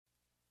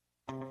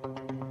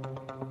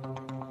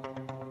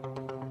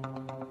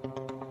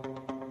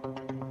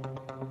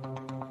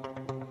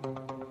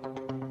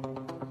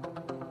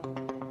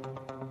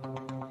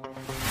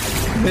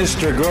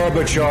Mr.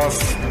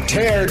 Gorbachev,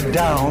 tear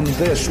down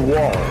this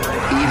wall.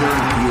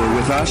 Either you are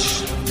with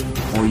us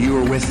or you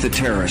are with the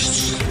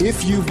terrorists.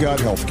 If you've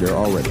got health care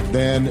already,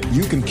 then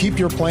you can keep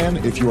your plan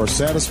if you are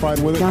satisfied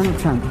with it. Donald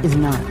Trump is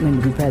not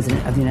going to be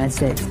president of the United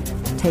States.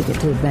 Take it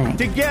to the bank.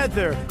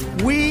 Together,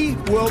 we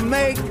will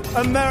make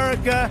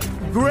America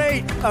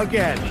great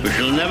again. We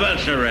shall never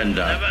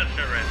surrender. Never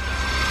surrender.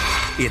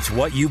 It's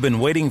what you've been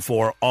waiting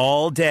for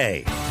all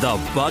day. The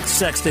Buck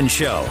Sexton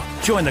Show.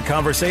 Join the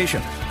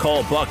conversation.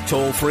 Call Buck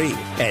toll-free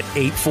at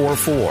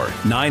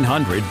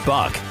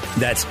 844-900-BUCK.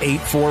 That's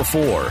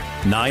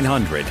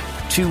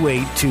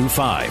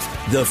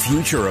 844-900-2825. The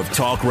future of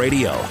talk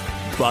radio.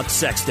 Buck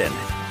Sexton.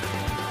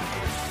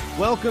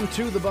 Welcome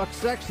to the Buck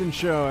Sexton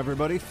Show,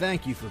 everybody.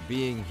 Thank you for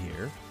being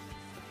here.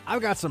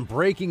 I've got some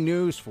breaking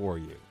news for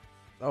you.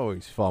 It's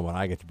always fun when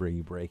I get to bring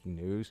you breaking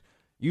news.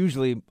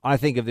 Usually, I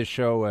think of this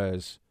show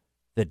as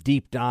the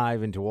deep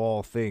dive into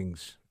all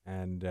things.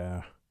 And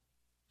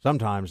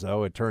sometimes,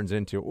 though, it turns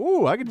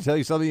into, I get to tell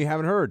you something you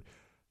haven't heard.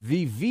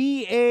 The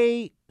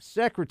VA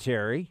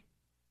secretary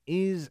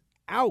is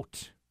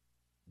out.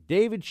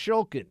 David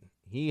Shulkin.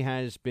 He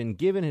has been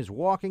given his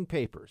walking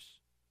papers.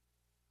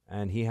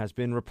 And he has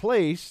been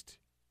replaced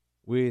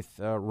with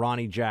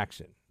Ronnie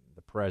Jackson,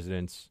 the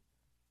president's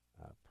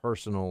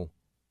personal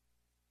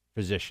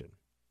physician.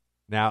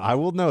 Now, I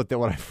will note that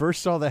when I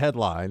first saw the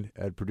headline,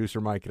 and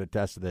producer Mike can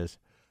attest to this,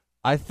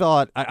 I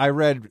thought, I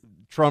read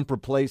Trump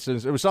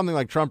replaces, it was something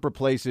like Trump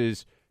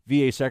replaces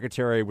VA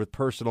secretary with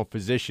personal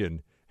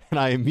physician. And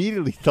I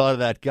immediately thought of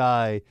that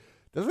guy.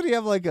 Doesn't he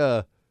have like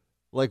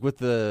with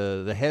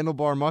the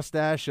handlebar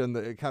mustache and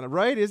the kind of,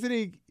 right? Isn't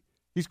he?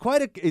 He's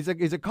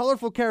he's a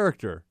colorful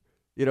character.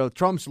 You know,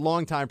 Trump's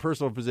longtime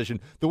personal physician,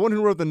 the one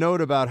who wrote the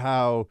note about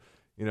how,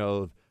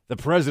 the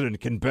president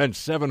can bench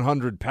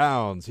 700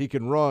 pounds. He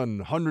can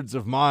run hundreds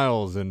of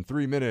miles in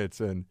 3 minutes.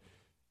 And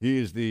he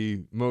is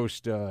the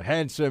most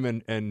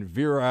handsome and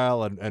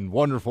virile and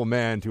wonderful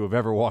man to have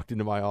ever walked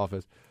into my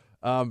office.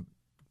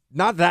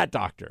 Not that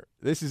doctor.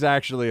 This is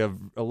actually a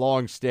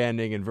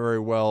long-standing and very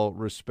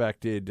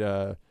well-respected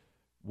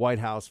White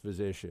House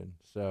physician.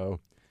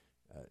 So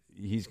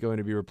he's going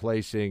to be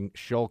replacing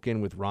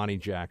Shulkin with Ronnie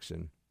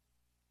Jackson.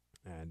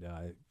 And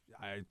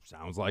it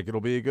sounds like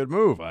it'll be a good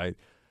move.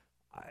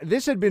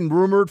 This had been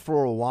rumored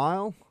for a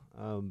while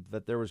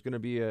that there was going to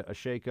be a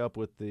shakeup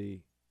with the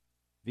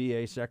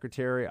VA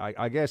secretary.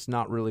 I guess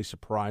not really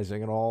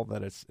surprising at all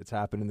that it's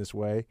happened in this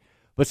way.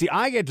 But see,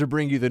 I get to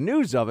bring you the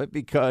news of it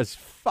because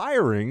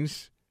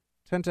firings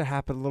tend to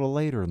happen a little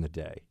later in the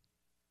day.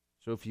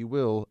 So if you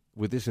will,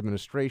 with this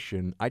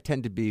administration, I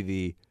tend to be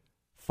the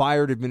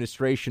fired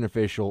administration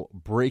official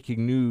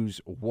breaking news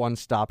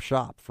one-stop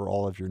shop for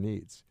all of your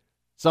needs.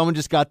 Someone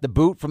just got the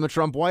boot from the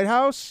Trump White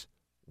House.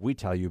 We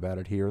tell you about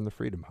it here in the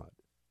Freedom Hut.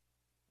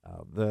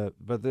 But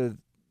the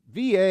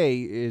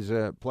VA is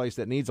a place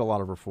that needs a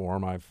lot of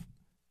reform. I've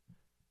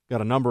got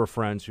a number of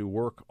friends who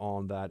work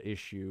on that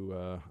issue,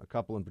 a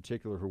couple in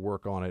particular who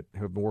work on it,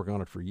 who have been working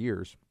on it for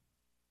years.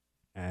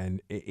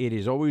 And it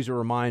is always a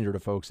reminder to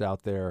folks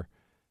out there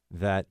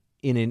that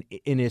in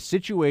a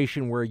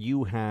situation where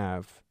you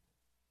have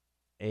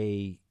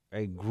a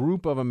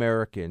group of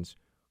Americans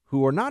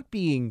who are not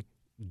being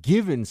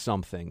given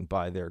something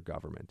by their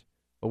government,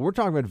 but we're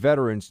talking about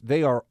veterans,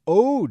 they are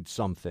owed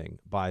something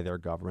by their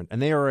government,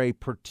 and they are a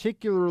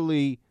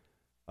particularly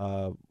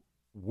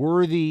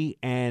worthy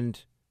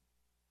and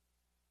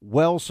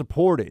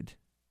well-supported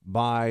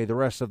by the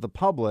rest of the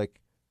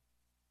public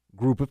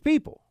group of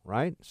people,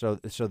 right? So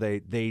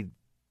they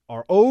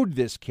are owed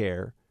this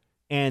care,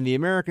 and the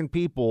American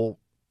people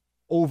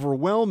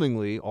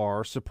overwhelmingly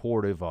are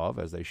supportive of,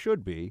 as they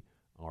should be,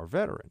 our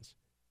veterans.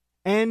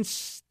 And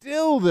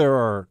still there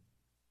are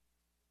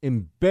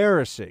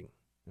embarrassing,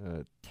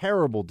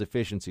 terrible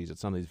deficiencies at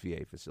some of these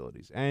VA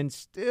facilities. And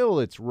still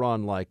it's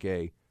run like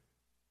a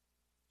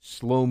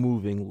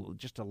slow-moving,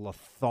 just a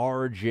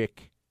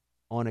lethargic,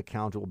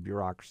 unaccountable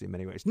bureaucracy in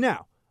many ways.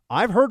 Now,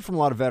 I've heard from a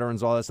lot of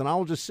veterans all this, and I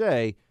will just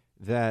say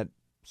that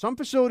some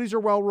facilities are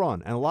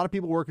well-run, and a lot of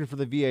people working for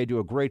the VA do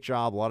a great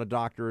job. A lot of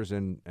doctors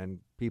and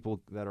people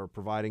that are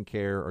providing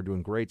care are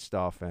doing great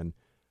stuff. And,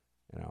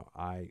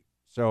 I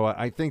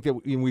think that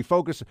we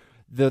focus,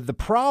 the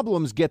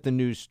problems get the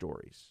news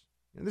stories.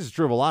 And this is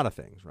true of a lot of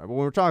things, right? But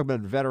when we're talking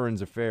about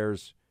Veterans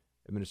Affairs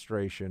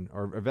Administration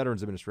or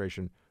Veterans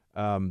Administration,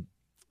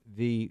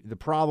 the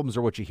problems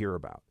are what you hear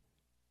about.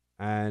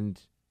 And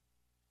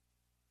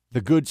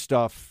the good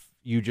stuff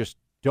you just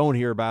don't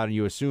hear about, and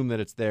you assume that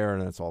it's there,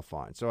 and that's all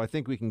fine. So I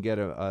think we can get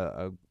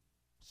a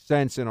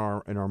sense in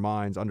our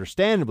minds,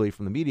 understandably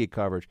from the media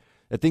coverage,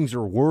 that things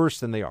are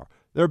worse than they are.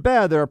 They're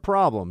bad, there are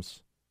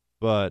problems,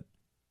 but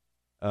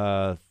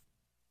there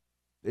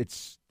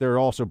are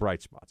also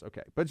bright spots.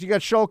 Okay, but you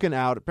got Shulkin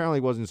out. Apparently,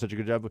 he wasn't such a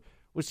good job.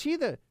 Was he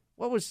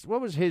what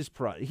was his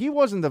he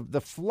wasn't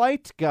the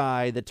flight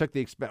guy that took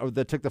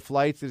the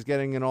flights is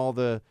getting in all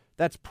the.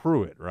 That's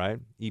Pruitt, right?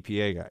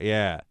 EPA guy.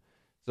 Yeah.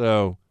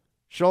 So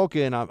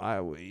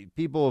Shulkin,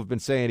 people have been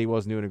saying he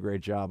wasn't doing a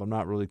great job. I'm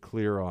not really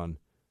clear on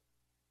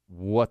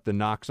what the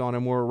knocks on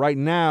him were. Right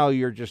now,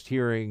 you're just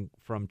hearing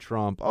from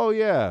Trump, oh,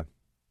 yeah,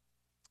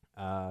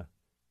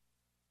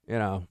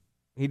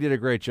 he did a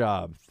great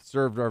job.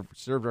 Served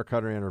our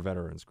country and our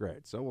veterans.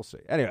 Great. So we'll see.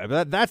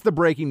 Anyway, that's the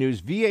breaking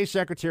news. VA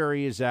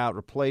secretary is out,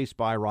 replaced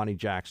by Ronnie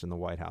Jackson, the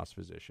White House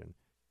physician.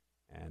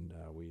 And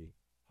we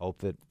hope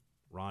that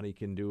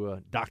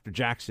Dr.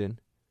 Jackson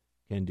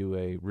can do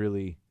a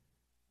really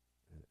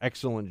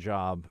excellent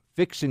job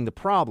fixing the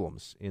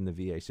problems in the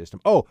VA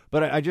system. Oh,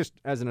 but I just,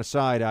 as an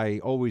aside, I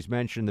always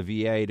mention the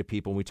VA to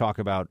people when we talk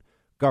about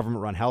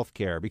government-run health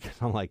care, because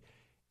I'm like,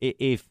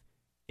 if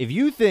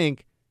you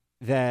think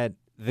that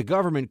the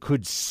government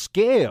could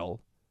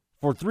scale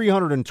for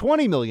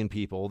 320 million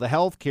people the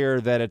health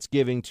care that it's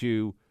giving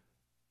to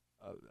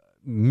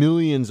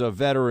millions of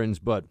veterans,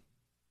 but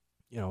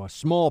a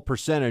small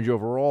percentage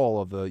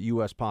overall of the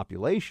U.S.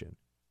 population,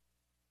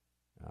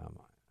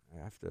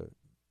 I have to.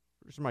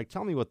 Mike,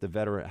 tell me what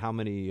how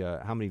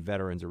many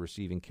veterans are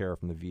receiving care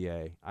from the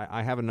VA.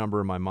 I have a number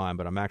in my mind,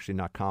 but I'm actually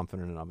not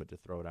confident enough to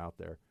throw it out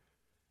there.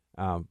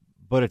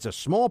 But it's a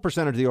small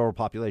percentage of the overall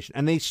population,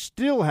 and they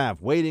still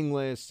have waiting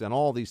lists and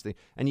all these things.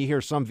 And you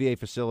hear some VA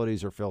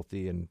facilities are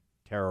filthy and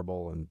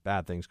terrible and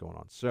bad things going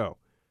on. So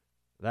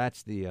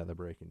that's the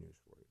breaking news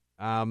for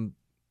you.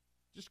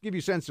 Just to give you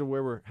a sense of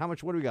what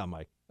do we got,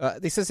 Mike?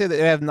 They say that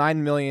they have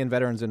 9 million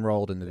veterans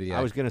enrolled in the VA.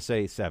 I was going to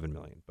say 7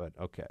 million, but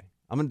okay.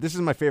 This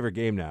is my favorite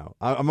game now.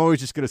 I'm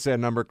always just going to say a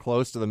number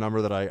close to the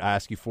number that I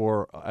ask you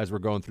for as we're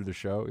going through the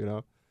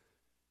show,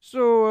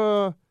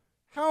 So,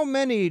 how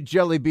many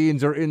jelly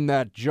beans are in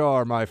that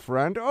jar, my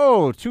friend?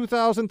 Oh,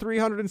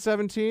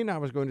 2,317? I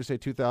was going to say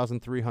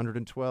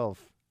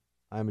 2,312.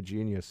 I'm a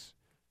genius.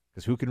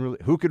 Because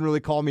who can really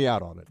call me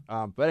out on it?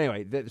 But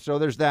anyway, so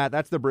there's that.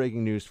 That's the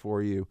breaking news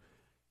for you.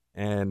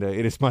 And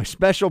it is my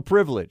special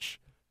privilege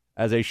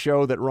as a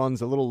show that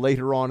runs a little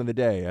later on in the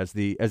day, as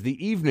the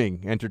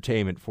evening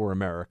entertainment for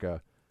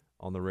America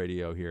on the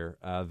radio here,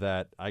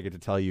 that I get to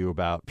tell you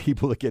about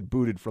people that get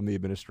booted from the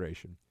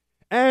administration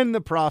and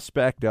the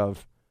prospect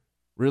of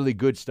really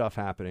good stuff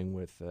happening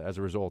with as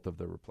a result of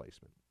the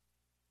replacement.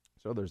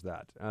 So there's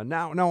that.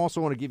 Now I also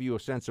want to give you a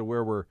sense of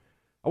where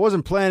I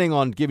wasn't planning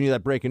on giving you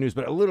that breaking news,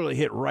 but it literally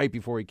hit right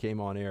before he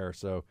came on air,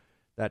 so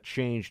that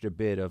changed a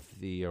bit of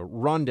the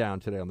rundown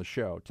today on the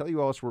show. Tell you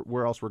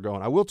where else we're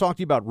going. I will talk to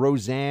you about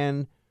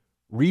Roseanne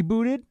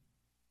Rebooted,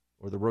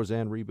 or the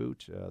Roseanne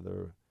reboot.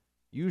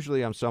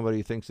 Usually I'm somebody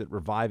who thinks that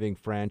reviving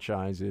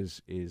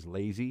franchises is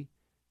lazy.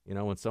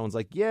 When someone's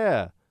like,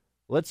 yeah,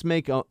 let's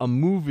make a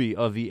movie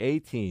of the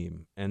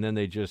A-Team, and then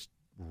they just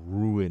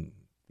ruin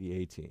the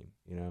A-Team,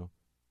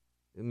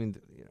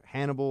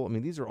 Hannibal,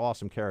 these are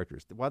awesome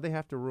characters. Why'd they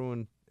have to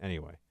ruin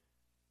anyway?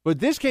 But in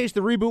this case,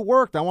 the reboot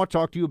worked. I want to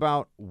talk to you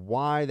about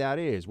why that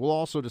is. We'll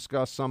also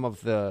discuss some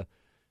of the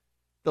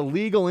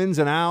legal ins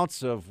and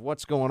outs of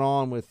what's going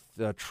on with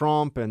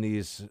Trump and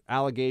these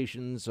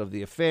allegations of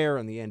the affair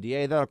and the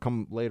NDA. That'll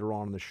come later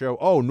on in the show.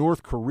 Oh,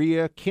 North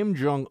Korea, Kim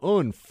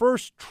Jong-un,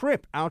 first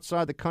trip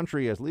outside the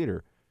country as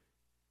leader.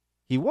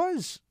 He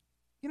was,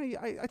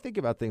 I think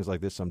about things like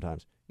this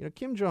sometimes.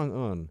 Kim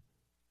Jong-un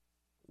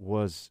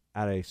was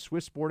at a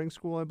Swiss boarding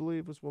school, I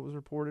believe, was what was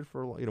reported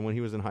for, when he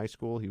was in high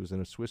school, he was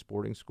in a Swiss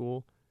boarding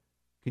school.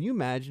 Can you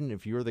imagine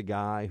if you're the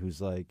guy who's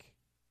like,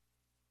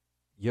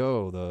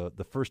 yo,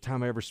 the first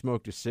time I ever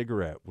smoked a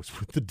cigarette was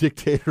with the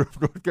dictator of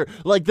North Korea.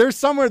 Like,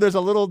 there's like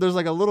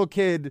a little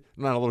kid,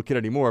 not a little kid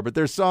anymore, but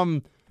there's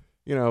some,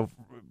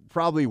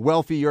 probably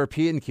wealthy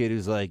European kid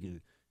who's like,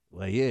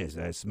 well, yes,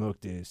 I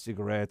smoked a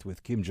cigarette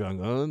with Kim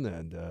Jong-un,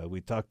 and we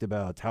talked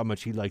about how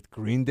much he liked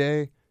Green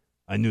Day.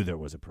 I knew there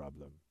was a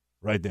problem.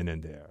 Right then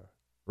and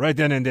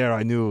there,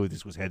 I knew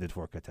this was headed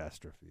for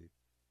catastrophe.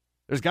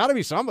 There's got to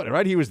be somebody,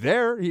 right? He was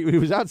there. He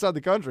was outside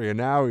the country, and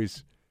now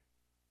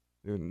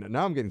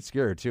now I'm getting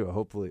scared, too.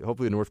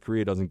 Hopefully North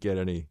Korea doesn't get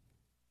any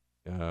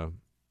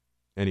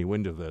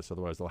wind of this.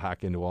 Otherwise, they'll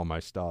hack into all my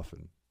stuff,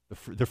 and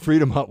the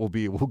Freedom Hut will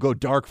go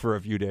dark for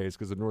a few days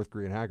because of North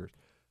Korean hackers.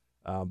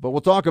 But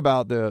we'll talk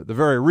about the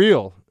very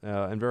real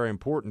and very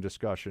important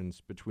discussions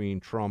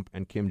between Trump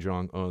and Kim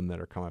Jong-un that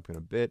are coming up in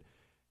a bit.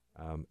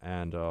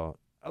 And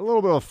a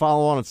little bit of a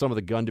follow-on on some of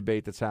the gun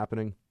debate that's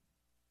happening.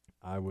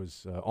 I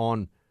was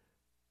on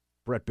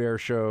Brett Baer's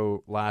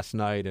show last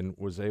night and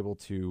was able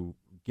to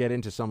get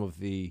into some of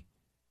the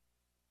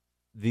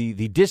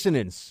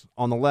dissonance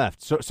on the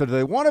left. So do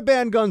they want to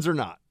ban guns or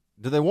not?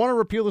 Do they want to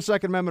repeal the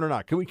Second Amendment or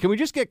not? Can we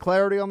just get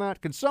clarity on that?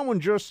 Can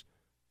someone just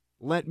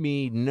let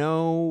me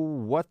know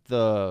what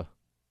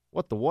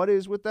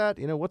is with that?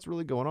 What's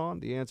really going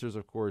on? The answer is,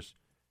 of course,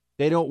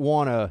 they don't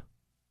want to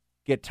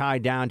get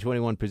tied down to any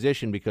one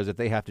position, because if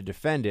they have to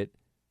defend it,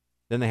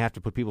 then they have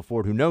to put people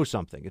forward who know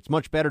something. It's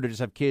much better to just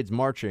have kids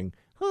marching,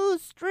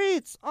 whose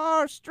streets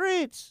are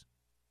streets?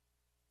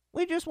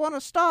 We just want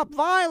to stop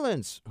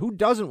violence. Who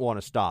doesn't want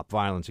to stop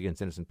violence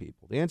against innocent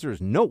people? The answer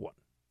is no one.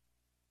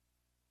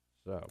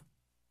 So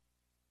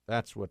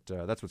that's what's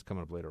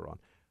coming up later on.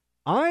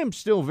 I'm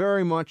still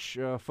very much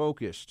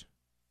focused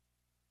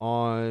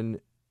on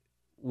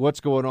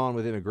what's going on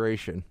with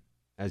immigration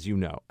as you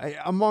know,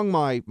 among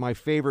my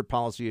favorite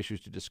policy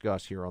issues to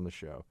discuss here on the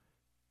show.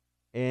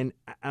 And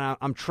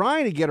I'm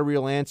trying to get a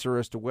real answer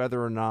as to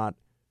whether or not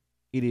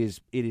it is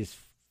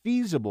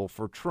feasible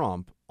for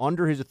Trump,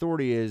 under his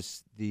authority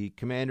as the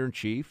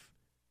commander-in-chief,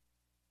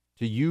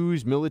 to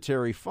use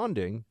military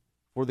funding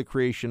for the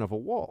creation of a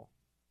wall.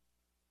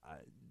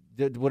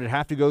 Would it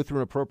have to go through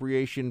an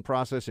appropriation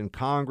process in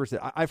Congress?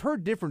 I've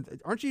heard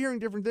different. Aren't you hearing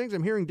different things?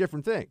 I'm hearing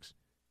different things,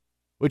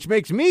 which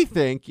makes me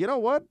think, you know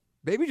what?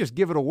 Maybe just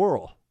give it a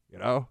whirl,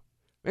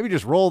 Maybe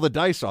just roll the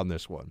dice on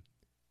this one.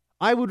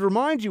 I would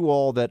remind you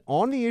all that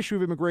on the issue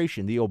of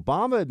immigration, the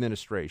Obama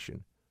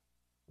administration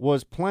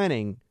was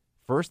planning,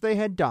 first they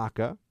had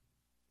DACA,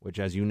 which,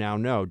 as you now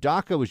know,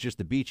 DACA was just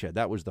the beachhead.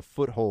 That was the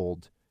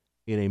foothold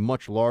in a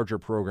much larger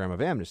program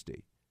of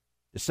amnesty.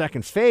 The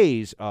second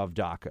phase of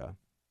DACA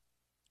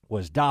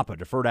was DAPA,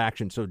 deferred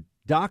action. So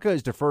DACA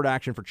is deferred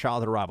action for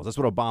childhood arrivals. That's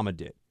what Obama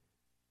did.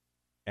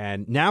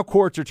 And now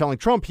courts are telling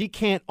Trump he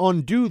can't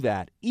undo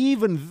that,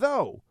 even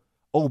though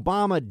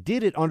Obama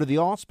did it under the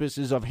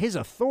auspices of his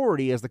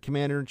authority as the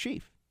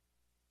commander-in-chief,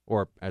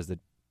 or as the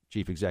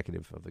chief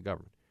executive of the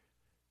government.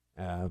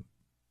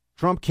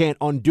 Trump can't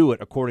undo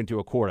it, according to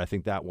a court. I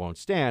think that won't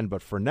stand.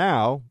 But for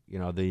now,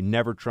 the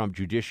never-Trump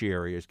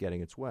judiciary is getting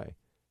its way.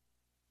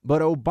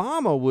 But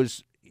Obama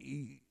was,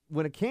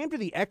 when it came to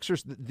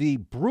the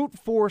brute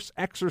force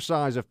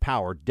exercise of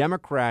power,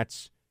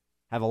 Democrats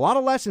have a lot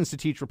of lessons to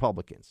teach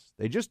Republicans.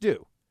 They just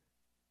do.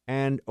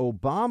 And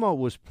Obama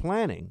was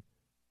planning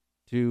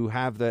to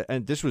have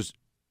and this was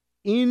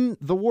in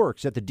the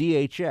works at the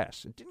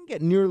DHS. It didn't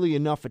get nearly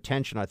enough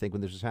attention, I think,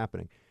 when this was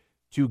happening,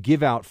 to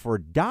give out for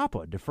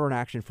DAPA, deferred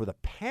action for the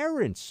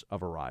parents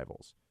of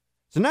arrivals.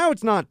 So now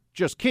it's not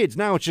just kids.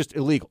 Now it's just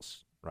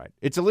illegals, right?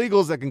 It's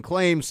illegals that can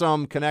claim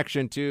some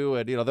connection to,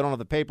 and, they don't have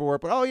the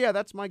paperwork, but, oh, yeah,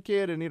 that's my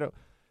kid. And,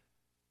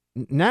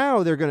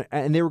 now they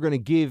were going to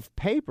give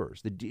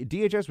papers. The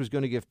DHS was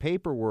going to give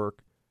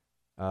paperwork,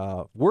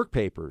 work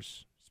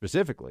papers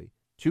specifically,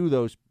 to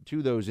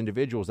those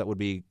individuals that would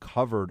be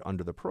covered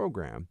under the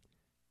program.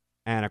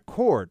 And a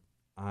court,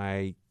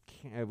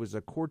 it was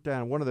a court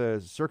down, one of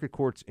the circuit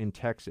courts in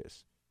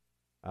Texas,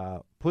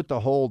 put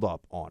the hold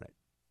up on it.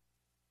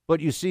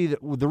 But you see, that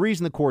the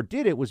reason the court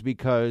did it was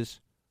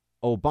because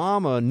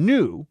Obama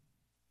knew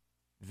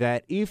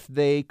that if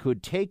they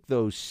could take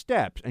those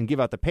steps and give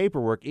out the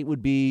paperwork, it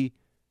would be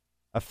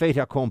a fait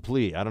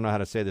accompli. I don't know how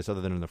to say this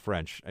other than in the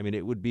French. I mean,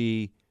 it would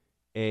be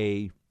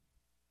a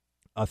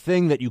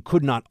thing that you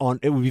could not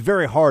it would be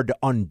very hard to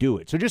undo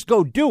it. So just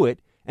go do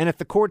it. And if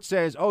the court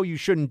says, oh, you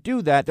shouldn't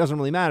do that, doesn't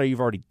really matter. You've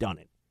already done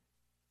it.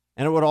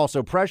 And it would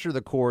also pressure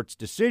the court's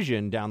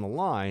decision down the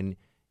line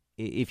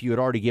if you had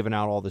already given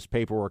out all this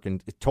paperwork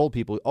and told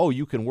people, oh,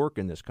 you can work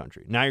in this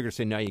country. Now you're going to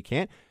say, no, you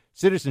can't.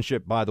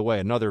 Citizenship, by the way,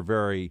 another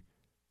very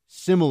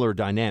similar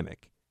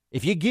dynamic.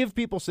 If you give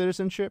people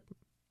citizenship,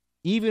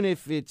 even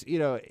if it's,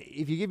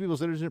 if you give people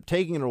citizenship,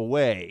 taking it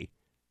away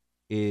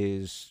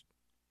is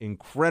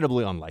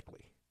incredibly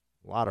unlikely.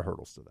 A lot of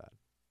hurdles to that.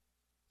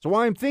 So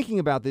why I'm thinking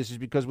about this is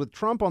because with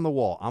Trump on the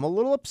wall, I'm a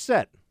little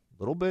upset,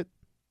 a little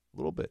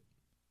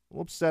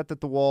upset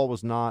that the wall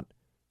was not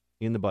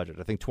in the budget.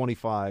 I think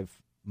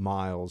 25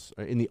 miles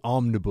in the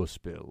omnibus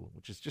bill,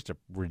 which is just a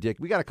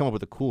ridiculous. We got to come up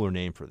with a cooler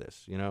name for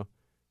this,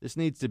 This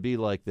needs to be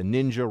like the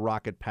Ninja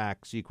Rocket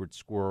Pack Secret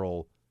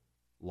Squirrel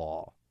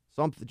law.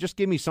 Just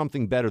give me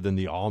something better than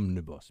the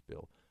omnibus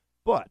bill.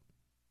 But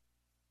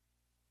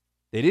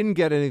they didn't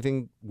get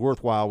anything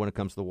worthwhile when it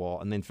comes to the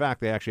wall. And in fact,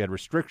 they actually had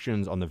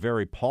restrictions on the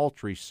very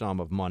paltry sum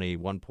of money,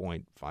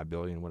 $1.5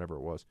 billion, whatever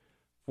it was,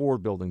 for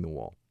building the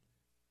wall.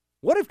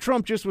 What if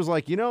Trump just was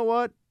like, you know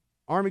what?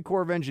 Army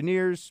Corps of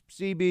Engineers,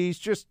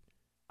 CBs,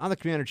 I'm the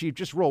commander-in-chief,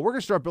 just roll. We're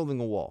going to start building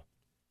a wall.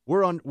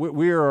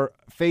 We are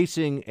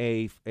facing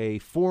a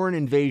foreign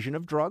invasion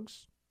of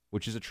drugs,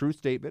 which is a true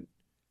statement.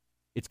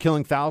 It's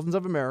killing thousands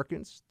of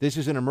Americans. This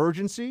is an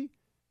emergency.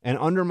 And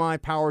under my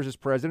powers as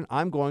president,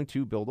 I'm going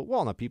to build a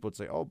wall. Now, people would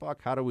say, oh,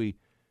 Buck,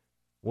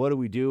 what do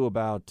we do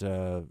about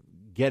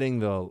getting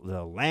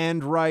the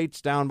land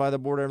rights down by the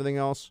border, everything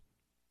else?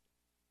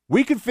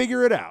 We could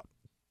figure it out.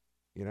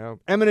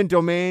 Eminent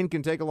domain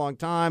can take a long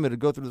time. It'll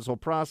go through this whole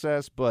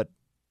process, but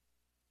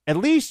at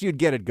least you'd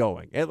get it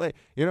going.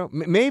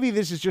 Maybe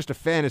this is just a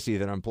fantasy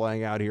that I'm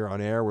playing out here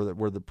on air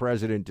where the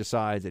president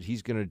decides that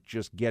he's going to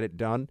just get it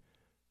done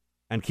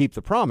and keep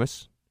the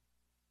promise.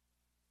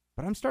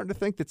 But I'm starting to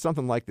think that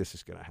something like this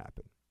is going to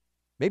happen.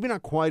 Maybe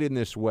not quite in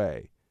this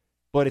way,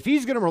 but if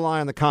he's going to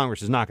rely on the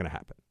Congress, it's not going to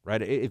happen,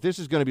 right? If this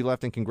is going to be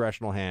left in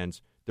congressional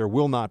hands, there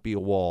will not be a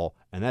wall,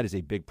 and that is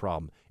a big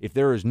problem. If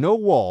there is no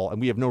wall,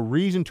 and we have no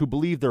reason to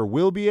believe there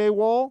will be a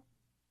wall,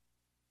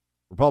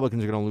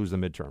 Republicans are going to lose the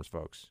midterms,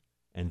 folks.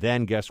 And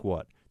then guess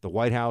what? The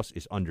White House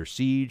is under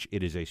siege.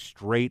 It is a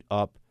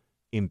straight-up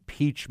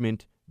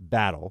impeachment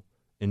battle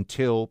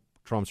until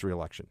Trump's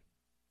reelection.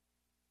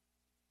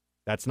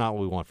 That's not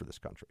what we want for this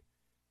country.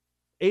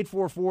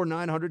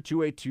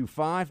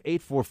 844-900-2825,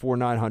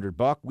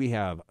 844-900-BUCK. We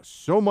have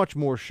so much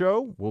more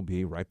show. We'll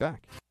be right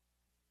back.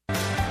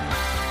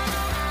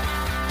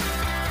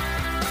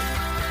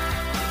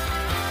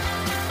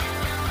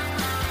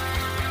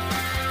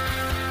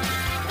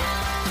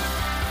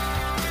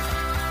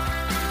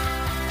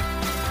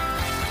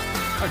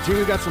 All right, Jimmy,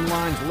 we got some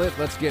lines lit.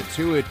 Let's get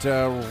to it.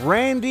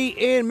 Randy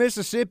in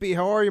Mississippi.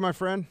 How are you, my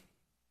friend?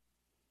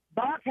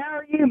 Buck, how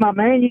are you, my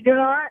man? You doing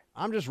all right?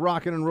 I'm just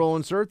rocking and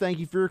rolling, sir. Thank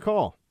you for your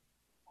call.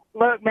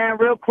 Look, man,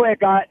 real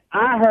quick, I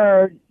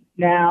heard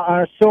now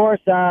a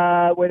source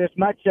with as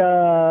much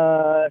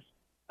clout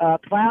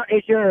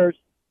as yours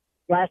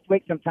last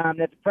week sometime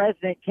that the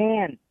president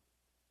can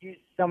use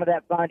some of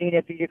that funding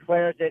if he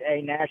declares it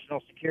a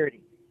national security.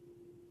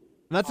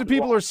 That's what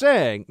people are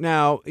saying.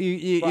 Now,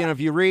 you know, if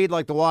you read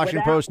like the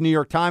Washington Post, New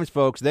York Times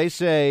folks, they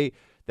say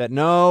that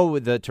no,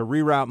 to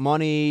reroute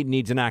money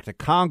needs an act of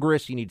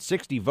Congress. You need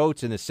 60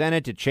 votes in the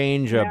Senate to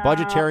change a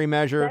budgetary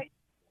measure.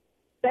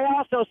 They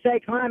also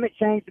say climate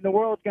change and the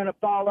world's going to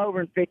fall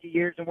over in 50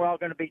 years and we're all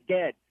going to be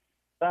dead.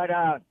 But,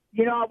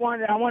 you know, I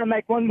want to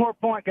make one more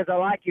point because I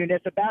like you, and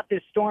it's about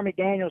this Stormy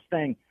Daniels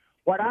thing.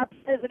 What our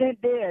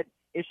president did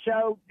is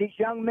show these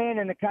young men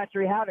in the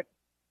country how to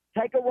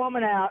take a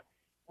woman out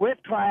with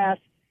class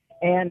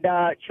and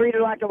treat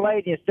her like a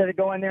lady instead of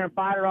going there and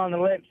bite her on the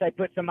lip and say,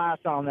 put some ice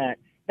on that.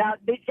 Now,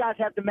 these guys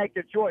have to make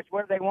their choice.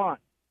 What do they want?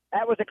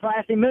 That was a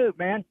classy move,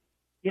 man.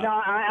 You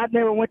know, I've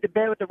never went to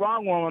bed with the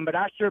wrong woman, but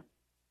I sure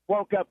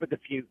woke up with a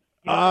few.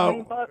 You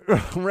know what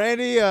I mean,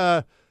 Randy,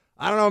 I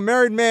don't know. A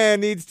married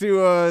man needs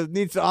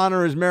to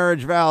honor his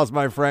marriage vows,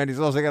 my friend. He's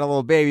also got a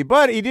little baby,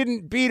 but he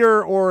didn't beat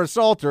her or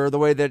assault her the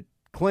way that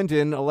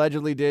Clinton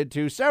allegedly did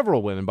to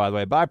several women, by the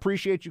way. But I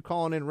appreciate you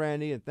calling in,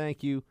 Randy, and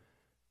thank you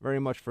very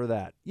much for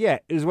that. Yeah,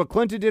 is what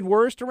Clinton did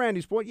worse, to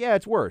Randy's point? Yeah,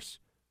 it's worse.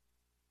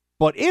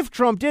 But if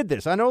Trump did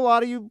this, I know a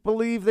lot of you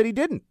believe that he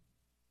didn't.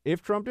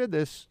 If Trump did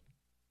this,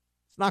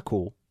 it's not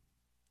cool.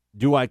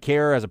 Do I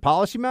care as a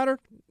policy matter?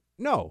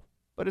 No,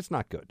 but it's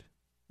not good.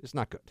 It's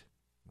not good.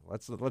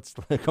 Let's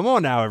come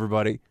on now,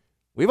 everybody.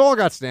 We've all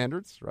got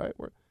standards, right?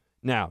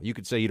 Now, you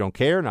could say you don't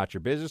care, not your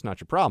business, not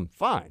your problem.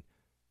 Fine.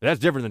 But that's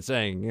different than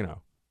saying, you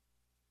know,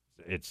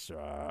 it's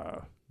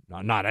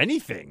not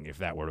anything if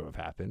that were to have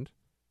happened.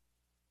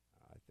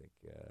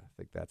 I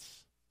think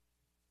that's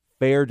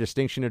fair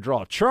distinction to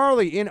draw.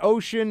 Charlie in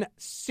Ocean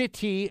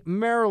City,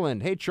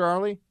 Maryland. Hey,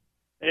 Charlie.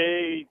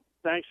 Hey,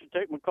 thanks for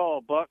taking my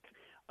call, Buck.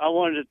 I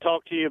wanted to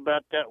talk to you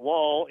about that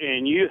wall,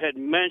 and you had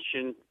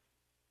mentioned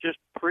just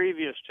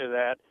previous to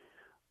that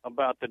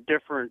about the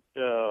different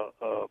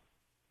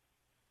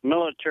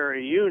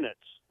military units,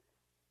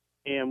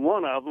 and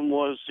one of them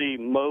was the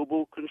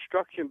mobile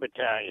construction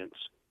battalions.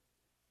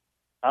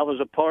 I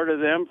was a part of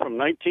them from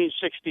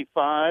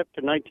 1965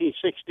 to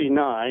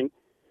 1969,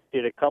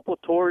 did a couple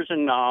tours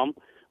in Nam.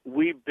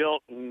 We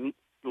built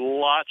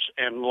lots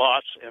and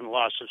lots and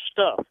lots of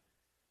stuff.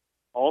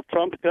 All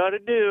Trump's got to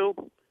do,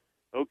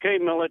 okay,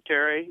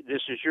 military,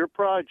 this is your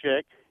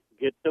project.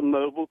 Get the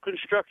mobile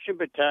construction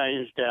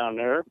battalions down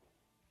there.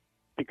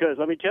 Because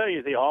let me tell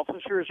you, the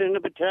officers in the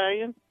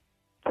battalion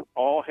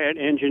all had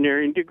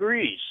engineering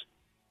degrees.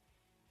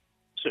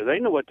 So they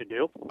know what to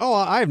do. Oh,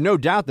 I have no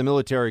doubt the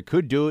military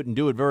could do it and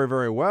do it very,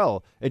 very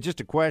well. It's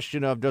just a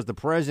question of, does the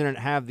president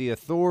have the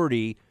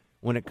authority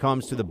when it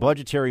comes to the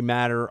budgetary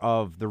matter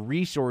of the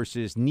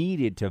resources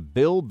needed to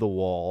build the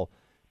wall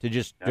to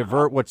just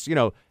divert what's, you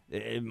know,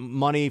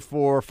 money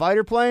for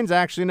fighter planes?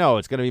 Actually, no,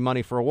 it's going to be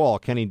money for a wall.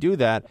 Can he do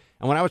that?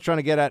 And what I was trying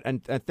to get at,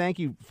 and thank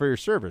you for your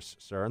service,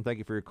 sir, and thank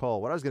you for your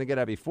call. What I was going to get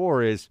at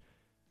before is,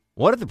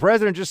 what if the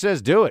president just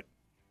says do it?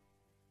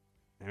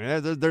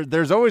 I mean,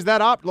 there's always that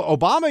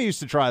Obama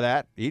used to try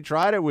that. He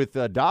tried it with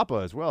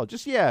DAPA as well.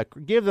 Just,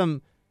 give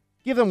them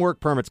work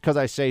permits because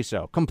I say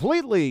so.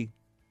 Completely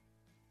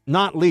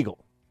not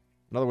legal.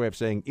 Another way of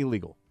saying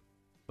illegal.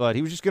 But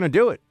he was just going to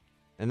do it.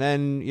 And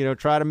then, you know,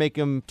 try to make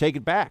him take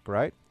it back,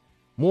 right?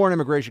 More on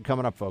immigration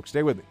coming up, folks.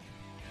 Stay with me.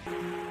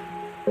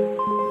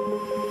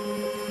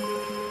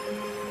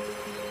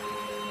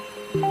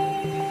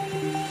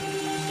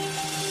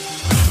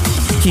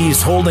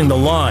 He's holding the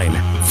line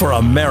for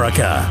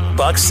America.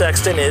 Buck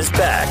Sexton is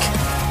back.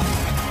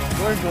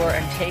 Door to door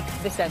and take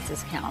the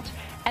census count.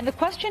 And the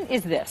question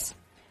is this: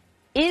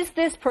 is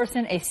this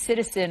person a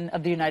citizen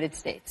of the United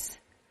States?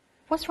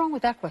 What's wrong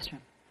with that question?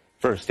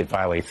 First, it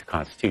violates the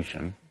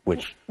Constitution,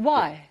 which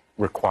Why?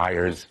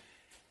 requires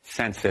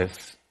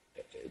census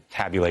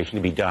tabulation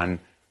to be done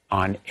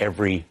on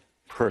every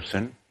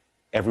person,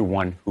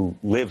 everyone who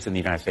lives in the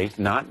United States,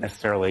 not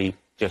necessarily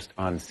just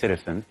on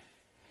citizens.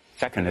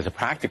 Second, as a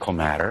practical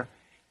matter,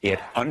 it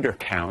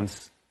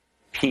undercounts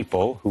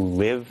people who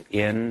live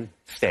in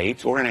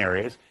states or in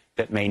areas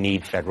that may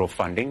need federal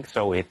funding,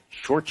 so it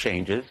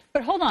shortchanges.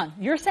 But hold on.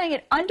 You're saying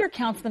it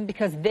undercounts them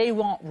because they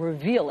won't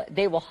reveal it.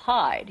 They will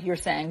hide, you're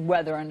saying,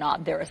 whether or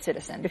not they're a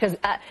citizen. Because,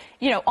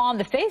 on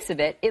the face of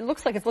it, it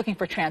looks like it's looking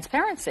for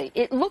transparency.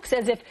 It looks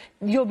as if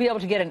you'll be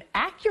able to get an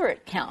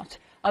accurate count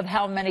of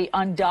how many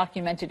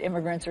undocumented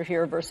immigrants are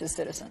here versus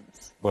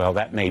citizens. Well,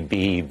 that may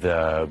be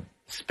the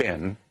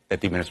spin that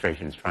the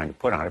administration is trying to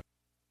put on it.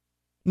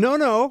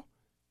 No,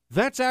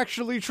 that's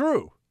actually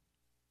true.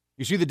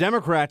 You see, the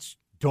Democrats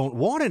don't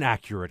want an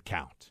accurate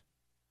count.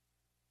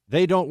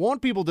 They don't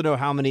want people to know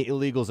how many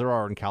illegals there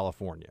are in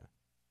California.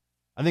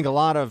 I think a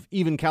lot of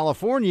even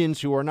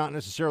Californians who are not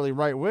necessarily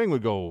right-wing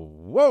would go,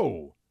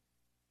 whoa,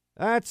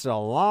 That's a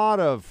lot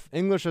of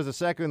English as a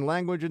second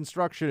language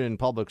instruction in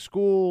public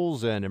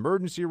schools and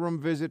emergency room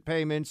visit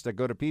payments that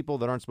go to people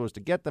that aren't supposed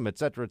to get them, et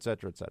cetera, et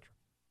cetera, et cetera.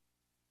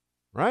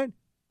 Right?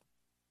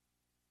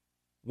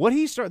 What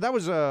he started, that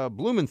was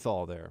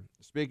Blumenthal there,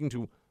 speaking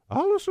to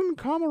Alison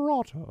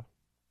Camerata.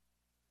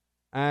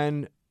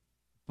 And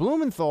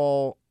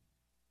Blumenthal,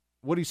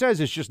 what he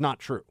says is just not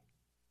true.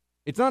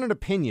 It's not an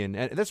opinion,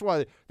 and that's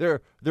why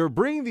they're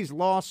bringing these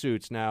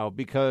lawsuits now,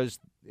 because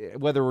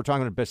whether we're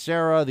talking about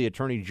Becerra, the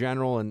Attorney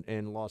General in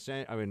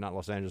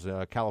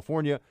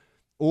California,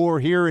 or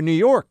here in New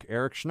York,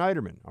 Eric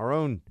Schneiderman, our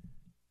own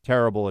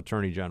terrible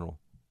Attorney General.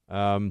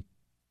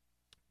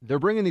 They're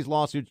bringing these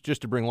lawsuits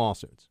just to bring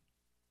lawsuits.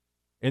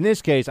 In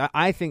this case,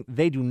 I think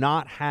they do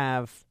not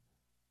have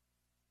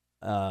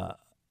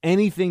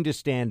anything to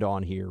stand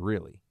on here,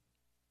 really.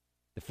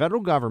 The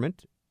federal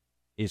government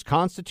is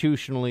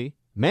constitutionally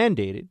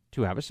mandated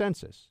to have a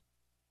census.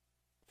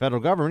 The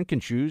federal government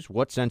can choose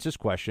what census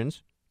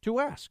questions to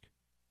ask.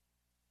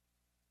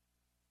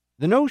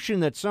 The notion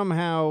that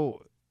somehow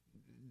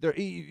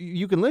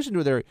you can listen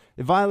to it, they're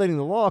violating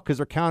the law because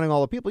they're counting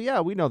all the people.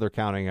 Yeah, we know they're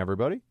counting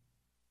everybody.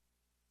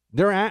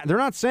 They're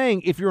not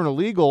saying if you're an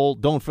illegal,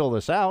 don't fill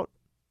this out.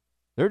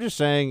 They're just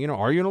saying,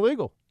 are you an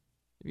illegal?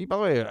 By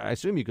the way, I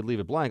assume you could leave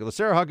it blank.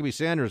 Sarah Huckabee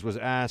Sanders was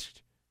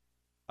asked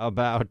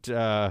about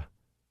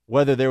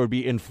whether there would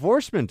be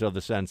enforcement of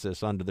the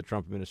census under the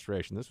Trump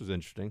administration. This was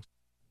interesting.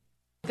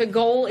 The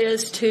goal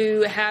is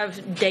to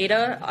have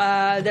data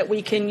that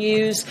we can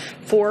use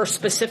for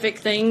specific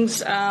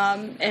things,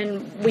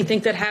 and we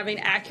think that having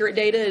accurate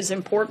data is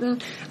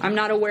important. I'm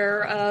not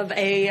aware of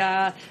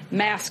a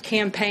mass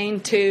campaign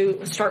to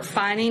start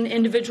fining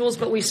individuals,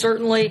 but we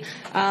certainly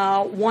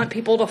want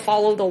people to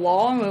follow the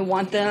law, and we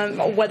want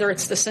them, whether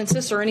it's the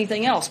census or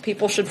anything else,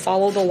 people should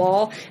follow the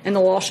law, and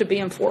the law should be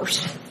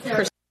enforced.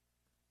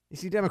 You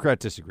see,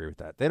 Democrats disagree with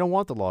that. They don't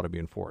want the law to be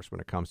enforced when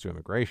it comes to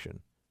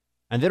immigration.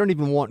 And they don't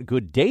even want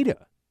good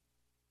data.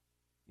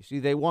 You see,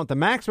 they want the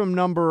maximum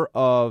number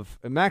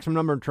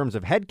in terms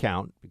of head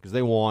count because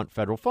they want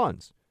federal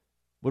funds.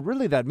 What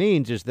really that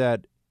means is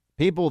that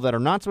people that are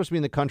not supposed to be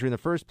in the country in the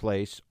first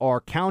place are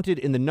counted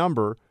in the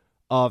number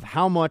of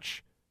how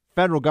much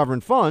federal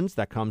government funds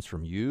that comes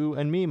from you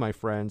and me, my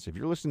friends. If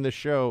you're listening to this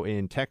show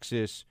in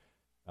Texas,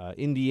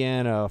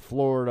 Indiana,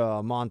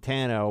 Florida,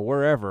 Montana,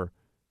 wherever,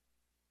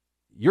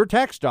 your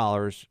tax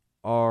dollars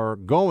are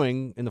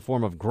going in the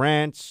form of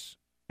grants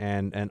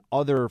and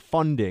other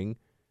funding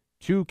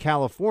to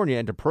California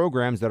and to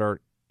programs that are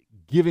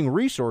giving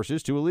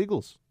resources to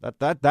illegals.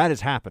 That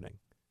is happening.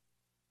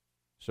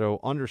 So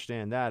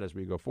understand that as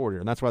we go forward here.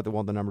 And that's why they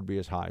want the number to be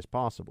as high as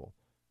possible.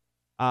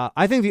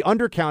 I think the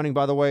undercounting,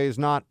 by the way, is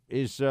not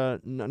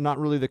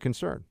really the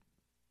concern.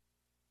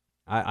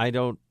 I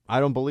don't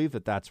believe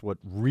that that's what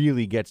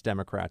really gets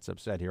Democrats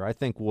upset here. I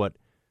think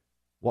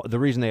the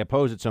reason they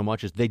oppose it so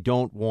much is they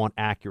don't want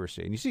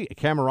accuracy. And you see,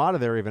 Camerata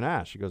there even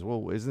asked, she goes,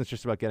 well, isn't this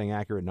just about getting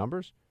accurate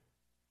numbers?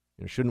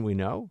 Shouldn't we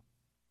know?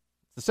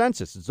 It's the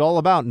census. It's all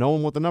about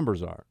knowing what the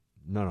numbers are.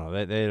 No,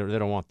 they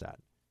don't want that.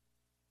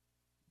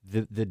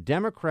 The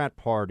Democrat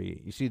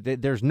Party, you see,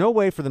 there's no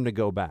way for them to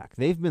go back.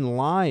 They've been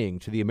lying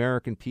to the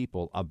American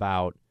people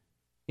about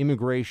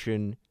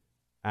immigration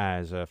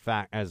as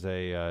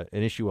an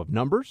issue of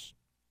numbers.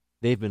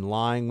 They've been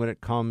lying when it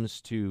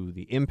comes to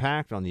the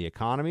impact on the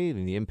economy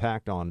and the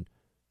impact on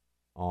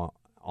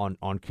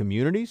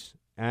communities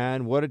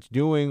and what it's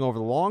doing over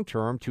the long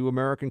term to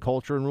American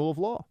culture and rule of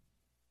law.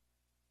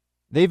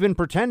 They've been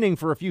pretending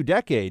for a few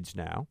decades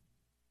now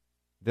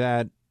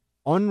that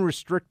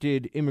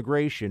unrestricted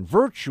immigration,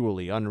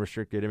 virtually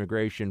unrestricted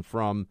immigration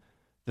from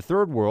the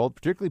third world,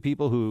 particularly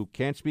people who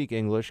can't speak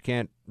English,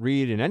 can't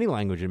read in any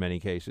language in many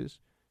cases,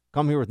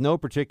 come here with no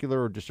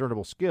particular or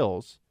discernible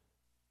skills,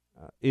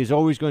 is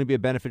always going to be a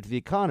benefit to the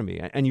economy.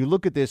 And you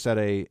look at this at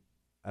a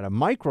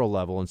micro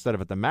level instead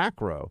of at the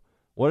macro.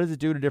 What does it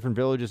do to different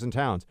villages and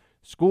towns?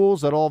 Schools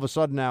that all of a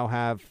sudden now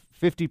have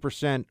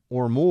 50%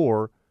 or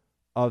more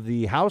of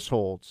the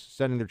households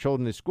sending their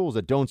children to schools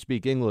that don't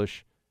speak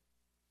English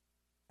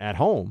at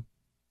home,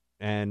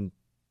 and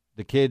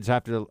the kids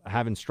have to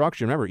have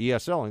instruction. Remember,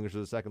 ESL, English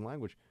as a second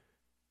language.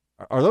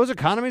 Are those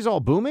economies all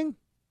booming?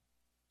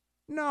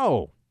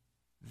 No,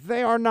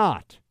 they are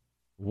not.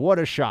 What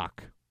a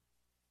shock.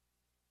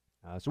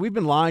 So we've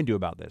been lied to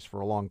about this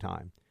for a long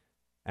time.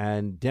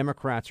 And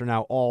Democrats are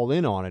now all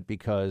in on it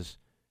because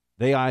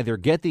they either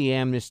get the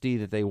amnesty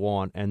that they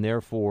want and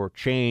therefore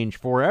change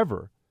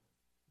forever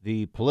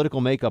the political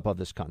makeup of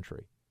this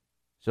country.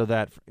 So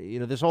that,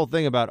 this whole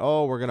thing about,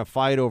 we're going to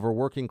fight over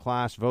working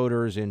class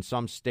voters in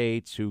some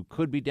states who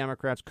could be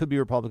Democrats, could be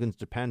Republicans,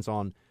 depends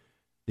on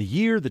the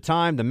year, the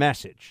time, the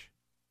message.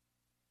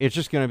 It's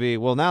just going to be,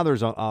 now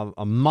there's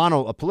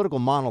a political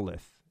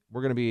monolith.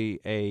 We're going to be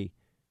a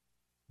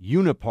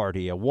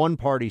uniparty, a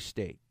one-party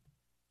state.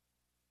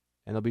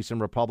 And there'll be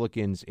some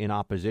Republicans in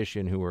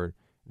opposition who are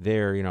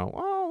there,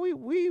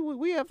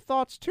 we have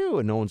thoughts too,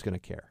 and no one's going to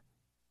care.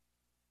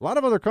 A lot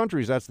of other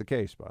countries, that's the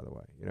case, by the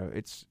way.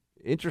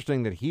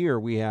 interesting that here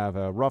we have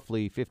a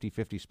roughly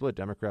 50-50 split,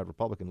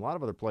 Democrat-Republican. A lot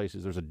of other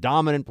places, there's a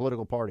dominant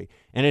political party,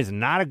 and it's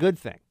not a good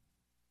thing.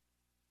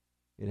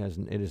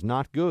 It is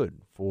not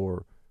good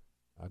for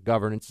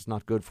governance. It's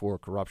not good for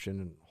corruption,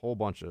 and a whole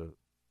bunch of,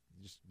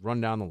 just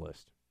run down the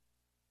list.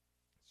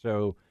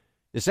 So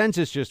the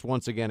census just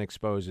once again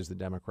exposes the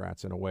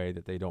Democrats in a way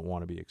that they don't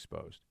want to be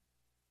exposed.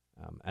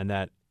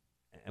 And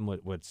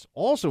what's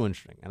also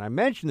interesting, and I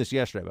mentioned this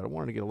yesterday, but I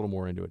wanted to get a little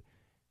more into it,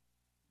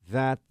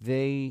 that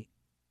they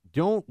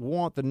don't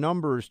want the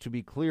numbers to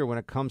be clear when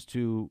it comes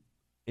to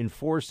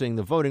enforcing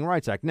the Voting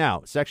Rights Act.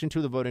 Now, Section 2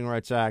 of the Voting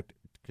Rights Act,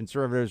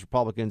 conservatives,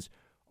 Republicans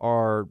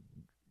are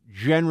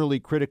generally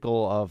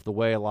critical of the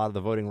way a lot of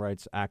the Voting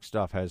Rights Act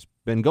stuff has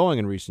been going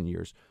in recent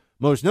years,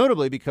 most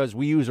notably because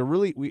we use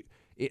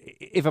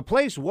if a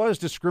place was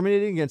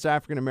discriminating against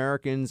African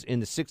Americans in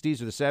the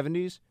 60s or the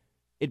 70s,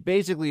 it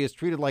basically is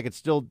treated like it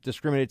still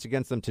discriminates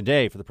against them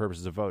today for the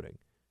purposes of voting,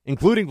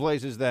 including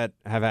places that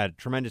have had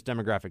tremendous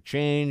demographic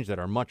change, that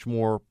are much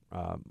more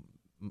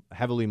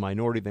heavily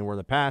minority than they were in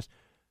the past.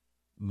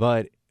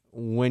 But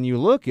when you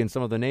look in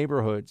some of the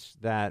neighborhoods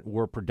that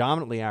were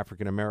predominantly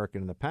African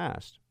American in the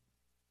past,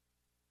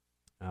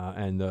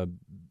 and the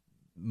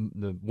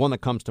one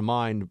that comes to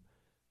mind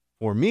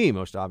for me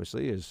most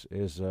obviously is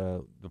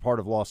the part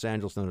of Los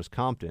Angeles known as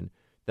Compton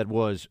that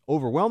was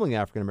overwhelmingly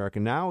African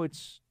American. Now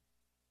it's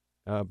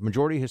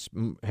majority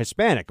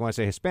Hispanic. When I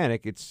say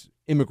Hispanic, it's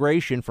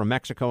immigration from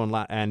Mexico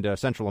and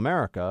Central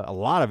America, a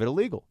lot of it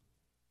illegal.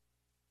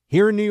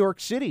 Here in New York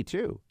City,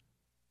 too.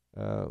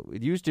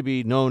 It used to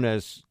be known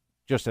as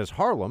just as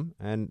Harlem,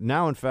 and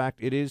now, in fact,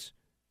 it is,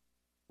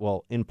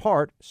 well, in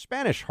part,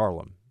 Spanish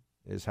Harlem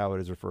is how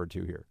it is referred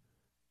to here.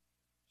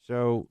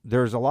 So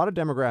there's a lot of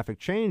demographic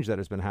change that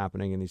has been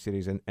happening in these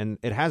cities, and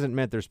it hasn't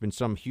meant there's been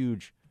some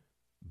huge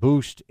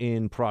boost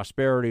in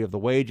prosperity of the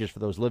wages for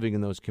those living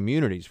in those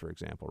communities, for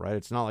example, right?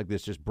 It's not like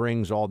this just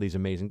brings all these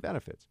amazing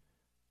benefits.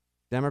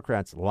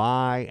 Democrats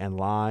lie and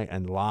lie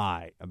and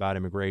lie about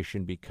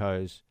immigration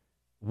because,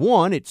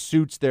 one, it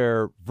suits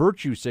their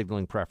virtue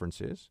signaling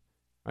preferences,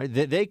 right?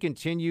 They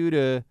continue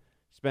to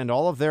spend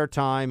all of their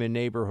time in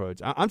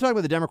neighborhoods. I'm talking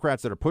about the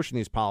Democrats that are pushing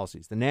these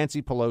policies, the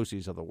Nancy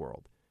Pelosi's of the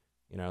world,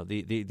 you know,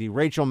 the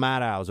Rachel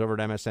Maddows over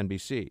at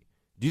MSNBC.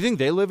 Do you think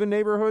they live in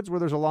neighborhoods where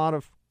there's a lot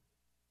of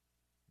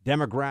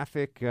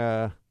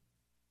demographic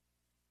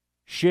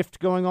shift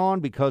going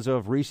on because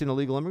of recent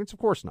illegal immigrants? Of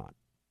course not.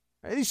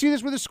 And you see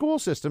this with the school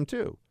system,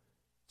 too.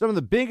 Some of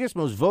the biggest,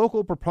 most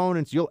vocal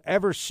proponents you'll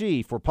ever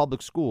see for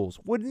public schools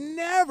would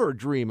never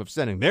dream of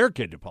sending their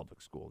kid to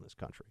public school in this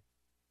country,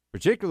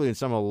 particularly in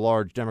some of the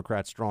large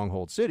Democrat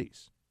stronghold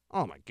cities.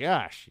 Oh, my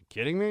gosh. You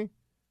kidding me?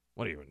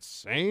 What are you,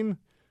 insane?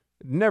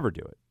 Never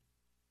do it.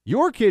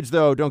 Your kids,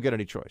 though, don't get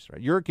any choice,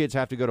 right? Your kids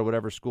have to go to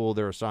whatever school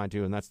they're assigned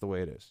to, and that's the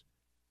way it is.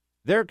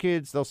 Their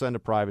kids, they'll send to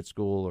private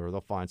school or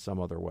they'll find some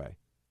other way.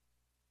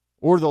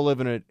 Or they'll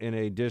live in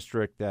a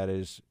district that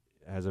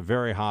has a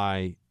very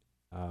high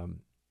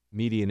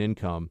median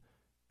income,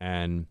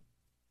 and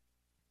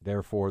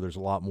therefore there's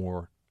a lot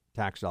more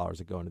tax dollars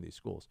that go into these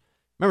schools.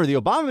 Remember, the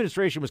Obama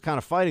administration was kind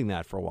of fighting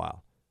that for a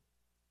while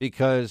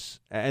because,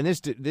 and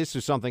this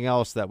is something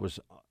else that was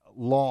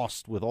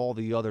lost with all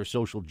the other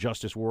social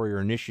justice warrior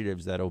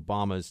initiatives that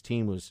Obama's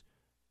team was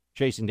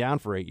chasing down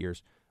for 8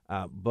 years,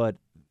 but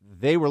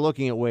they were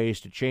looking at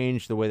ways to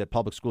change the way that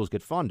public schools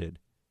get funded.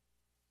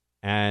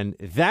 And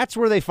that's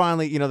where they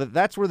finally,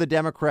 that's where the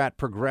Democrat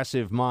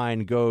progressive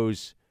mind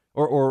goes,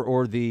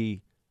 or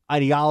the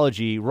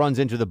ideology runs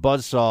into the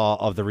buzzsaw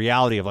of the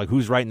reality of like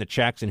who's writing the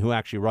checks and who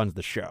actually runs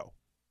the show.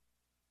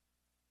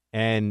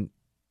 And,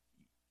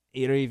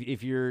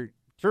 if you're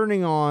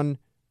turning on,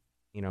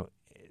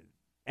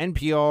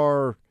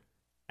 NPR,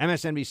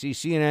 MSNBC,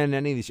 CNN,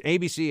 any of these,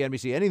 ABC,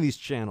 NBC, any of these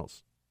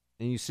channels,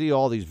 and you see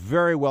all these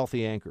very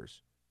wealthy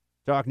anchors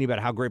talking about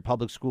how great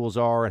public schools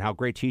are and how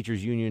great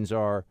teachers' unions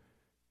are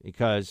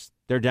because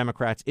they're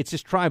Democrats. It's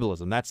just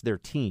tribalism. That's their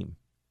team.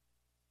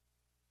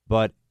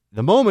 But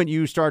the moment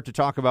you start to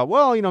talk about,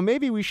 well,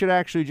 maybe we should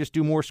actually just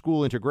do more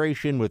school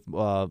integration with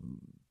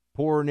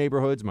poor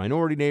neighborhoods,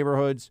 minority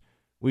neighborhoods,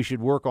 we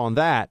should work on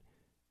that,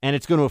 and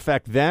it's going to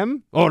affect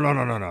them. Oh,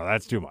 no,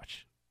 that's too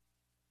much.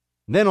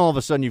 And then all of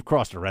a sudden you've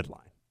crossed a red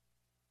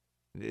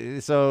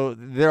line. So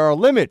there are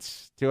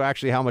limits to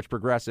actually how much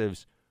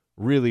progressives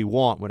really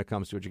want when it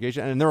comes to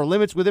education. And there are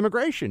limits with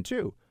immigration,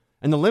 too.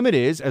 And the limit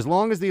is, as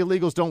long as the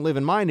illegals don't live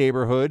in my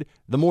neighborhood,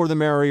 the more the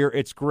merrier.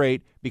 It's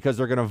great because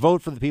they're going to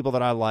vote for the people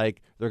that I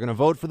like. They're going to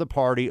vote for the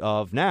party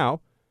of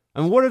now.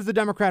 And what is the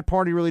Democrat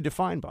Party really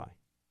defined by?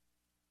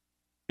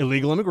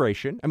 Illegal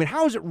immigration. I mean,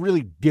 how is it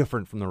really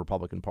different from the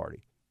Republican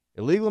Party?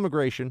 Illegal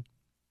immigration,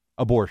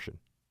 abortion.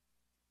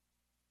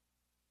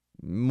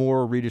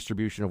 More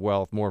redistribution of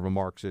wealth, more of a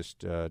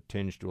Marxist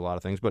tinge to a lot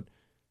of things. But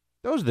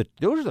those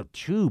are the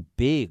two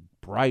big,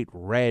 bright,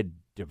 red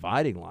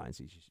dividing lines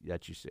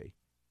that you see.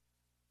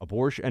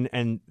 Abortion,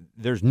 and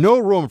there's no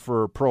room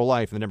for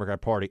pro-life in the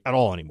Democrat Party at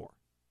all anymore.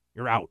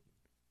 You're out.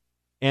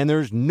 And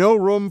there's no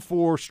room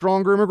for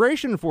stronger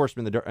immigration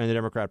enforcement in the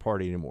Democrat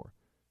Party anymore.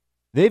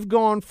 They've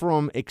gone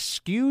from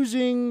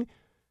excusing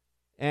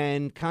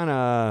and kind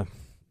of,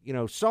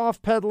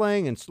 soft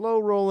pedaling and slow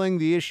rolling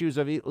the issues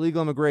of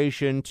illegal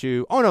immigration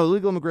to, oh no,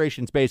 illegal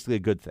immigration is basically a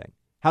good thing.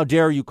 How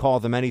dare you call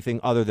them anything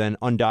other than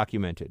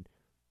undocumented?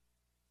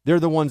 They're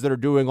the ones that are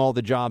doing all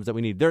the jobs that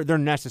we need. They're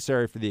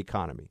necessary for the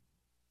economy.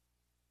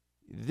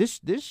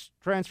 This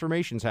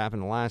transformation's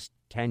happened in the last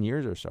 10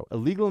 years or so.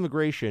 Illegal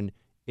immigration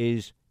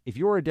is, if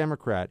you're a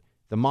Democrat,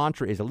 the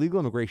mantra is illegal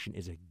immigration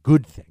is a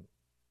good thing.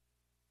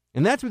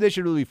 And that's what they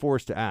should really be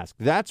forced to ask.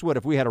 That's what,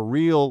 if we had a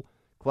real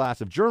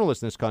class of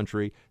journalists in this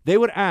country, they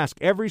would ask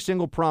every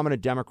single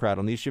prominent Democrat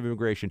on the issue of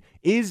immigration,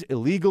 is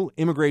illegal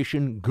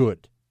immigration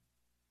good?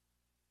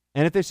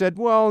 And if they said,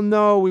 well,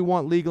 no, we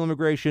want legal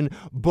immigration,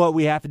 but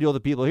we have to deal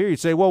with the people here, you'd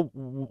say, well,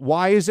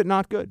 why is it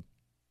not good?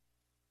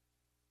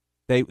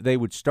 They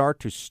would start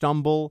to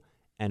stumble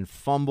and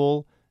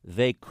fumble.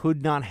 They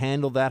could not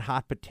handle that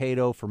hot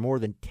potato for more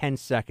than 10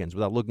 seconds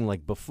without looking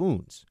like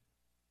buffoons,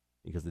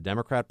 because the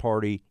Democrat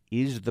Party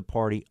is the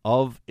party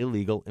of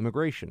illegal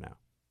immigration now.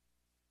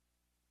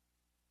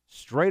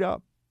 Straight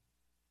up.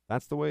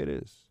 That's the way it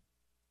is.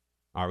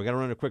 All right, we got to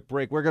run a quick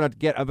break. We're going to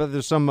get,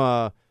 there's some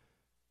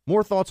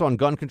more thoughts on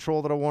gun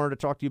control that I wanted to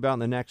talk to you about in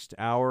the next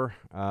hour.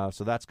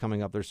 So that's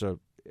coming up.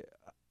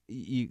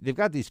 They've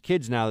got these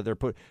kids now that they're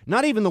put,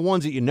 not even the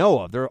ones that you know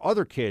of. There are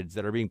other kids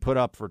that are being put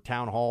up for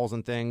town halls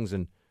and things.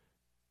 And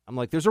I'm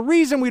like, there's a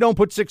reason we don't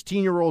put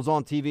 16-year-olds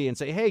on TV and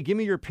say, hey, give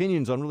me your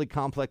opinions on really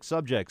complex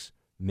subjects,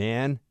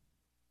 man.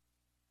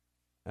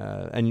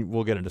 And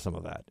we'll get into some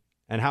of that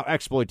and how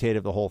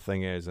exploitative the whole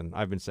thing is. And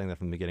I've been saying that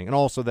from the beginning. And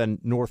also then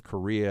North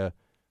Korea,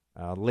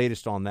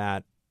 latest on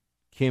that,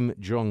 Kim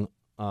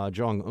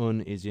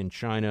Jong-un is in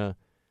China.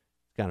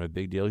 It's kind of a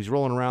big deal. He's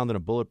rolling around in a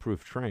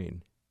bulletproof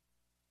train,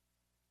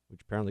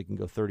 which apparently can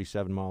go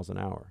 37 miles an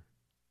hour.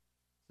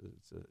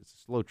 It's a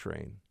slow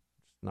train.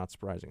 It's not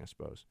surprising, I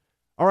suppose.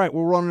 All right,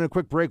 we'll run in a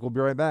quick break. We'll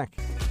be right back.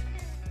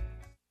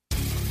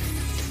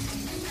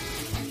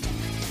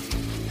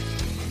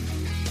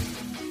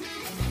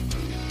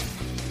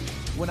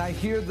 When I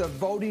hear the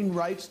voting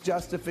rights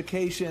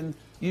justification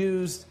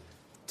used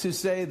to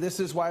say this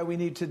is why we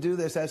need to do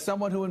this, as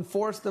someone who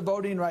enforced the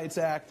Voting Rights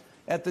Act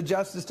at the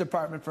Justice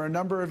Department for a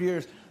number of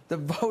years, the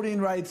Voting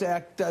Rights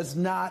Act does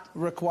not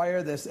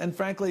require this. And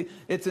frankly,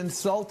 it's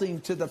insulting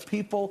to the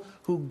people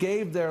who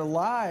gave their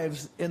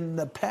lives in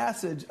the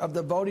passage of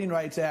the Voting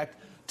Rights Act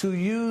to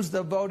use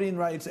the Voting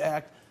Rights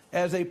Act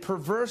as a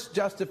perverse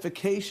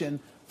justification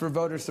for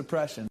voter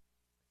suppression.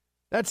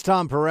 That's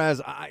Tom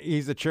Perez.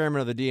 He's the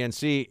chairman of the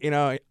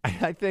DNC.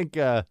 I think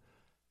at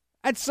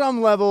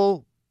some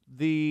level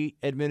the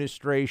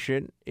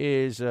administration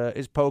is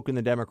poking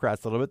the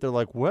Democrats a little bit. They're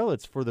like, well,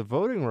 it's for the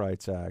Voting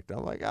Rights Act.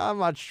 I'm like, I'm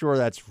not sure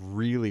that's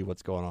really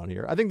what's going on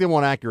here. I think they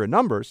want accurate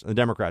numbers, and the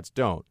Democrats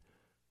don't.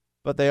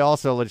 But they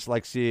also just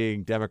like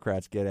seeing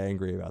Democrats get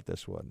angry about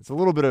this one. It's a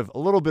little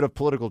bit of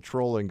political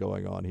trolling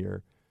going on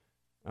here.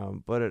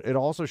 But it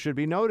also should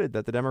be noted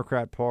that the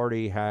Democrat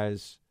Party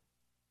has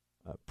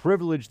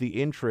privileged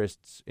the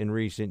interests in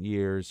recent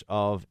years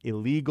of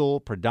illegal,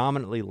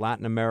 predominantly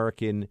Latin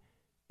American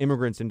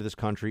immigrants into this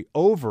country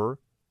over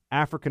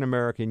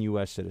African-American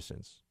U.S.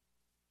 citizens.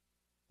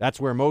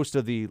 That's where most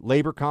of the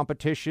labor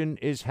competition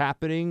is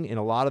happening in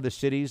a lot of the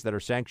cities that are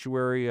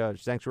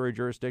sanctuary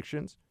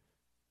jurisdictions.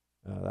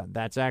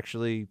 That's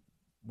actually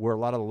where a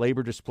lot of the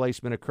labor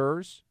displacement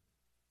occurs.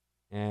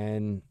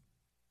 And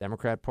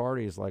Democrat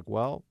Party is like,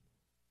 well,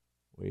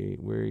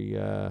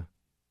 we're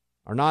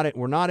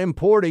not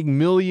importing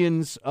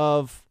millions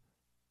of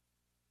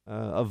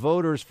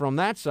voters from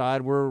that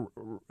side. We're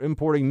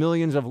importing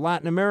millions of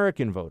Latin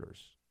American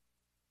voters.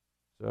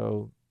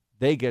 So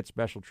they get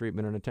special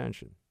treatment and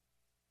attention.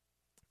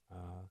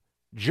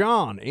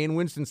 John in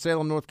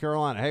Winston-Salem, North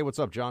Carolina. Hey, what's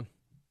up, John?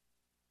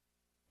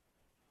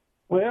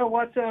 Well,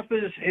 what's up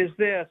is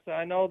this.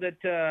 I know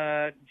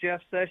that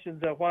Jeff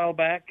Sessions a while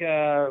back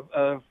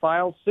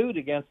filed suit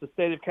against the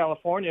state of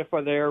California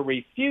for their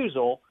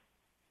refusal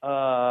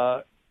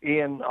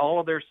in all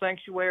of their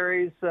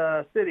sanctuaries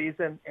cities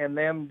and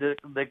them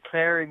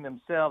declaring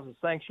themselves a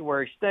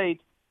sanctuary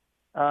state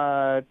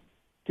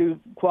to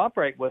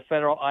cooperate with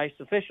federal ICE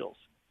officials.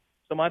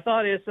 So my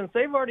thought is, since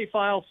they've already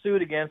filed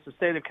suit against the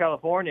state of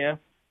California,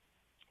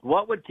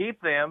 what would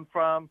keep them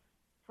from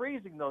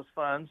freezing those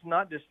funds,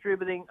 not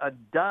distributing a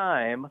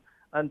dime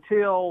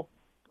until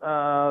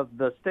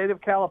the state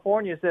of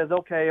California says,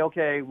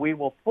 okay, we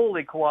will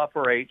fully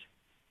cooperate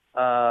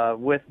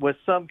with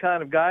some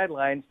kind of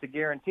guidelines to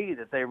guarantee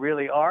that they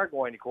really are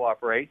going to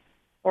cooperate,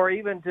 or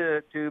even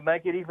to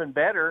make it even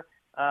better,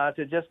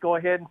 to just go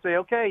ahead and say,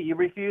 okay, you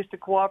refuse to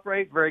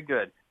cooperate, very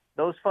good.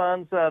 Those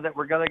funds that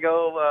were going to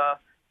go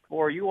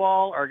for you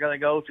all are going to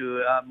go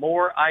to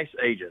more ICE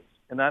agents.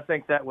 And I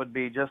think that would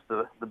be just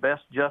the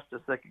best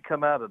justice that could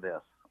come out of this.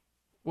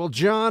 Well,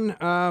 John,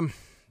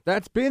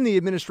 that's been the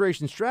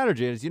administration's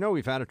strategy. As you know,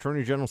 we've had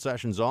Attorney General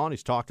Sessions on.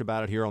 He's talked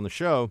about it here on the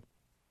show.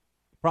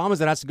 Problem is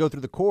that it has to go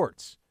through the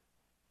courts.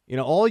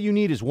 All you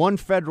need is one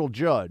federal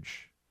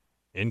judge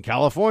in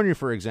California,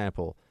 for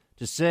example,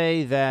 to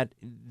say that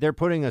they're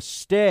putting a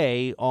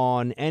stay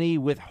on any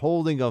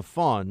withholding of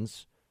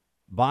funds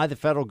by the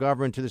federal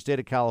government to the state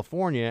of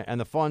California,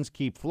 and the funds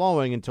keep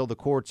flowing until the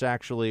courts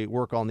actually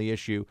work on the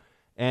issue.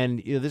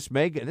 And this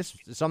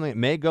is something that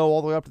may go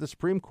all the way up to the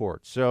Supreme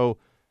Court. So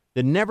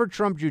the Never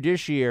Trump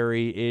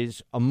judiciary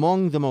is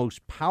among the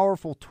most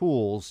powerful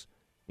tools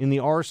in the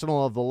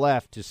arsenal of the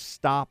left to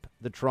stop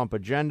the Trump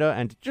agenda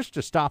and just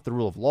to stop the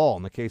rule of law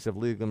in the case of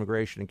legal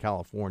immigration in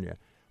California.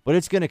 But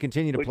it's going to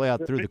continue to play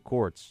out through the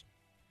courts.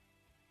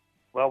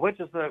 Well, which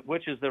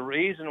is the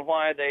reason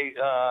why they,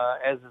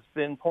 as it's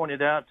been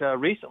pointed out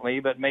recently,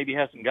 but maybe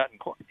hasn't gotten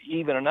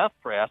even enough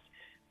press,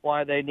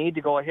 why they need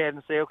to go ahead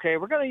and say, okay,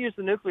 we're going to use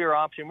the nuclear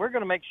option. We're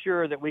going to make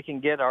sure that we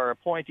can get our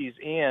appointees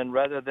in,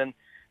 rather than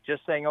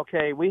just saying,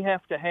 okay, we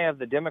have to have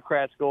the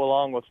Democrats go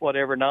along with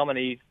whatever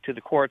nominee to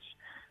the courts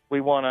we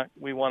want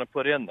to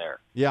put in there.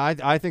 Yeah,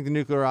 I think the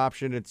nuclear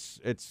option, it's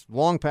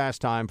long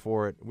past time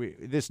for it.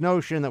 This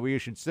notion that we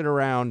should sit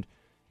around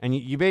and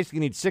you basically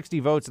need 60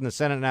 votes in the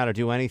Senate now to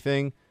do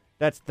anything,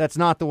 that's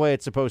not the way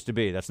it's supposed to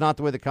be. That's not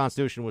the way the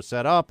Constitution was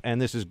set up,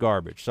 and this is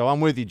garbage. So I'm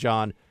with you,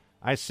 John.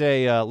 I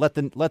say let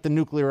the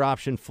nuclear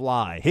option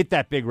fly. Hit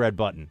that big red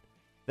button.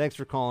 Thanks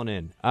for calling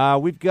in.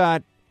 We've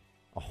got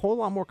a whole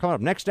lot more coming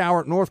up. Next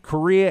hour, North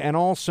Korea, and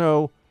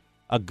also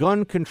a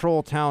gun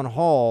control town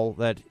hall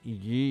that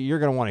you're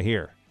going to want to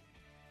hear.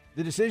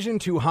 The decision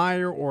to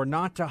hire or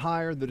not to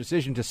hire, the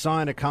decision to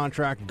sign a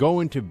contract, go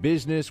into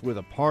business with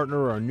a partner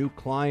or a new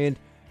client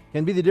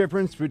can be the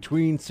difference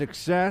between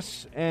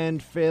success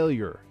and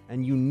failure.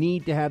 And you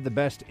need to have the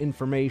best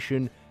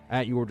information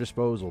at your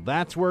disposal.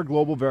 That's where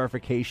Global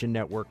Verification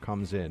Network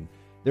comes in.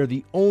 They're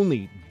the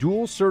only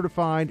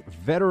dual-certified,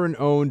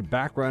 veteran-owned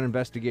background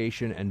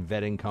investigation and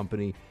vetting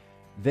company.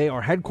 They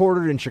are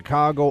headquartered in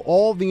Chicago.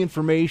 All the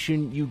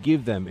information you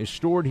give them is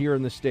stored here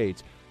in the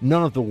States.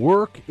 None of the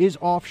work is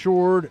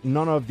offshored.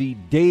 None of the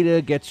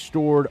data gets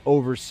stored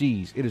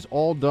overseas. It is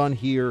all done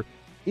here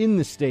in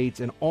the States,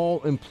 and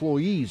all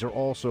employees are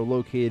also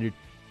located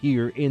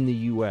here in the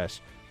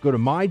U.S. Go to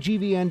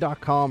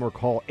mygvn.com or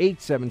call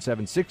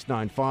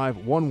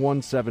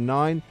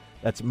 877-695-1179.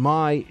 That's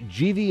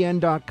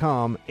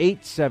mygvn.com,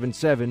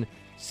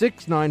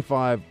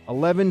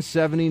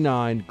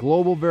 877-695-1179.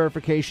 Global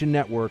Verification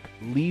Network.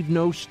 Leave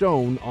no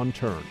stone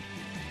unturned.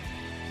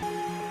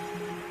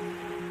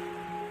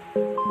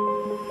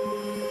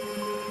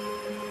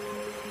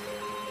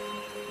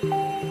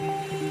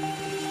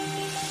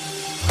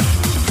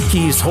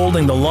 He's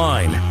holding the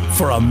line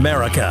for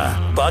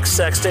America. Buck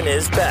Sexton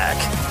is back.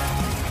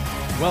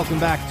 Welcome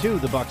back to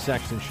the Buck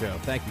Sexton Show.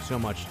 Thank you so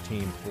much,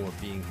 team, for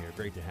being here.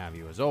 Great to have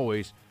you, as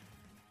always.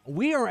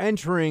 We are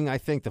entering, I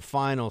think, the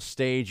final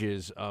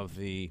stages of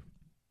the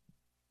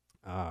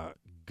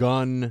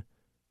gun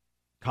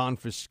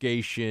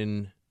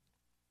confiscation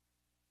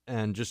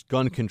and just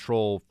gun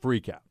control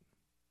freakout.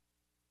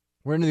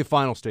 We're into the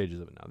final stages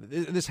of it now.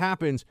 This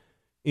happens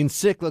in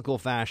cyclical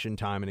fashion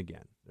time and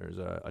again. There's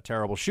a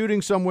terrible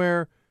shooting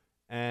somewhere,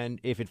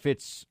 and if it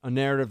fits a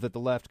narrative that the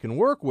left can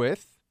work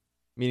with,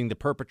 meaning the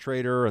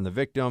perpetrator and the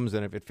victims,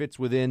 and if it fits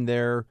within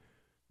their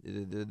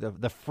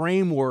the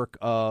framework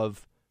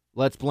of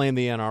let's blame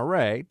the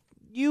NRA,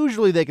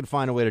 usually they can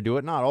find a way to do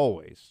it, not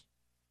always.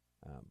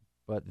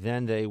 But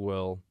then they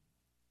will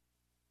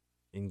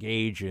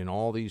engage in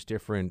all these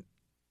different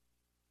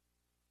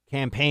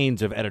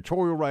campaigns of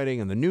editorial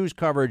writing and the news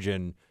coverage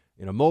and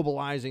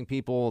mobilizing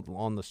people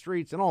on the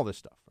streets and all this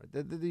stuff.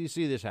 Right? You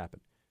see this happen.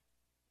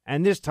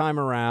 And this time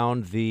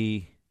around,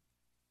 the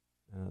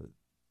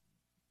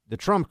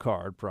trump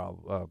card,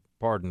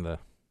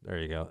 there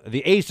you go,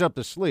 the ace up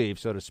the sleeve,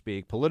 so to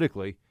speak,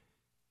 politically,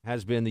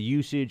 has been the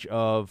usage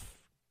of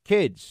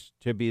kids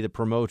to be the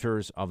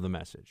promoters of the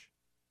message.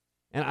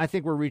 And I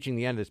think we're reaching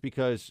the end of this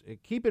because,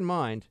 keep in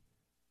mind,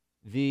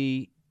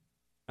 the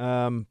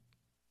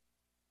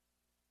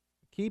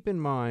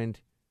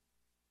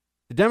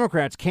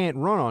Democrats can't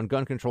run on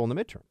gun control in the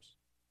midterms.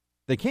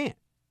 They can't.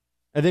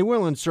 And they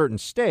will in certain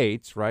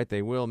states, right?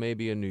 They will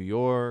maybe in New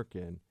York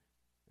and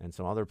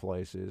some other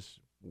places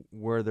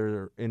where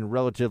they're in a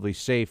relatively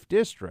safe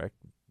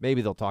district.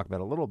 Maybe they'll talk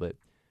about it a little bit.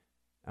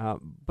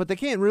 But they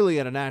can't really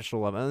at a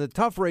national level. And the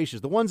tough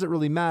races, the ones that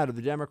really matter,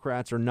 the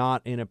Democrats are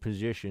not in a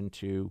position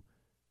to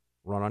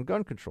run on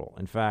gun control.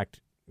 In fact,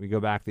 we go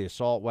back to the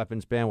assault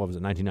weapons ban,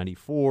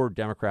 1994?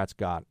 Democrats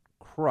got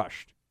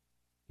crushed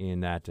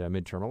in that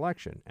midterm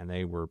election, and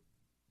they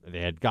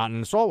had gotten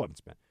an assault weapons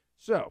ban.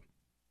 So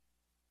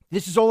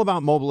this is all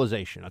about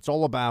mobilization. It's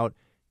all about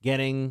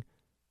getting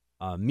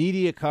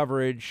media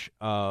coverage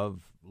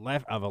of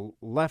a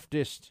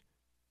leftist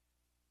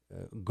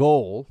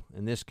goal,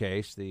 in this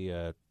case,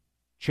 the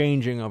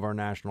changing of our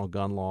national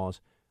gun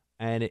laws,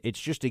 and it's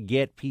just to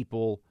get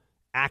people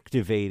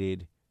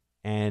activated.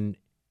 And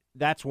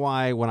that's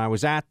why when I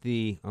was I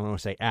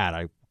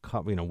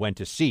went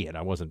to see it.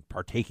 I wasn't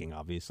partaking,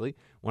 obviously.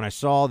 When I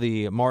saw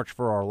the March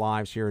for Our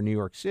Lives here in New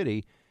York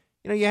City,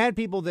 you had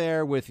people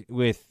there with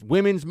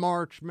Women's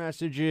March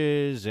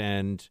messages,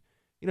 and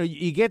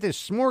you get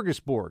this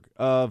smorgasbord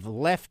of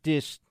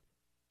leftist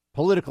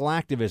political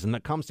activism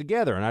that comes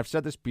together. And I've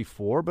said this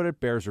before, but it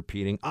bears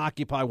repeating.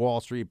 Occupy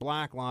Wall Street,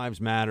 Black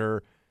Lives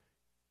Matter,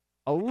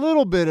 a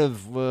little bit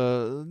of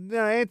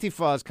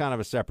Antifa is kind of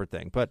a separate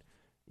thing. But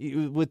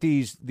with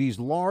these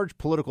large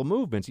political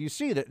movements, you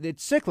see that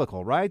it's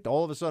cyclical, right?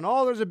 All of a sudden,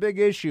 there's a big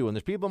issue, and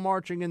there's people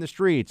marching in the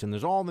streets, and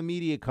there's all the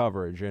media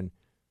coverage, and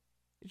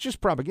it's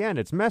just propaganda.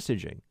 It's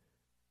messaging.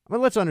 I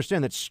mean, let's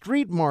understand that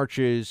street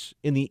marches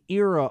in the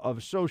era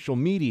of social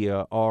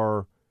media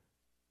are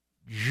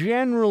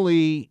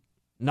generally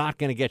not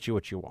going to get you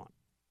what you want,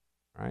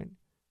 right?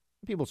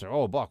 People say,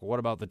 Buck, what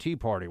about the Tea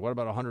Party? What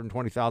about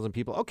 120,000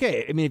 people?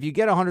 Okay, I mean, if you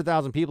get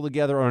 100,000 people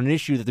together on an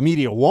issue that the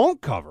media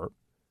won't cover,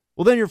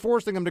 well, then you're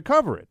forcing them to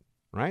cover it,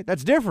 right?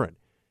 That's different.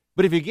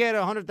 But if you get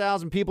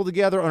 100,000 people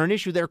together on an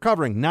issue they're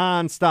covering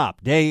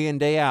nonstop, day in,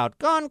 day out,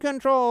 gun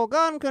control,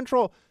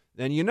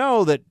 then you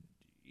know that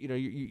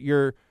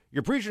you're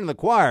preaching to the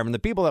choir. I mean, the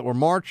people that were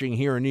marching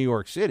here in New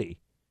York City,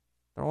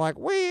 they're like,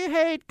 we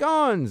hate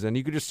guns. And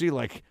you could just see,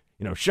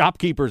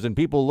 shopkeepers and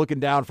people looking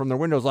down from their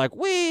windows like,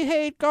 we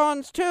hate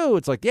guns too.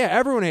 It's like, yeah,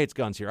 everyone hates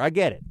guns here. I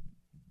get it.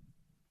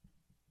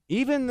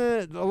 Even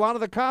a lot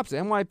of the cops, the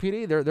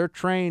NYPD, they're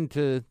trained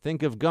to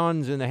think of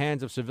guns in the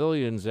hands of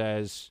civilians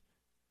as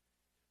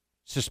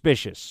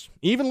suspicious.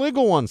 Even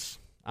legal ones.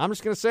 I'm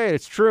just going to say it.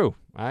 It's true.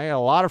 I had a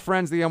lot of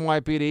friends at the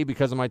NYPD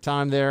because of my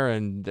time there,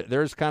 and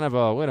there's kind of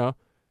a,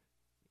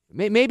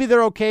 maybe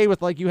they're okay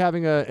with you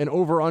having an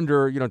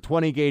over-under,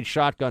 20-gauge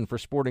shotgun for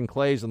sporting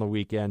clays on the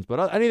weekends,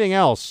 but anything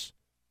else,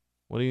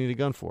 what do you need a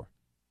gun for?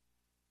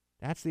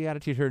 That's the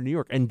attitude here in New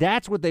York, and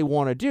that's what they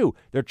want to do.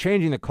 They're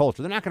changing the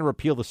culture. They're not going to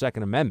repeal the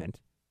Second Amendment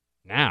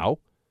now,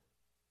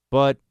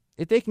 but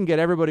if they can get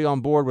everybody on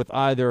board with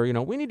either,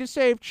 we need to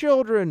save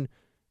children,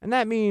 and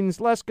that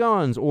means less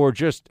guns, or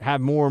just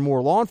have more and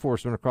more law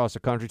enforcement across the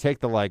country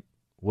take the,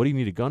 what do you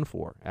need a gun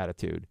for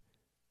attitude,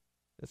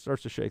 it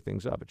starts to shake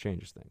things up. It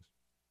changes things.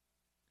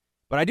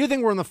 But I do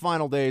think we're in the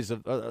final days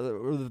of,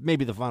 or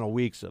maybe the final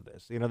weeks of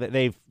this.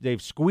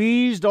 They've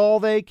squeezed all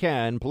they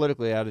can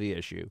politically out of the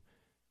issue.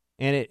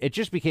 And it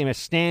just became a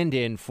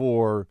stand-in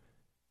for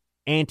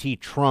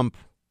anti-Trump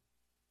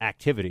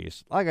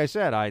activities. Like I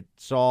said, I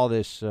saw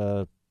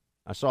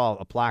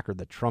a placard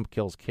that Trump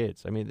kills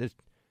kids. I mean,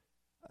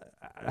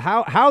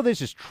 how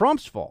this is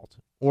Trump's fault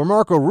or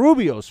Marco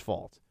Rubio's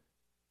fault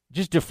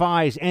just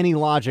defies any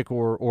logic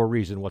or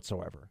reason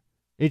whatsoever.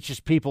 It's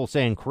just people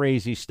saying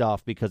crazy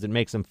stuff because it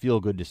makes them feel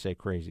good to say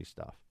crazy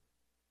stuff.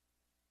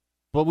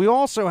 But we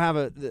also have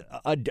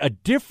a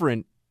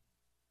different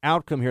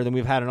outcome here than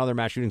we've had in other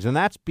mass shootings, and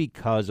that's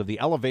because of the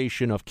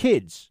elevation of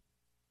kids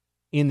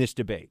in this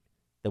debate,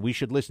 that we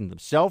should listen to them.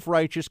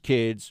 Self-righteous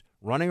kids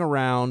running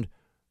around,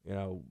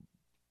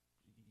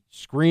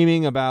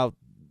 screaming about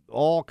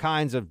all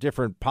kinds of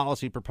different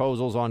policy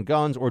proposals on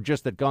guns, or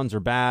just that guns are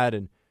bad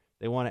and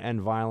they want to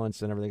end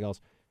violence and everything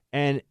else.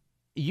 And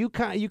you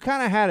kind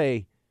of had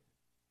a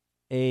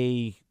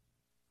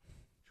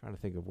trying to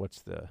think of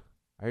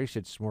I already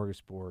said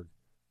smorgasbord.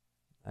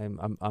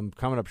 I'm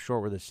coming up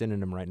short with a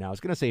synonym right now. I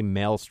was going to say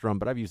maelstrom,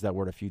 but I've used that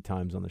word a few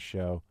times on the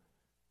show.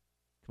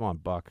 Come on,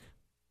 Buck.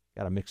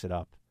 Got to mix it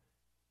up.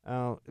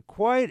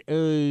 Quite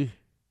a,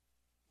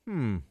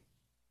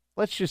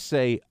 let's just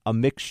say a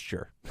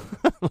mixture.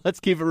 Let's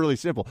keep it really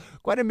simple.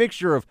 Quite a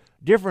mixture of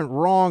different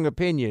wrong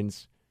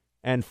opinions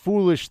and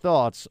foolish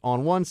thoughts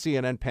on one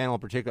CNN panel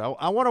in particular.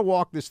 I want to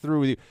walk this through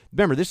with you.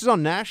 Remember, this is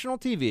on national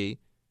TV,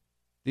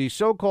 the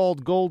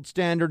so-called gold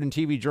standard in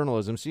TV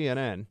journalism,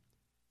 CNN.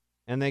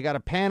 And they got a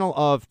panel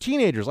of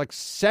teenagers, like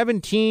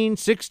 17,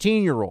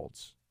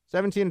 16-year-olds.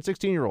 17 and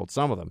 16-year-olds,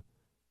 some of them,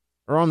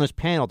 are on this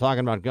panel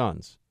talking about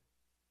guns.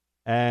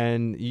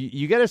 And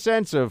you get a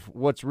sense of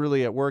what's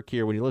really at work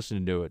here when you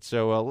listen to it.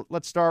 So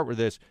let's start with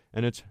this.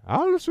 And it's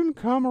Allison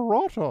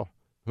Camerata,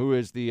 who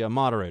is the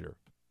moderator.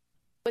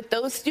 With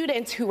those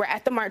students who were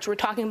at the march, we're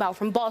talking about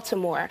from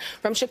Baltimore,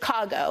 from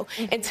Chicago,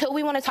 until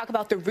we want to talk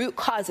about the root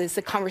causes,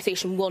 the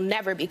conversation will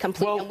never be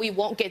complete, and we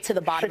won't get to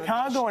the bottom of it.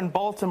 Chicago and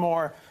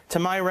Baltimore, to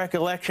my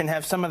recollection,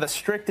 have some of the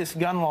strictest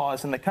gun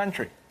laws in the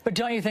country. But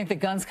don't you think the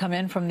guns come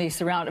in from the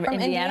surrounding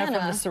Indiana, from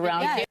the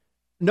surrounding? Yeah.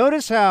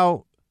 Notice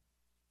how.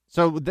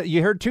 So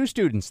you heard two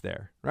students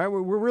there, right?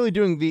 We're really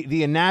doing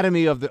the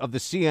anatomy of the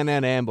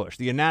CNN ambush,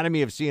 the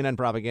anatomy of CNN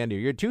propaganda.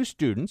 You had two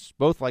students,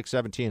 both like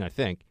 17, I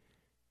think.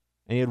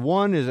 And you had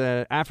one is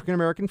an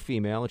African-American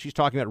female, and she's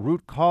talking about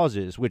root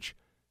causes, which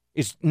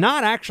is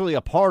not actually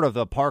a part of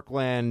the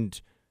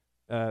Parkland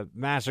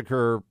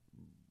massacre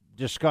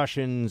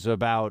discussions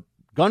about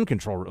gun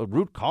control.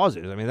 Root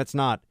causes. I mean, that's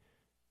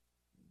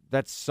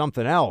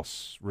something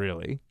else,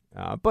 really.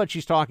 But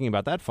she's talking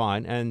about that,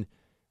 fine. And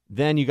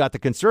then you got the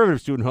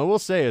conservative student who will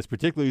say is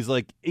particularly,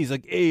 he's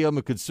like, hey, I'm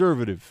a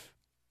conservative.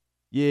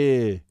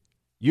 Yeah.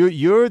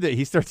 You're the,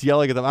 he starts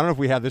yelling at them. I don't know if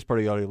we have this part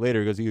of the audio later.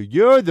 He goes,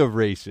 you're the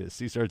racist.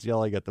 He starts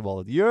yelling at them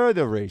all. You're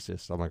the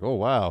racist. I'm like, oh,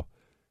 wow.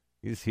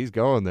 He's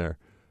going there.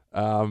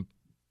 But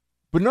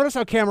notice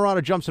how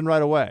Camerata jumps in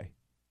right away.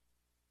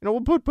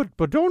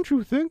 But don't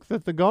you think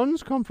that the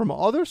guns come from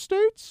other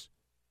states?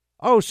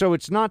 Oh, so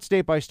it's not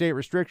state-by-state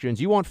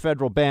restrictions. You want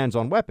federal bans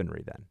on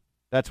weaponry then.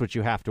 That's what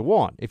you have to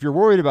want. If you're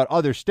worried about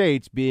other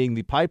states being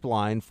the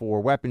pipeline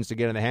for weapons to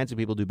get in the hands of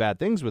people who do bad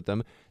things with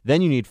them,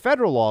 then you need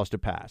federal laws to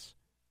pass.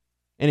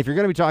 And if you're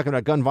going to be talking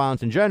about gun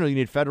violence in general, you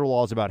need federal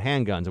laws about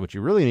handguns. And what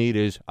you really need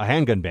is a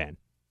handgun ban.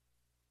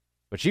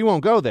 But she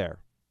won't go there.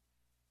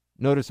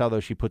 Notice how, though,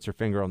 she puts her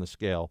finger on the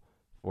scale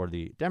for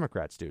the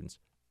Democrat students.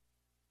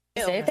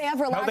 They have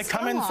relaxed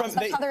gun laws.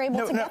 That's how they're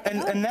able to get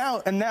them.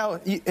 And now,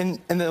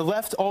 the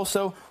left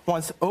also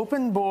wants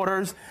open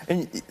borders,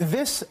 and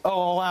this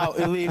will allow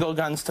illegal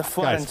guns to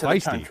flood into the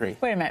country.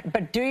 Wait a minute,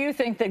 but do you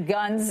think that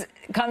guns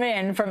come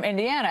in from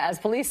Indiana, as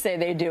police say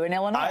they do in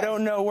Illinois? I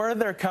don't know where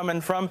they're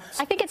coming from.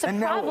 I think it's a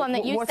problem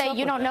that you say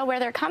you don't know where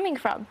they're coming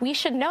from. We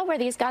should know where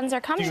these guns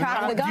are coming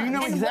from. Do you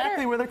know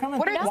exactly where they're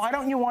coming from? Why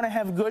don't you want to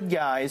have good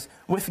guys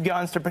with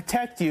guns to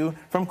protect you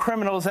from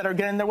criminals that are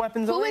getting their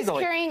weapons illegally? Who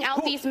is carrying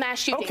out these mass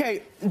shootings?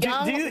 Okay,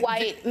 young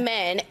white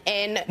men.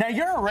 And now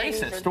you're a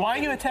racist. Why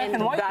are you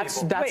attacking white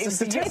people? That's the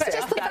statistic.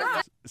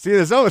 See,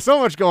 there's so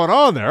much going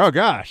on there. Oh,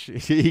 gosh.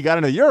 You got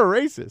to know you're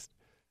a racist.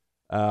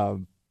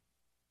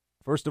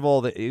 First of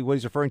all, what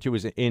he's referring to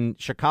is in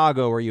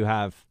Chicago, where you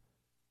have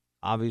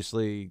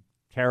obviously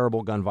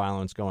terrible gun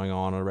violence going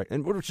on,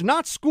 and which is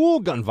not school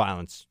gun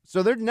violence.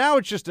 So now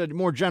it's just a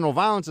more general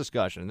violence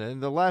discussion.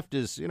 And the left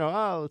is,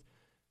 I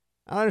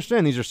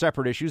understand these are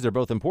separate issues. They're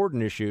both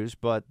important issues,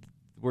 but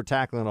we're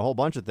tackling a whole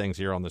bunch of things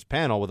here on this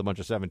panel with a bunch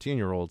of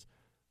 17-year-olds.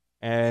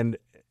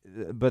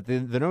 But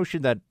the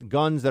notion that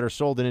guns that are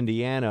sold in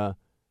Indiana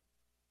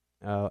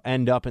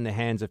end up in the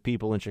hands of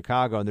people in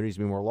Chicago and there needs to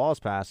be more laws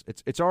passed,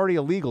 it's already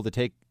illegal to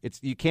take.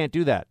 You can't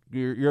do that.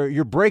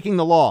 You're breaking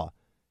the law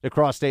to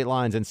cross state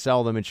lines and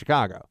sell them in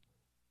Chicago.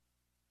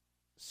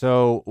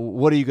 So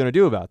what are you going to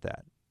do about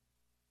that?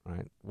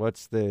 Right?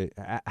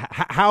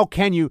 How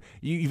can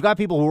you've got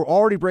people who are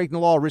already breaking the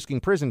law, risking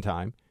prison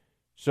time.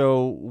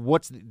 So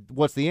what's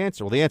the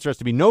answer? Well, the answer has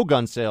to be no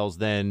gun sales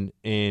then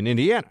in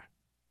Indiana,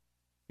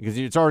 because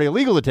it's already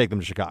illegal to take them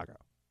to Chicago.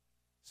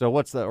 So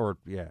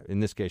in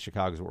this case,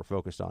 Chicago is what we're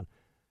focused on.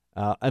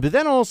 But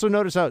then also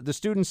notice how the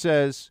student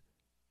says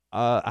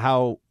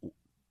how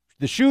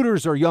the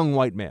shooters are young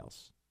white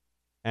males.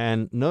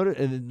 And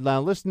now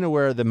listen to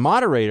where the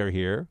moderator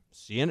here,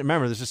 CNN,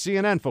 remember, this is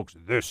CNN, folks.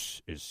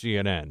 This is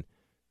CNN.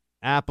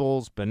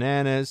 Apples,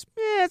 bananas,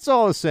 it's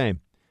all the same.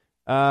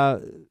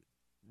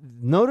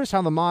 Notice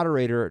how the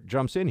moderator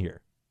jumps in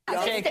here.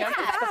 Jake, that's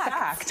the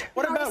fact.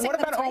 What about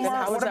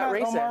Omar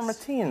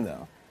Mateen,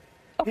 though?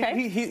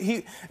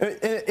 Okay.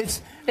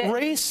 It's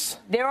race.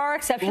 There are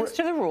exceptions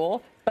to the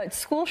rule, but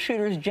school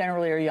shooters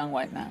generally are young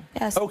white men.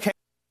 Yes. Okay.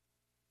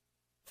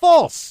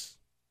 False.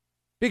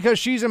 Because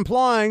she's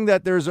implying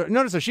that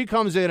notice that she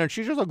comes in and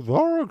she's just like, there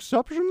are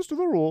exceptions to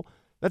the rule.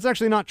 That's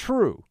actually not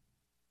true.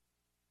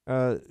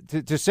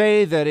 To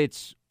say that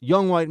it's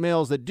young white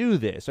males that do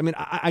this, I mean,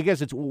 I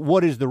guess it's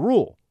what is the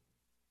rule?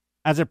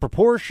 As a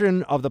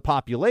proportion of the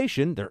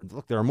population, there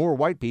are more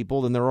white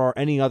people than there are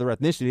any other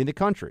ethnicity in the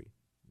country.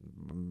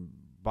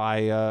 By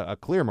a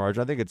clear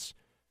margin, I think it's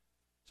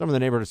somewhere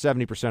in the neighborhood of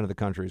 70% of the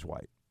country is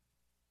white.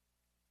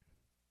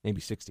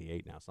 Maybe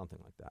 68 now, something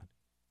like that.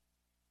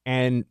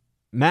 And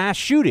mass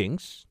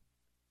shootings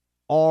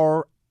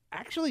are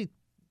actually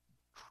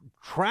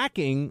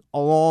tracking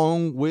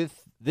along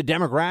with the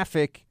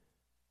demographic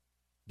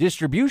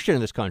distribution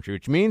in this country,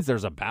 which means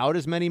there's about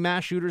as many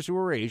mass shooters who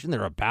are Asian,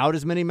 there are about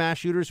as many mass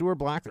shooters who are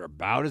black, there are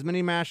about as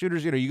many mass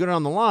shooters, you go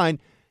down the line,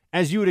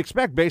 as you would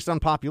expect based on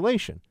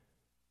population.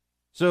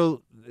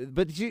 So,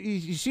 but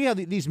you see how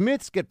these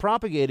myths get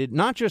propagated,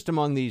 not just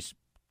among these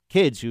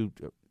kids who,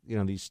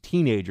 these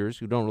teenagers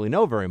who don't really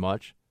know very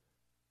much,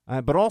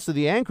 but also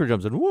the anchor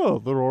jumps in, well,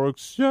 there are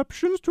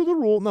exceptions to the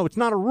rule. No, it's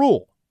not a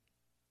rule.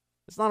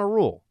 It's not a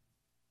rule.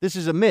 This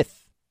is a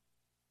myth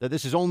that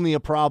this is only a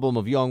problem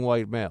of young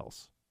white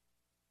males.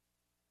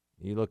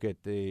 You look at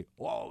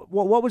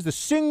what was the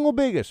single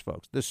biggest,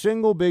 folks, the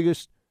single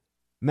biggest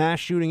mass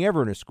shooting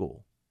ever in a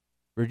school?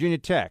 Virginia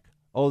Tech.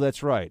 Oh,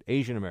 that's right,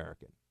 Asian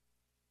American.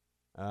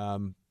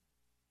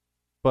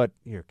 But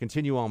here,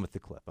 continue on with the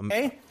clip.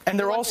 Okay, and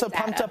they're also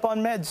pumped up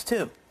on meds,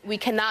 too. We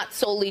cannot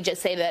solely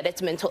just say that it's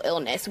mental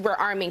illness. We're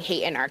arming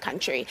hate in our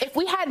country. If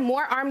we had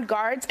more armed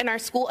guards in our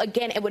school,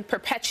 again, it would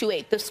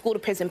perpetuate the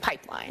school-to-prison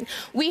pipeline.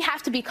 We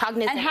have to be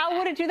cognizant. And how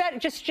would it do that?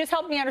 Just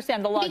help me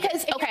understand the logic.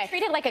 Because if you're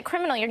treated like a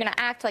criminal, you're going to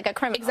act like a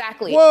criminal.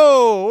 Exactly.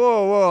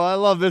 Whoa. I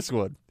love this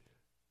one.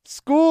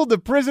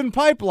 School-to-prison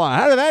pipeline.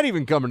 How did that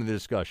even come into the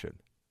discussion?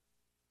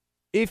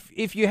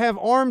 If you have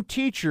armed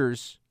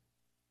teachers,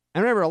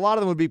 and remember, a lot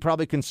of them would be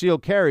probably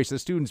concealed carry, so the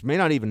students may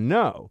not even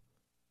know.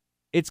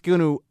 It's going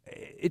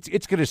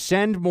to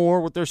send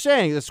more. What they're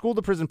saying, the school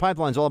to prison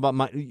pipeline is all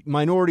about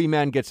minority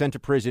men get sent to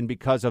prison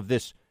because of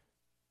this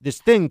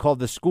thing called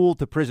the school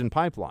to prison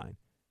pipeline.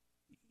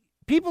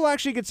 People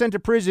actually get sent to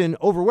prison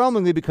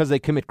overwhelmingly because they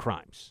commit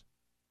crimes.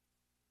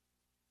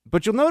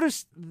 But you'll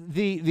notice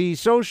the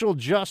social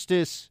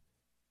justice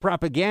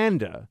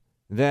propaganda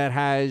that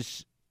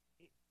has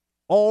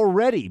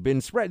already been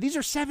spread. These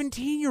are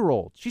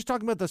 17-year-olds. She's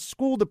talking about the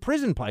school to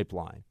prison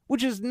pipeline,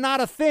 which is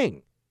not a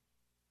thing.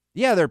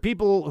 Yeah, there are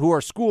people who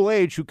are school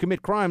age who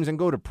commit crimes and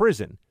go to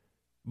prison.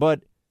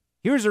 But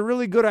here's a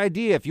really good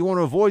idea if you want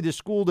to avoid the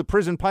school to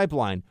prison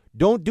pipeline.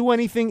 Don't do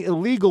anything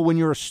illegal when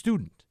you're a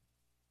student.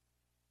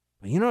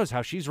 But you notice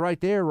how she's right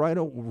there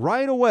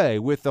right away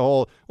with the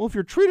whole, well, if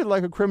you're treated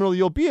like a criminal,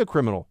 you'll be a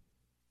criminal.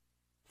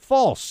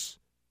 False.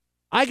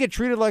 I get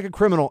treated like a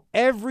criminal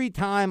every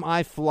time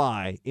I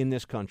fly in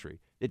this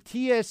country. The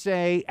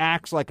TSA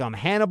acts like I'm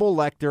Hannibal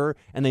Lecter,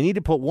 and they need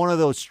to put one of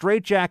those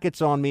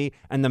straitjackets on me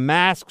and the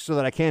mask so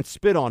that I can't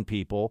spit on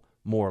people,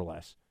 more or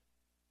less.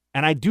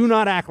 And I do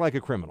not act like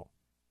a criminal.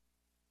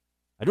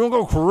 I don't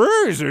go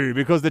crazy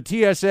because the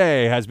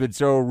TSA has been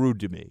so rude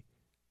to me.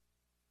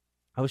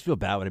 I always feel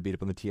bad when I beat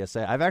up on the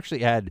TSA. I've actually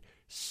had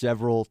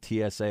several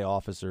TSA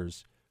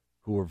officers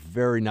who were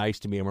very nice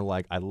to me and were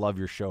like, I love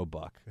your show,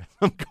 Buck.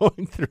 I'm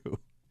going through.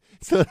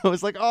 So I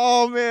was like,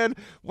 oh, man,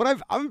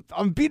 when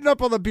I'm beating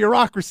up on the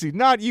bureaucracy,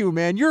 not you,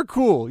 man. You're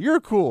cool. You're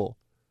cool.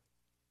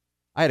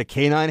 I had a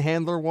canine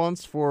handler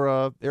once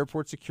for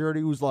airport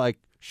security who was like,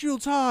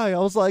 shields high. I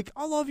was like,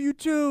 I love you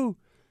too.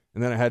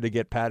 And then I had to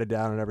get patted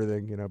down and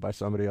everything, by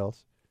somebody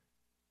else.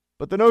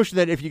 But the notion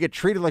that if you get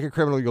treated like a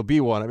criminal, you'll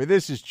be one. I mean,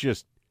 this is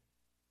just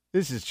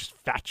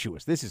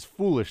fatuous. This is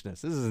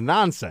foolishness. This is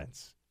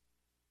nonsense.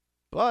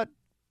 But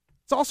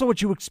it's also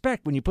what you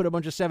expect when you put a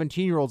bunch of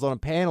 17-year-olds on a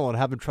panel and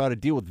have them try to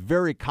deal with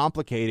very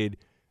complicated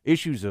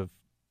issues of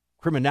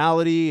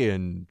criminality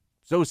and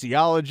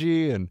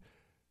sociology. And,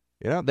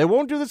 they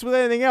won't do this with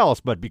anything else.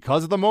 But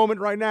because of the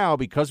moment right now,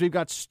 because we've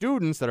got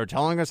students that are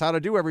telling us how to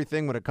do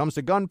everything when it comes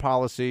to gun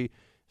policy,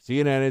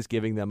 CNN is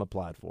giving them a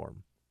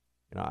platform.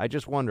 I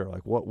just wonder,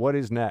 what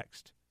is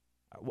next?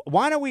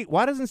 Why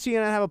doesn't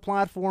CNN have a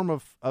platform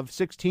of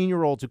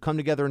 16-year-olds who come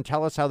together and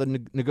tell us how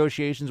the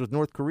negotiations with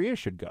North Korea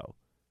should go?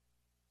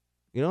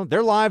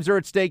 Their lives are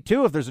at stake,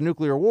 too, if there's a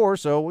nuclear war.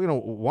 So,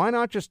 why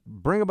not just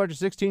bring a bunch of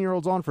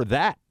 16-year-olds on for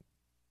that?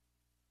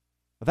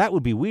 That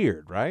would be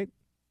weird, right?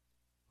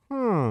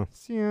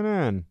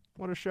 CNN.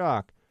 What a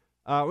shock.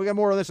 We got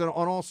more of this. And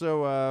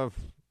also,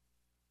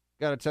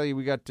 got to tell you,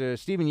 we got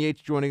Stephen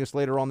Yates joining us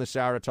later on this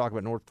hour to talk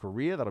about North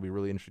Korea. That'll be a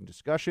really interesting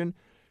discussion.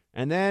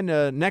 And then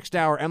next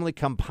hour, Emily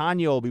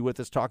Campagno will be with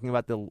us talking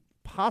about the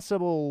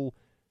possible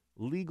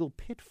legal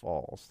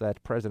pitfalls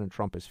that President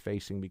Trump is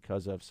facing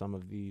because of some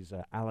of these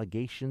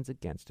allegations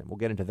against him. We'll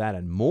get into that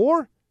and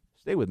more.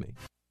 Stay with me.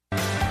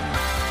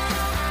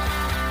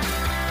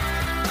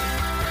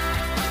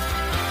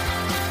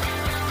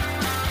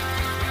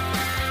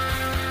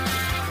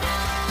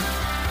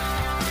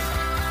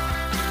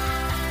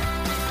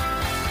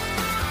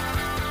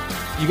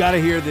 You got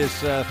to hear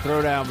this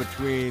throwdown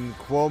between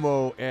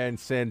Cuomo and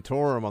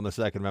Santorum on the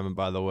Second Amendment,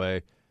 by the way.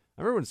 I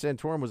remember when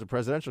Santorum was a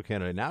presidential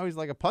candidate. Now he's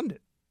like a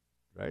pundit,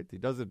 right? He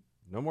doesn't,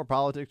 no more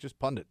politics, just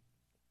pundit.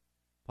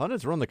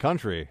 Pundits run the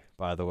country,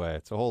 by the way.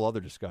 It's a whole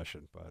other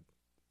discussion, but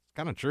it's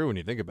kind of true when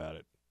you think about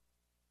it.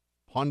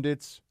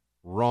 Pundits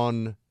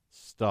run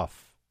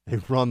stuff. They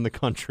run the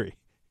country.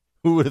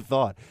 Who would have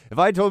thought? If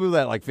I told you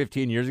that like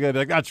 15 years ago, I'd be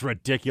like, that's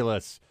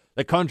ridiculous.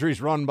 The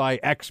country's run by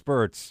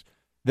experts.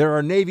 There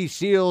are Navy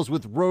SEALs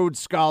with Rhodes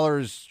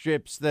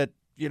scholarships that,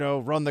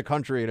 run the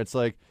country. And it's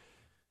like,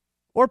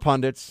 or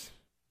pundits,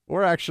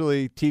 or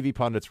actually TV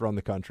pundits run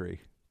the country.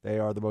 They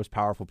are the most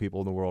powerful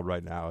people in the world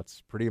right now.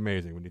 It's pretty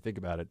amazing when you think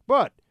about it.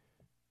 But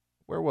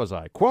where was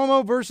I?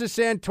 Cuomo versus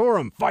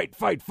Santorum. Fight,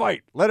 fight,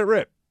 fight. Let it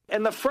rip.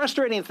 And the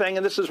frustrating thing,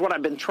 and this is what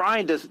I've been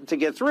trying to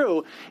get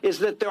through, is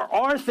that there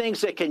are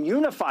things that can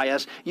unify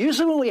us.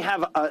 Usually when we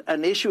have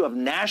an issue of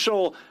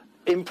national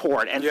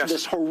import and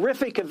this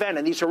horrific event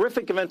and these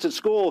horrific events at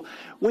school,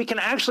 we can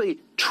actually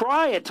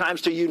try at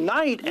times to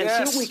unite and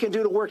see what we can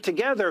do to work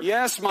together.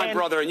 Yes, my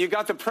brother. And you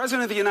got the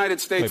President of the United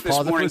States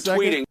this morning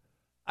tweeting.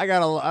 I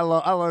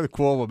love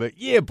Cuomo, but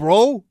yeah,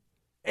 bro.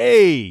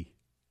 Hey,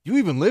 you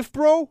even lift,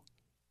 bro?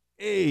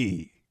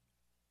 Hey.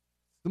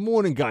 The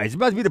morning guy. He's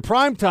about to be the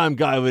primetime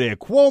guy over there,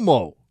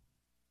 Cuomo.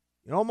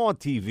 I'm on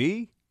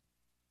TV.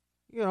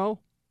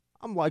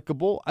 I'm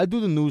likable. I do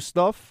the news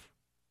stuff.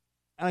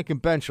 And I can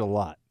bench a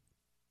lot.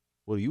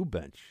 Will you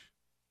bench?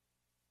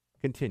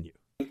 Continue.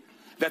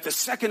 That the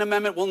Second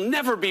Amendment will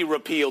never be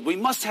repealed. We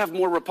must have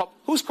more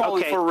Who's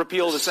calling for a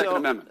repeal of the Second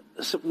Amendment?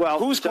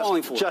 Who's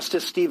calling for it?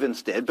 Justice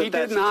Stevens did. But he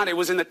did not. It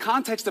was in the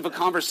context of a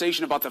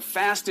conversation about the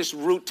fastest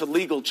route to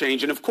legal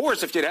change. And, of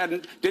course, if you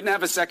didn't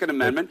have a Second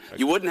Amendment,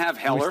 you wouldn't have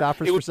Heller. Can we stop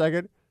for a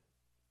second?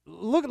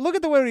 Look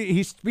at the way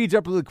he speeds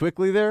up really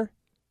quickly there.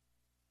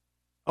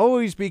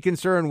 Always be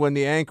concerned when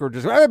the anchor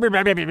just...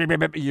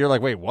 You're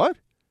like, wait, what?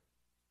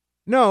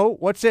 No,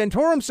 what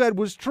Santorum said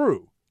was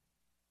true.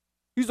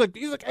 He's like,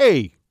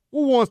 hey,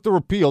 who wants to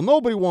repeal?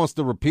 Nobody wants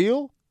to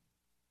repeal.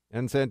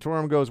 And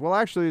Santorum goes, well,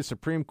 actually,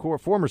 the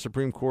former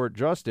Supreme Court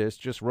justice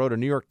just wrote a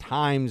New York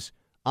Times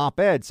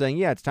op-ed saying,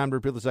 yeah, it's time to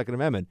repeal the Second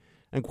Amendment.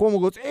 And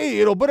Cuomo goes,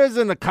 hey, but it's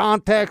in the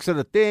context of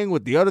the thing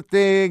with the other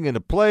thing and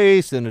the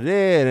place and the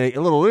there, and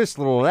a little this, a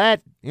little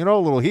that, a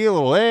little here, a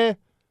little there.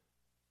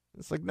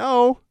 It's like,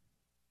 no.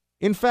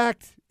 In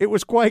fact, it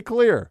was quite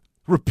clear.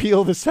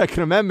 Repeal the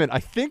Second Amendment, I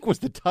think, was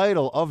the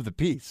title of the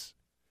piece.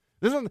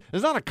 There's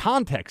not a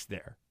context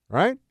there,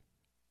 right?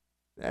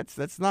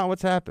 That's not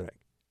what's happening.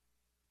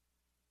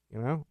 You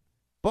know?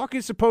 Buck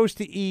is supposed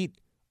to eat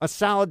a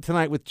salad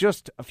tonight with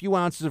just a few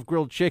ounces of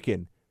grilled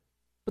chicken.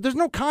 But there's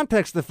no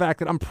context to the fact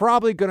that I'm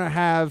probably going to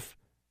have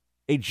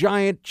a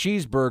giant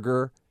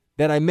cheeseburger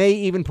that I may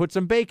even put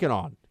some bacon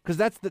on. Because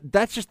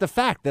that's just the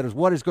fact. That is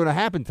what is going to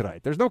happen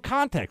tonight. There's no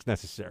context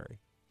necessary.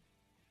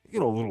 You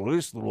know, a little of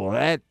this, a little of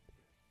that.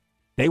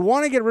 They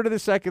want to get rid of the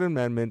Second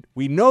Amendment.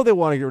 We know they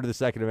want to get rid of the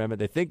Second Amendment.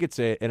 They think it's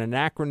an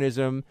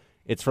anachronism.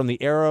 It's from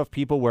the era of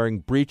people wearing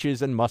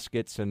breeches and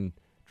muskets and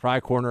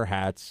tri-corner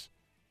hats.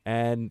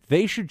 And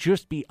they should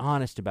just be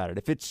honest about it.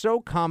 If it's so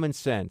common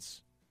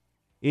sense,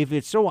 if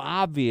it's so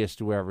obvious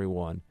to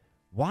everyone,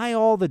 why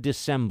all the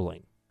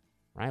dissembling,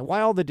 right?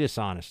 Why all the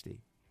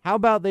dishonesty? How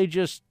about they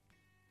just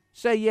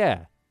say,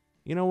 yeah,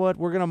 you know what?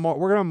 We're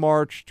gonna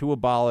march to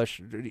abolish.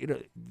 You know,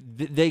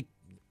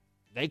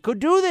 they could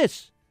do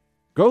this.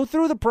 Go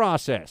through the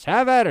process.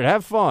 Have at it.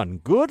 Have fun.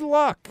 Good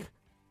luck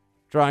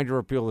trying to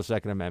repeal the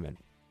Second Amendment.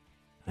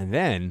 And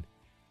then,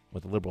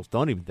 what the liberals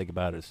don't even think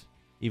about is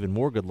even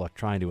more good luck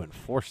trying to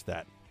enforce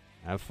that.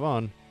 Have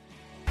fun.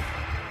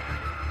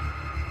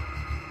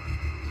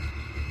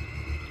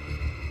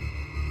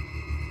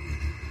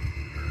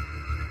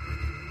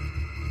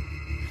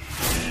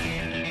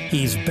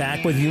 He's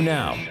back with you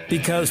now,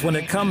 because when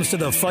it comes to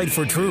the fight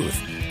for truth,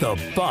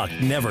 the buck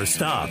never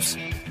stops.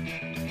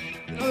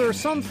 You know, there are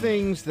some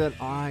things that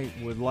I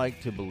would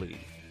like to believe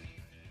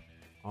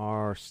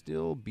are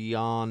still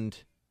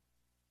beyond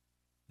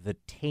the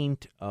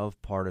taint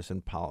of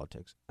partisan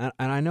politics. And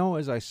I know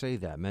as I say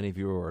that, many of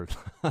you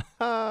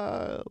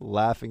are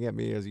laughing at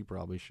me, as you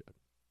probably should.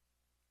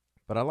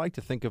 But I like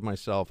to think of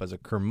myself as a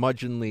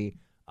curmudgeonly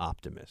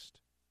optimist.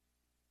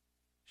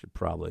 Should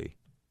probably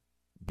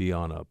be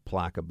on a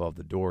plaque above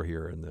the door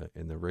here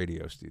in the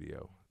radio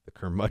studio. The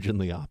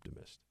curmudgeonly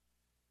optimist.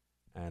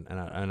 And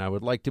I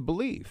would like to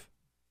believe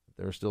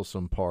there are still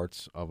some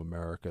parts of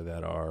America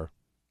that are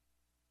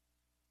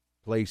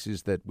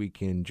places that we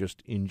can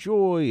just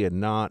enjoy and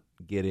not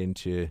get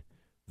into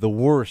the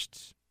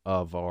worst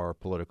of our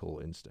political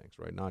instincts,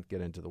 right? Not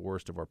get into the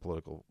worst of our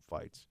political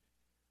fights.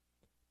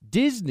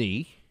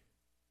 Disney,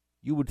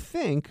 you would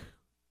think,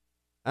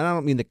 and I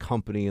don't mean the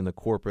company and the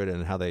corporate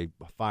and how they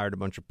fired a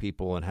bunch of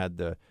people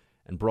and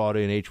brought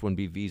in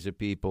H-1B visa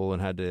people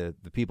and had the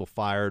people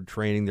fired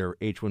training their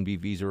H-1B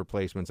visa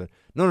replacements.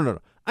 No.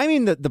 I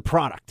mean the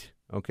product,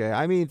 okay?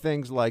 I mean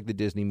things like the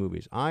Disney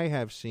movies. I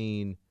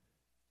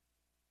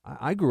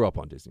grew up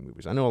on Disney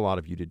movies. I know a lot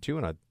of you did too,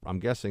 and I'm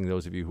guessing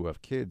those of you who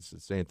have kids, the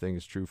same thing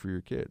is true for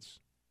your kids.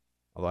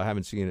 Although I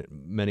haven't seen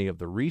many of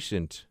the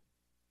recent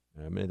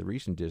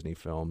Disney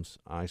films.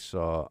 I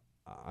saw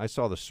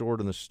The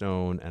Sword and the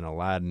Stone and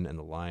Aladdin and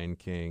The Lion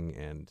King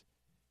and,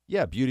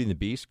 yeah, Beauty and the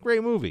Beast.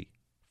 Great movie.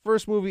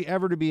 First movie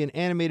ever to be an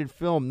animated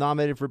film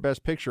nominated for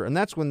Best Picture, and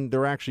that's when there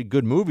are actually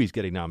good movies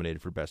getting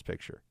nominated for Best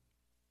Picture.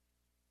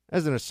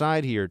 As an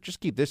aside here, just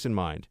keep this in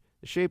mind.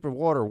 The Shape of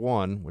Water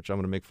won, which I'm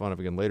going to make fun of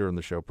again later in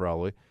the show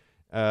probably.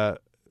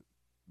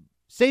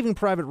 Saving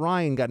Private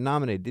Ryan got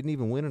nominated, didn't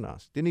even win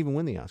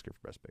the Oscar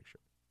for Best Picture.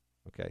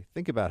 Okay,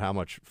 think about how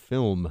much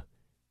film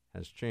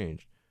has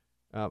changed.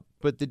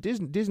 But the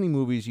Disney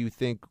movies, you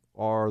think,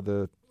 are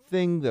the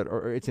thing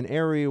it's an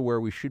area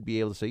where we should be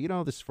able to say, you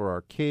know, this is for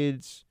our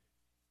kids,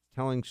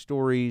 telling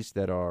stories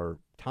that are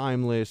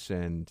timeless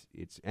and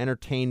it's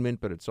entertainment,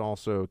 but it's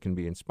also can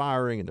be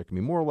inspiring and there can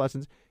be moral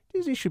lessons.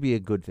 Disney should be a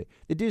good thing.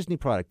 The Disney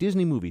product,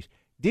 Disney movies,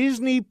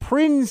 Disney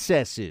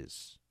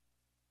princesses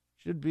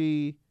should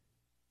be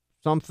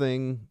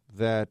something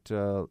that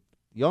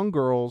young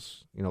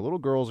girls, little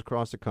girls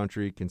across the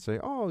country can say,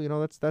 oh,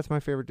 that's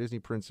my favorite Disney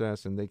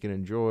princess, and they can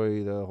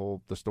enjoy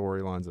the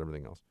storylines and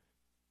everything else.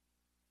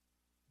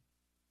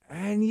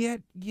 And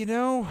yet,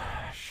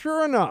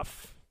 sure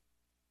enough,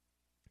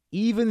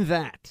 even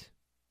that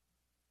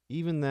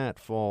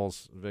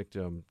falls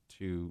victim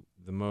to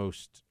the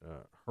most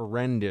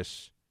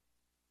horrendous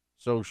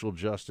social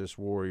justice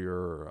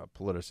warrior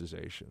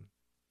politicization.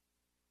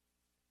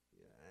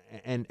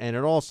 And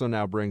it also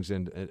now brings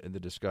in the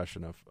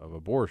discussion of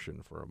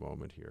abortion for a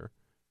moment here,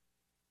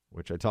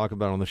 which I talk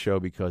about on the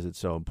show because it's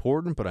so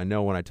important. But I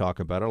know when I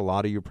talk about it, a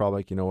lot of you are probably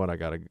like, you know what, I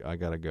gotta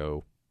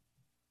go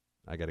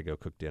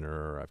cook dinner,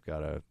 or I've got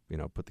to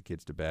put the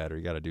kids to bed, or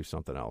you got to do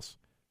something else.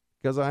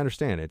 Because I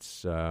understand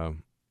it's the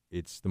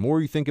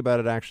more you think about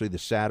it, actually, the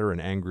sadder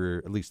and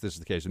angrier. At least this is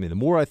the case. I mean, the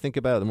more I think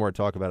about it, the more I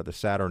talk about it, the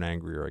sadder and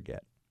angrier I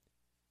get.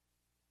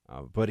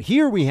 But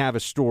here we have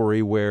a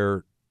story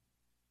where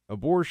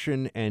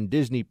abortion and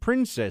Disney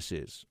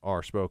princesses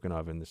are spoken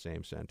of in the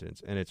same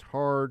sentence, and it's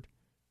hard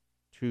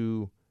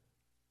to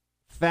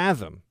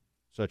fathom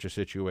such a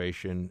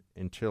situation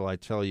until I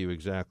tell you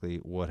exactly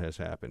what has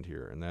happened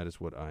here, and that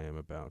is what I am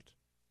about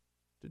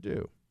to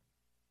do.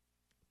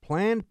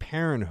 Planned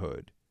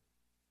Parenthood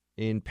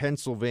in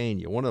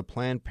Pennsylvania, one of the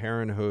Planned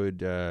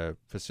Parenthood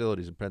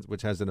facilities,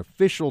 which has an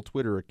official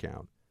Twitter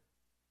account,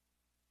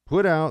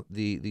 put out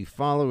the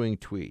following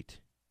tweet.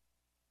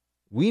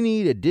 We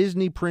need a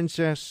Disney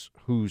princess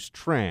who's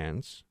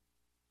trans.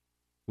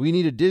 We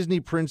need a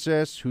Disney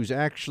princess who's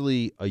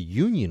actually a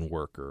union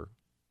worker.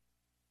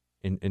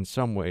 In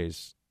some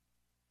ways,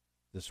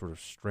 this sort of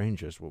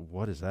strangest. Well,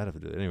 what does that have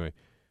to do? Anyway,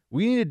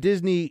 we need a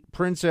Disney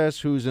princess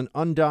who's an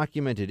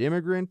undocumented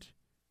immigrant.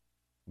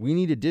 We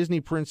need a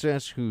Disney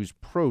princess who's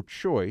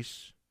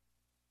pro-choice.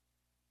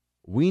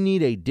 We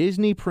need a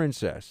Disney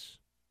princess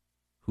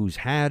who's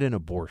had an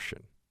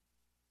abortion.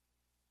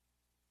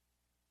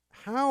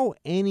 How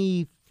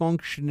any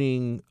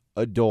functioning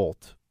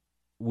adult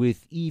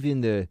with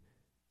even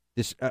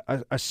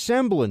a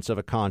semblance of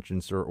a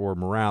conscience or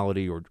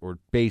morality or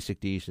basic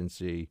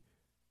decency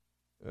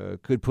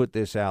could put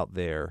this out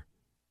there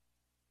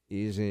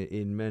is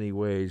in many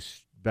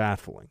ways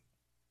baffling,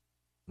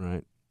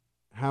 right?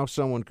 How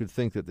someone could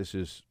think that this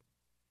is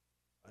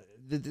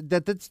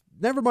that's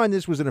never mind.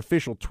 This was an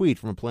official tweet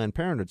from a Planned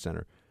Parenthood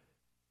center.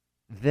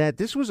 That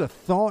this was a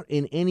thought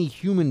in any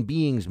human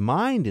being's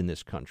mind in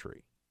this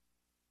country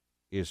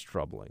is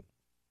troubling.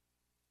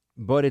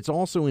 But it's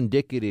also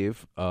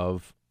indicative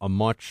of a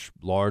much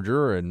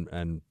larger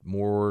and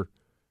more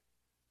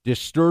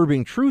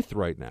disturbing truth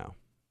right now,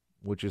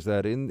 which is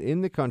that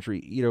in the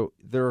country,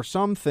 there are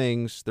some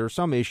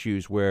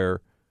issues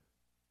where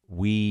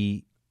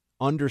we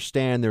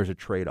understand there's a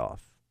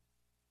trade-off.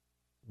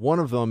 One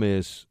of them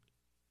is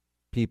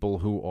people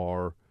who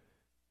are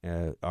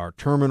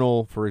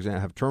terminal, for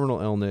example, have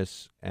terminal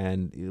illness,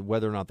 and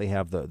whether or not they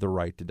have the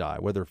right to die,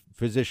 whether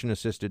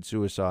physician-assisted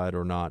suicide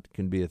or not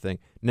can be a thing.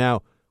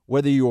 Now,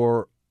 whether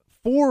you're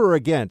for or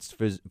against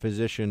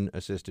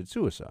physician-assisted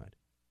suicide,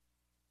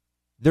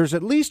 there's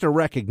at least a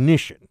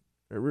recognition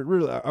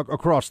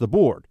across the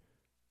board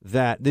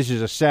that this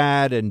is a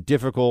sad and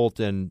difficult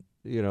and,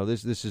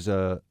 this is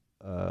a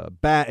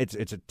bad,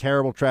 it's a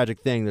terrible, tragic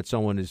thing that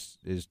someone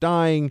is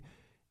dying.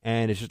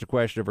 And it's just a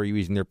question of, are you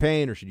easing their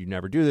pain or should you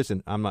never do this?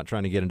 And I'm not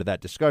trying to get into that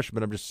discussion,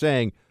 but I'm just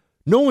saying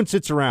no one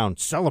sits around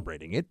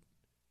celebrating it.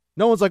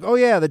 No one's like, oh,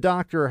 yeah, the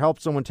doctor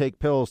helped someone take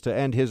pills to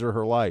end his or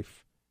her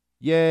life.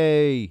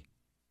 Yay.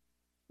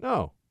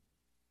 No,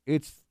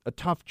 it's a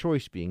tough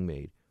choice being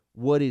made.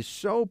 What is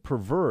so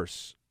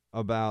perverse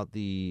about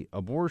the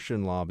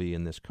abortion lobby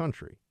in this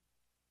country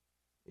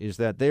is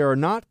that they are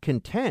not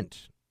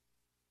content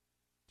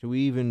to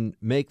even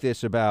make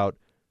this about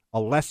a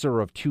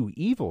lesser of two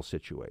evil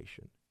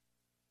situation.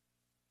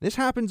 This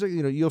happens,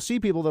 you'll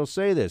see people that'll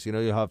say this.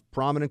 You'll have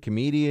prominent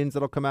comedians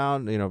that'll come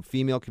out,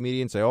 female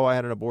comedians say, oh, I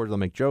had an abortion. They'll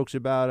make jokes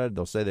about it.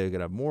 They'll say they're going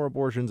to have more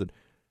abortions. And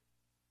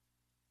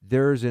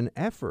there's an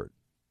effort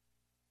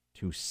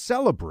to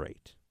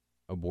celebrate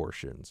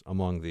abortions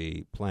among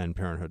the Planned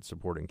Parenthood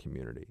supporting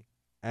community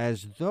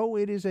as though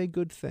it is a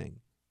good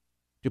thing,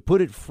 to put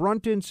it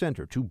front and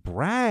center, to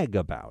brag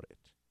about it.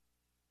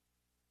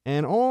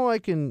 And all I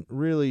can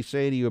really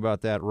say to you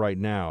about that right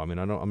now, I'm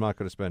not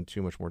going to spend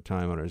too much more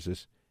time on it, is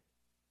this.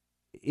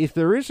 If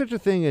there is such a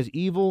thing as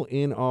evil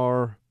in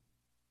our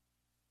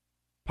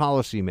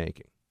policy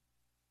making,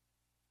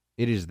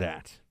 it is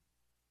that.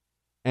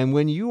 And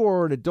when you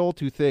are an adult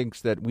who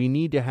thinks that we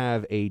need to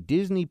have a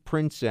Disney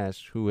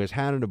princess who has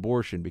had an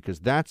abortion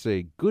because that's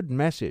a good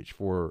message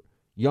for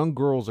young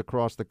girls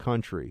across the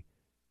country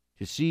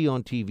to see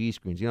on TV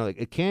screens,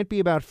 it can't be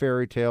about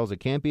fairy tales. It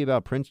can't be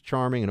about Prince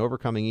Charming and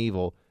overcoming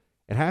evil.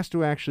 It has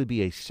to actually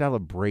be a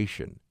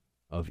celebration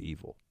of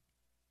evil.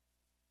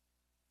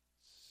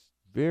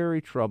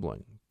 Very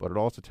troubling, but it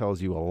also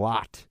tells you a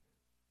lot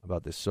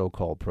about this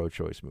so-called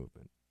pro-choice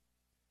movement.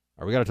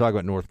 All right, we got to talk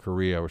about North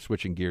Korea. We're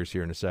switching gears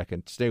here in a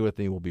second. Stay with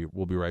me. We'll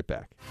be right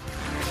back.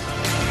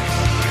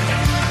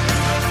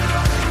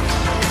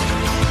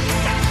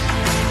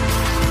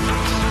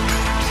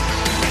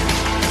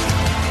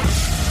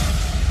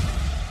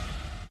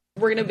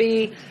 We're going to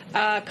be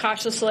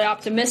cautiously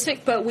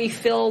optimistic, but we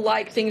feel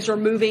like things are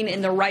moving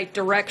in the right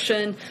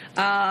direction,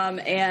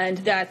 and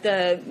that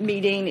the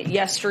meeting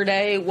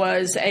yesterday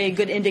was a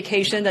good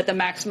indication that the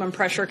maximum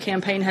pressure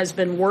campaign has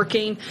been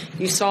working.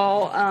 You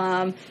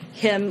saw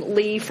him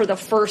leave for the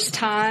first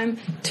time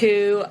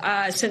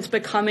since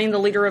becoming the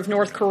leader of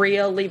North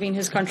Korea, leaving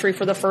his country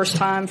for the first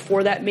time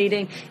for that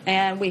meeting,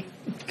 and we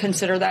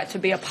consider that to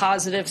be a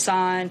positive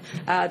sign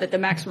that the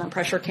maximum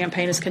pressure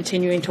campaign is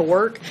continuing to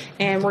work,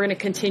 and we're going to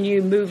continue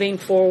moving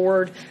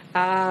forward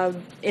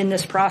in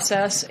this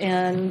process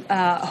in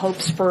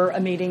hopes for a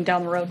meeting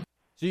down the road.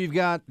 So you've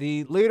got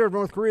the leader of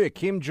North Korea,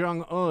 Kim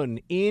Jong-un,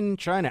 in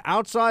China,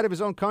 outside of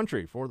his own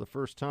country for the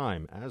first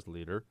time as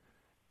leader.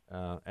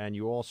 And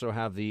you also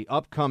have the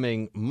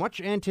upcoming,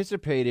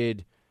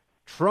 much-anticipated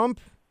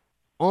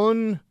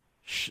Trump-Un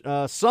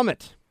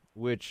summit,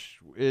 which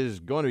is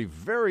going to be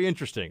very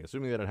interesting,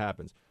 assuming that it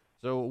happens.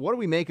 So what do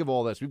we make of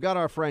all this? We've got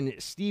our friend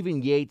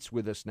Stephen Yates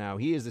with us now.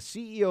 He is the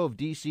CEO of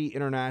DC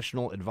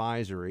International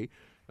Advisory.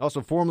 He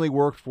also formerly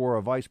worked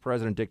for Vice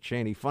President Dick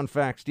Cheney. Fun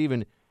fact,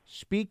 Stephen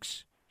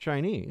speaks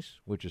Chinese,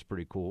 which is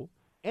pretty cool.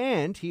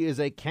 And he is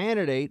a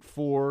candidate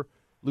for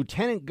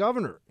lieutenant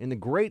governor in the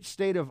great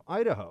state of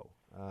Idaho.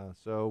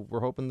 So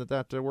we're hoping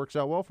that works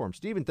out well for him.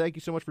 Stephen, thank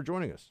you so much for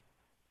joining us.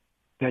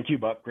 Thank you,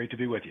 Buck. Great to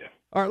be with you.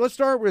 All right, let's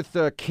start with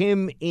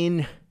Kim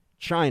in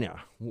China.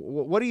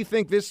 What do you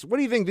think this? What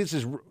do you think this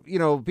is? You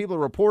know, people are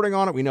reporting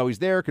on it. We know he's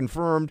there,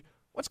 confirmed.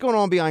 What's going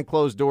on behind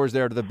closed doors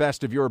there, to the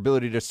best of your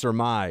ability to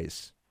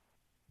surmise?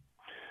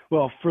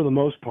 Well, for the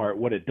most part,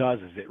 what it does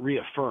is it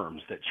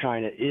reaffirms that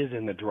China is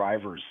in the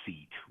driver's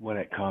seat when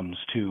it comes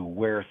to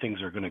where things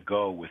are going to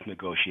go with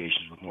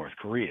negotiations with North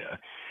Korea.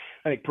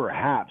 I think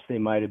perhaps they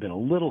might have been a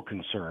little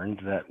concerned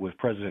that with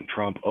President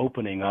Trump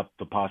opening up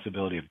the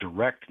possibility of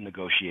direct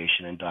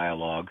negotiation and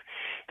dialogue,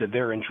 that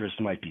their interests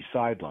might be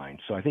sidelined.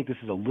 So I think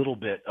this is a little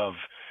bit of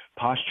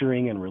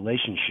posturing and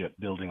relationship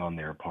building on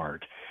their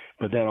part,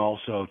 but then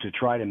also to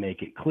try to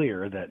make it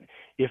clear that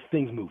if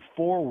things move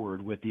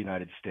forward with the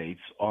United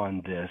States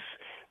on this,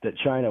 that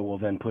China will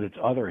then put its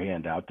other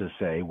hand out to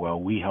say,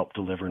 well, we helped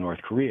deliver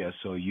North Korea,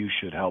 so you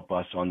should help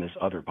us on this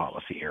other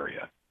policy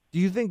area. Do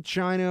you think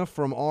China,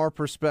 from our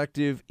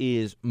perspective,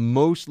 is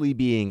mostly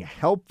being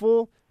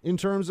helpful in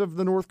terms of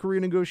the North Korea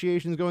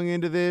negotiations going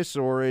into this,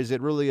 or is it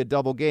really a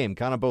double game,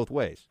 kind of both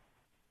ways?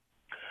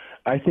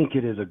 I think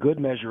it is a good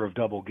measure of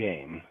double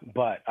game,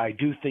 but I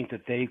do think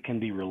that they can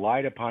be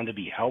relied upon to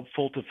be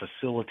helpful to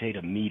facilitate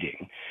a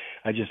meeting.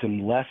 I just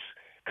am less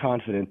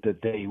confident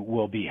that they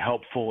will be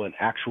helpful in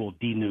actual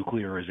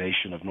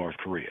denuclearization of North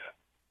Korea.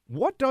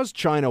 What does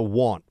China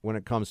want when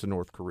it comes to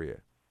North Korea?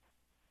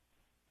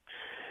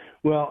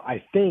 Well,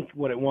 I think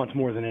what it wants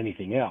more than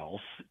anything else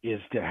is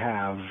to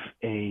have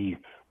a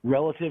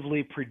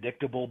relatively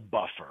predictable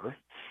buffer,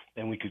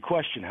 and we could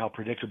question how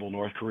predictable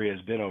North Korea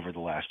has been over the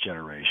last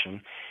generation.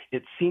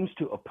 It seems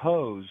to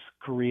oppose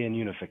Korean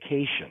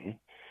unification,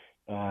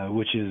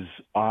 which is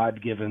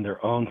odd given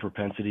their own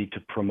propensity to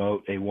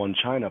promote a one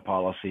China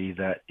policy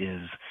that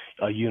is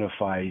a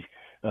unified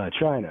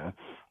China.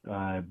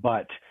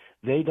 But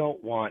they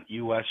don't want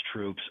U.S.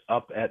 troops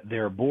up at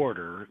their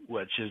border,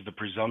 which is the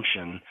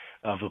presumption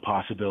of the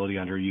possibility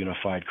under a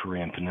unified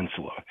Korean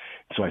peninsula.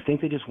 So I think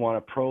they just want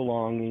a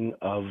prolonging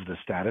of the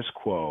status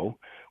quo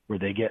where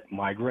they get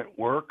migrant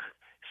work,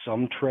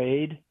 some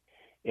trade,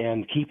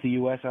 and keep the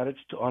U.S.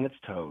 on its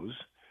toes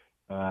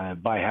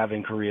by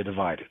having Korea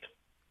divided.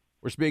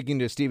 We're speaking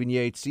to Stephen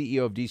Yates,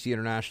 CEO of DC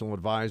International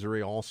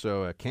Advisory,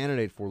 also a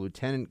candidate for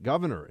lieutenant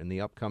governor in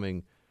the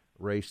upcoming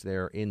race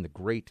there in the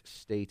great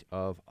state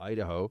of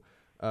Idaho.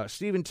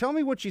 Stephen, tell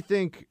me what you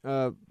think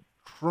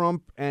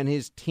Trump and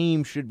his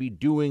team should be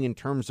doing in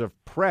terms of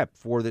prep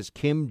for this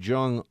Kim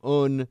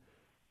Jong-un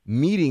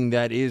meeting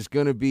that is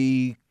going to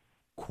be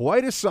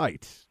quite a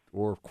sight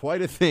or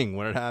quite a thing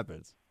when it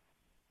happens.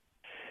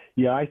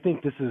 Yeah, I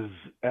think this is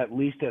at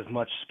least as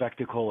much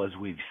spectacle as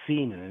we've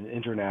seen in an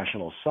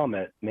international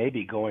summit,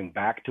 maybe going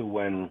back to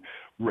when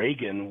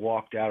Reagan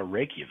walked out of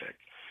Reykjavik.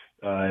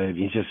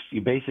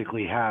 You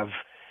basically have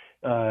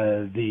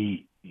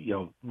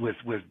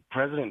with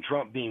President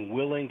Trump being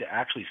willing to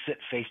actually sit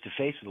face to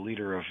face with the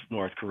leader of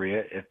North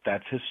Korea,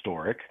 that's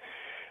historic.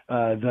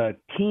 The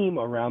team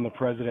around the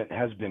president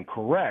has been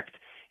correct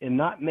in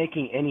not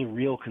making any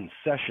real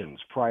concessions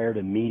prior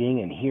to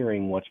meeting and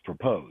hearing what's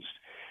proposed.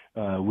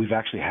 We've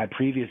actually had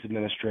previous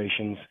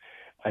administrations,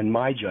 in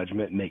my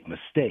judgment, make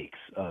mistakes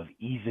of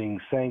easing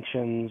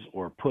sanctions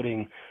or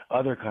putting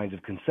other kinds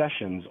of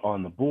concessions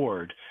on the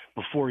board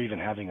before even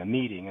having a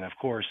meeting. And of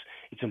course,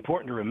 it's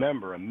important to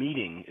remember a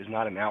meeting is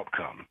not an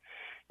outcome.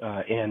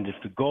 And if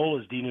the goal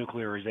is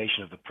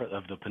denuclearization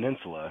of the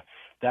peninsula,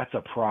 that's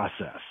a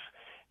process.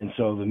 And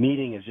so the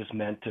meeting is just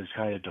meant to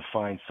kind of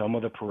define some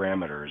of the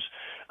parameters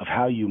of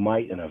how you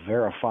might, in a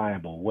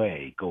verifiable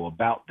way, go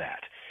about that.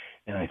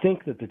 And I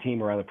think that the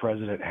team around the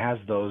president has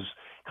those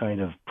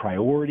kind of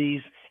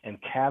priorities and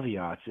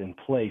caveats in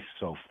place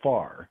so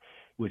far,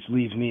 which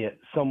leaves me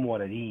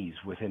somewhat at ease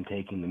with him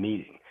taking the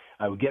meeting.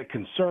 I would get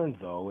concerned,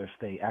 though, if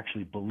they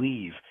actually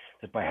believe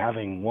that by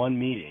having one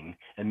meeting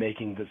and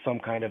making some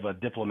kind of a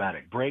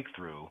diplomatic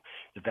breakthrough,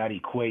 that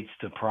equates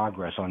to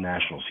progress on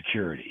national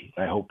security.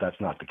 I hope that's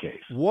not the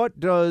case. What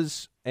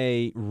does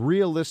a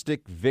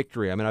realistic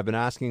victory, I mean, I've been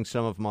asking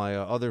some of my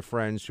other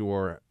friends who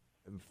are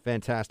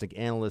fantastic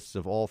analysts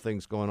of all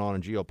things going on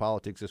in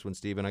geopolitics this one,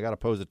 Stephen. I got to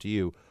pose it to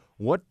you.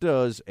 What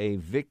does a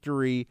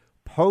victory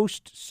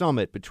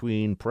post-summit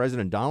between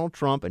President Donald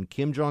Trump and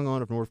Kim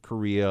Jong-un of North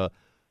Korea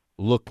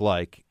look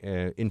like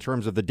in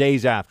terms of the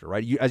days after,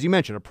 right? As you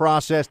mentioned, a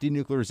process,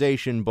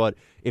 denuclearization, but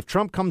if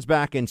Trump comes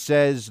back and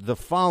says the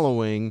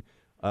following,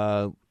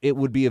 it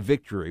would be a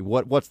victory.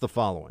 What's the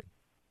following?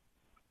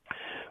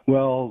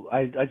 Well,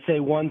 I'd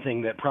say one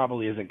thing that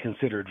probably isn't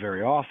considered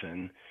very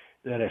often,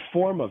 that a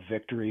form of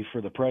victory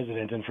for the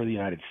president and for the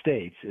United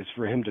States is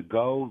for him to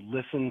go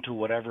listen to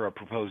whatever a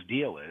proposed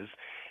deal is,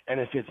 and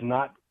if it's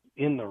not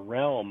in the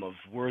realm of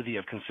worthy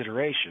of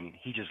consideration,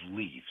 he just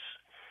leaves.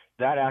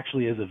 That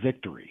actually is a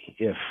victory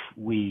if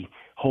we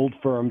hold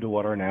firm to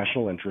what our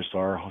national interests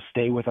are,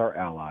 stay with our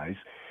allies,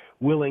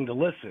 willing to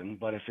listen,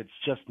 but if it's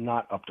just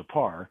not up to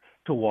par,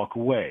 to walk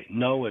away.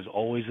 No is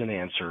always an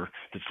answer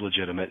that's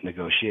legitimate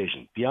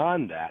negotiation.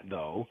 Beyond that,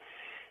 though,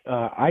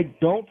 I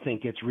don't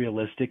think it's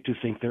realistic to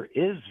think there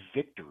is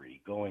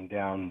victory going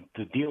down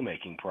the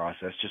deal-making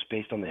process just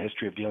based on the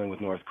history of dealing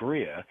with North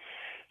Korea.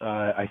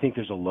 I think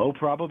there's a low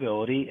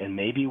probability, and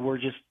maybe we're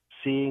just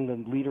seeing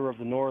the leader of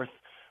the North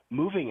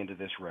moving into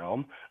this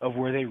realm of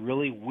where they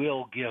really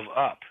will give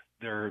up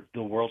the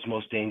world's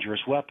most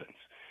dangerous weapons.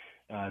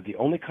 The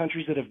only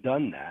countries that have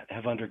done that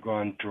have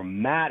undergone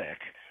dramatic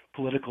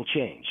political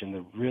change,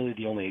 and really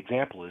the only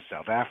example is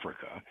South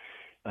Africa.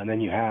 And then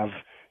you have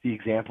the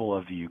example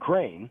of the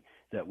Ukraine,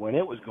 that when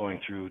it was going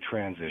through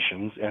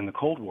transitions and the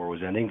Cold War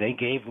was ending, they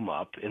gave them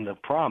up in the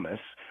promise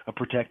of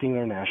protecting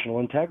their national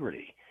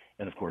integrity.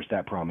 And, of course,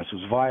 that promise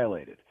was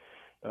violated.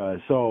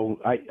 So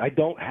I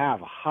don't have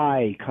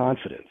high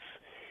confidence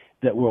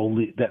that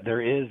that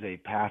there is a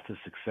path to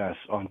success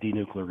on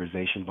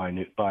denuclearization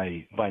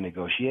by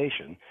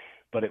negotiation,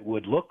 but it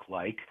would look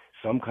like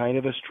some kind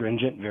of a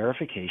stringent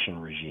verification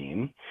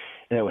regime,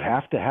 and it would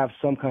have to have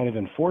some kind of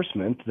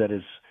enforcement that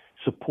is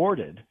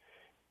supported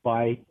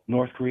by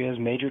North Korea's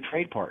major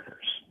trade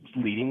partners,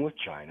 leading with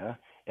China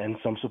and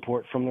some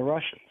support from the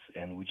Russians.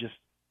 And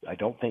I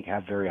don't think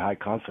have very high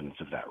confidence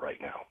of that right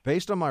now.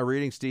 Based on my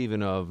reading,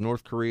 Stephen, of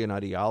North Korean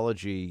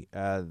ideology,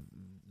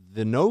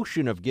 the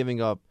notion of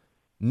giving up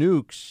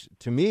nukes,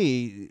 to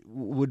me,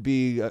 would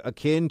be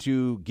akin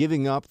to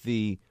giving up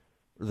the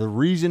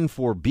reason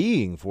for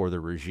being for the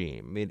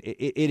regime. I mean,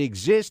 it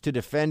exists to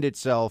defend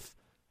itself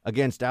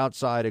against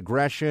outside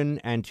aggression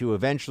and to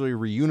eventually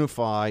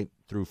reunify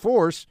through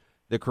force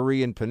the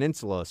Korean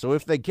peninsula. So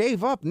if they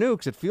gave up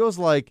nukes, it feels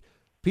like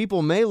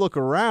people may look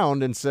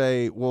around and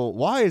say, well,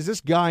 why is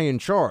this guy in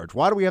charge?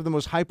 Why do we have the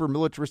most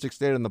hyper-militaristic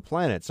state on the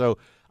planet? So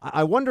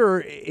I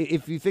wonder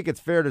if you think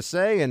it's fair to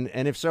say, and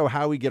if so,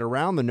 how we get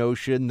around the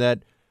notion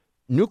that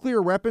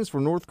nuclear weapons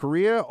for North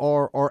Korea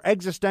are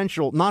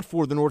existential, not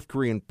for the North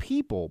Korean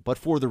people, but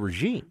for the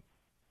regime.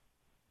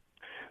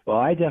 Well,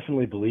 I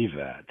definitely believe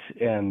that,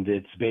 and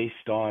it's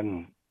based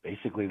on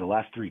basically the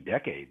last 3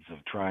 decades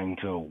of trying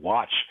to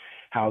watch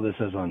how this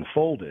has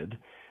unfolded.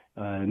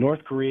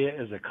 North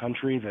Korea is a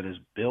country that is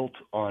built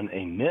on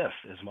a myth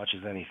as much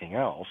as anything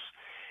else,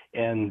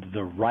 and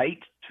the right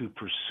to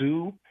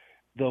pursue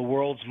the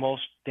world's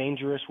most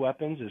dangerous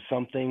weapons is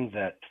something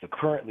that the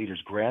current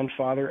leader's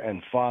grandfather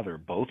and father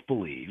both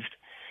believed,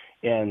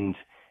 and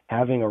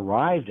having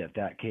arrived at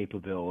that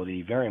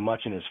capability very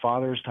much in his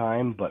father's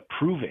time, but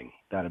proving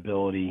that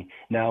ability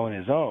now in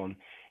his own,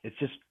 it's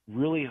just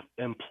really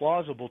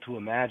implausible to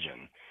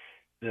imagine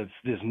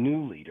this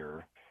new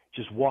leader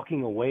just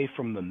walking away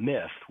from the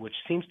myth, which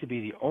seems to be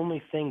the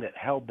only thing that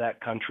held that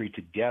country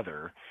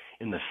together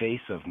in the face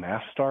of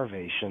mass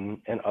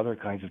starvation and other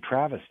kinds of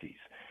travesties.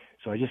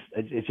 So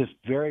it's just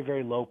very,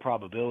 very low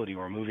probability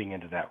we're moving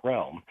into that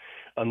realm,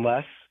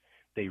 unless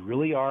they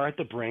really are at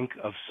the brink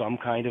of some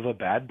kind of a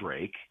bad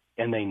break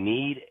and they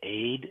need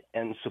aid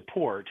and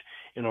support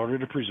in order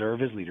to preserve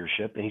his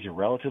leadership. And he's a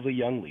relatively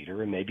young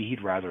leader, and maybe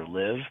he'd rather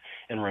live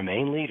and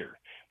remain leader.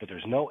 But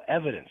there's no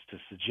evidence to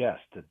suggest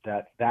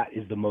that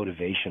is the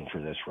motivation for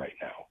this right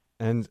now.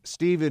 And,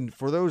 Stephen,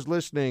 for those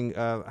listening,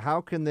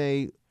 how can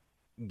they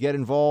get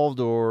involved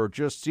or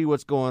just see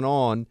what's going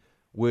on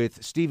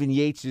with Stephen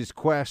Yates'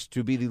 quest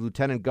to be the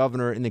lieutenant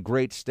governor in the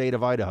great state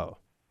of Idaho?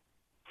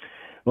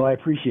 Well, I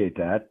appreciate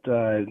that.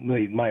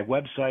 My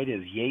website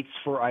is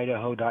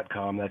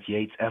yatesforidaho.com. That's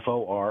Yates,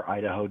 F-O-R,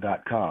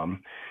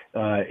 Idaho.com.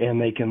 And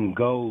they can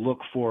go look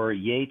for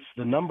Yates,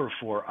 the number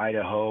 4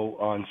 Idaho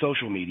on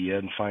social media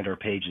and find our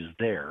pages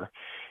there.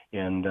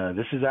 And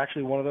this is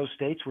actually one of those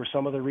states where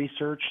some of the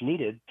research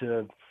needed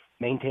to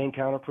maintain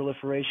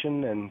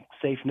counterproliferation and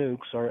safe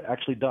nukes are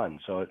actually done.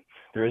 So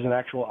there is an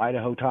actual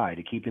Idaho tie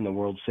to keeping the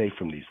world safe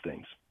from these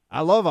things.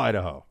 I love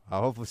Idaho.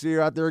 I'll hopefully see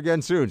you out there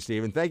again soon,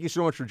 Stephen. Thank you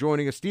so much for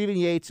joining us. Stephen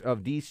Yates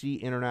of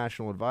DC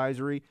International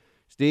Advisory.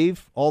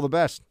 Steve, all the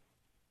best.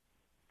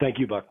 Thank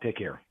you, Buck. Take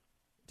care.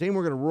 Team,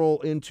 we're going to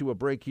roll into a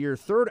break here.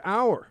 Third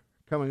hour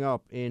coming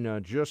up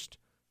in just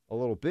a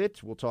little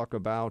bit. We'll talk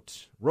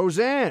about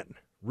Roseanne,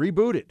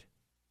 rebooted.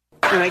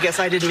 And I guess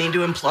I didn't mean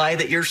to imply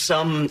that you're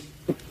some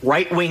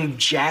right-wing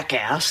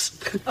jackass.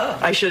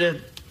 I should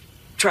have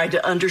tried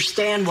to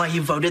understand why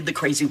you voted the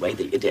crazy way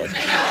that you did.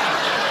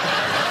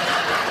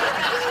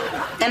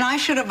 And I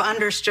should have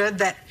understood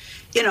that,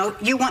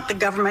 you want the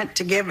government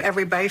to give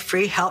everybody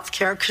free health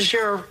care because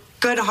you're a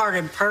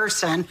good-hearted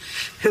person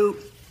who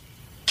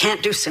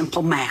can't do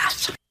simple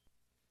math.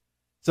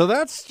 So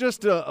that's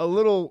just a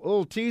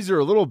little teaser,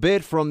 a little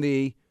bit from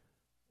the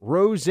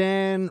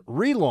Roseanne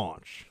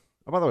relaunch.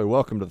 Oh, by the way,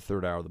 welcome to the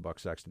third hour of the Buck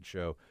Sexton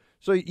Show.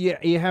 So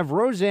you have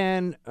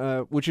Roseanne,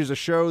 which is a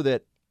show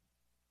that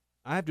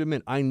I have to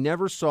admit I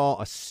never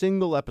saw a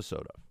single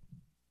episode of.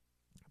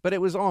 But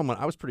it was on when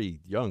I was pretty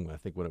young, I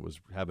think, when it was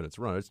having its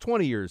run. It's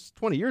 20 years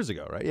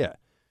ago, right? Yeah.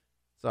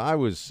 So I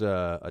was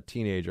a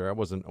teenager. I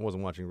wasn't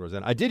watching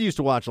Roseanne. I did used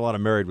to watch a lot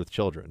of Married with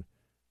Children,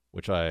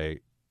 which I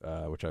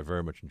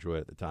very much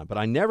enjoyed at the time. But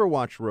I never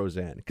watched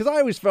Roseanne because I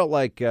always felt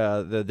like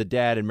the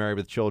dad in Married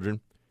with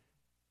Children.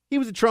 He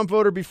was a Trump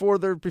voter before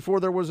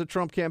there was a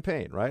Trump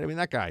campaign, right? I mean,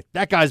 that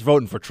guy's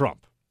voting for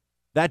Trump.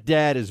 That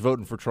dad is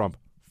voting for Trump.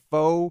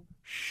 Faux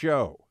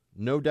show,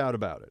 no doubt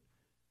about it.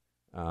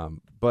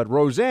 But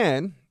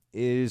Roseanne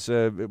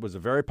it was a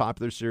very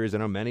popular series. I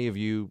know many of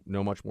you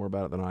know much more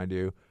about it than I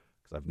do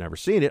because because I've never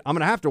seen it. I'm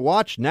going to have to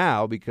watch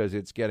now because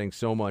it's getting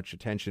so much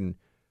attention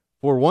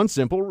for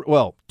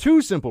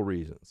two simple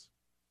reasons.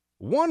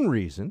 One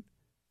reason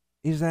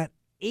is that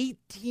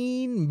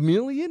 18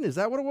 million, is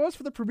that what it was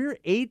for the premiere?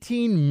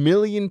 18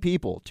 million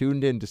people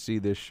tuned in to see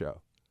this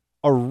show.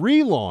 A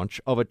relaunch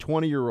of a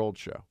 20-year-old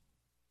show.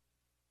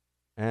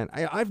 And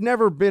I've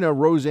never been a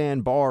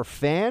Roseanne Barr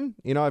fan.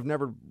 You know, I've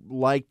never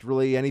liked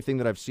really anything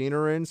that I've seen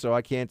her in, so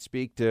I can't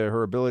speak to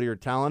her ability or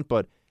talent.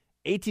 But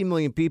 18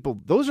 million people,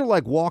 those are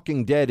like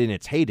Walking Dead in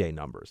its heyday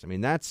numbers. I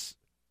mean, that's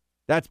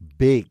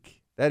big.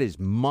 That is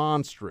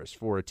monstrous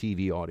for a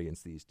TV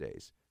audience these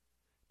days.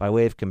 By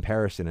way of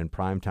comparison, in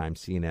primetime,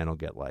 CNN will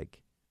get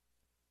like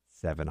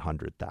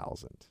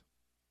 700,000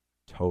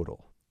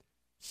 total.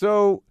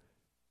 So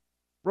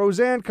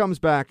Roseanne comes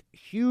back,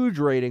 huge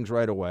ratings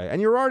right away.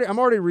 And I'm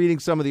already reading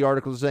some of the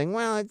articles saying,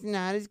 well, it's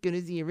not as good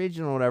as the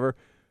original or whatever.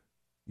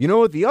 You know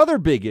what the other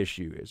big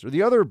issue is, or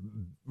the other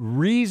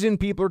reason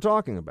people are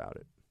talking about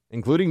it,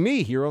 including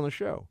me here on the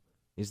show,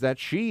 is that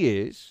she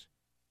is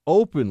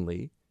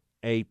openly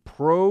a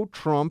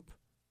pro-Trump,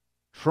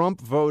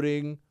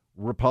 Trump-voting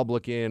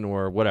Republican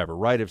or whatever,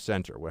 right of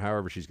center,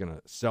 however she's going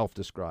to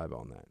self-describe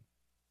on that.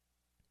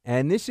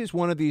 And this is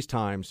one of these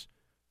times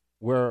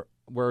where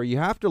you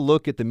have to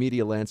look at the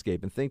media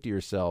landscape and think to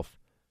yourself,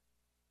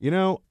 you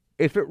know,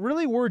 if it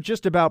really were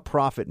just about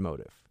profit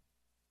motive,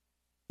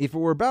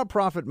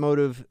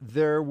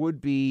 there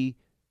would be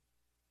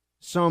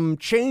some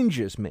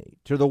changes made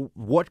to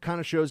what kind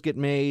of shows get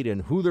made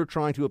and who they're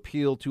trying to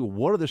appeal to,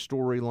 what are the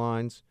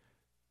storylines.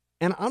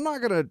 And I'm not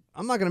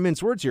gonna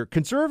mince words here.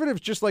 Conservatives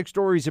just like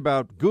stories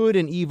about good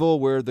and evil,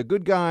 where the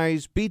good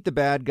guys beat the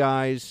bad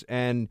guys,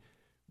 and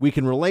we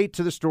can relate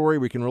to the story,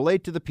 we can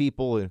relate to the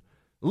people.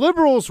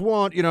 Liberals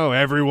want, you know,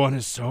 everyone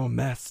is so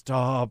messed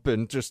up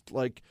and just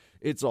like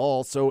it's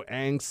all so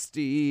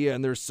angsty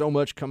and there's so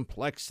much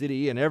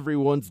complexity and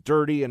everyone's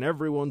dirty and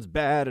everyone's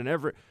bad and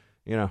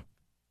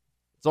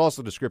it's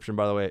also a description,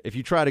 by the way. If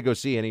you try to go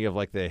see any of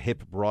like the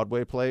hip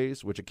Broadway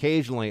plays, which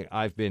occasionally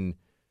I've been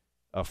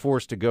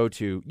forced to go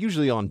to,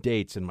 usually on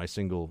dates in my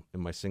single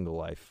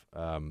life,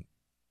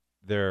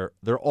 they're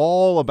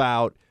all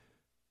about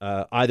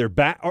either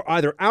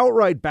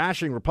outright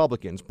bashing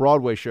Republicans,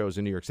 Broadway shows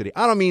in New York City.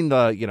 I don't mean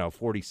the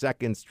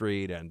 42nd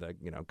Street and the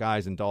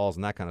Guys and Dolls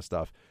and that kind of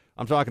stuff.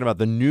 I'm talking about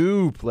the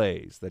new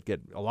plays that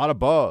get a lot of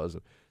buzz.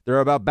 They're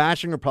about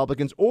bashing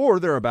Republicans, or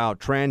they're about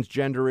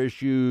transgender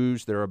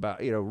issues. They're about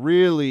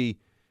really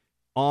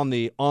on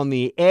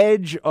the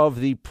edge of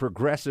the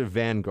progressive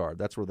vanguard.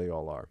 That's where they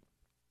all are.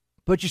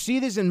 But you see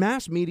this in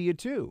mass media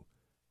too.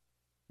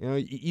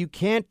 You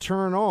can't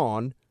turn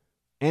on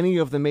any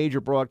of the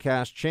major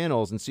broadcast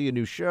channels and see a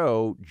new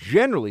show,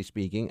 generally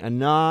speaking, and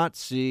not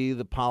see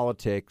the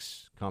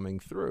politics coming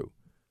through.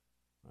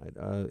 Right?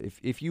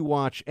 If you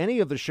watch any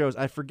of the shows,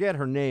 I forget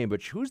her name,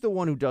 but who's the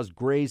one who does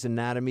Grey's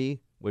Anatomy,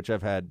 which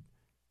I've had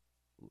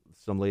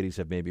some ladies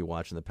have maybe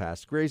watched in the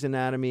past. Grey's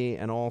Anatomy,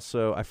 and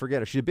also, I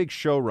forget her, she's a big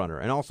showrunner,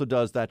 and also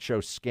does that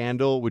show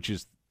Scandal, which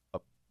is,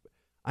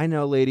 I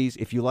know, ladies,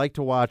 if you like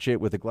to watch it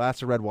with a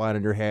glass of red wine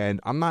in your hand,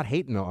 I'm not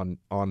hating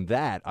on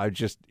that.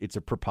 It's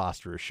a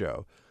preposterous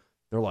show.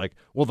 They're like,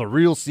 well, the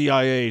real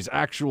CIA's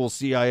actual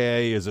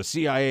CIA is a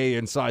CIA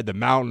inside the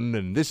mountain,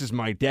 and this is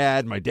my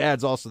dad. My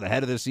dad's also the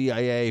head of the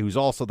CIA, who's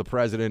also the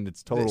president.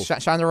 It's total.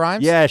 Shonda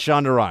Rhimes? Yeah,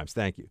 Shonda Rhimes.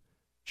 Thank you.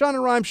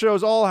 Shonda Rhimes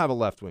shows all have a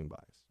left-wing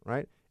bias,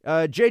 right?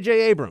 J.J.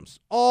 Abrams,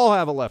 all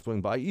have a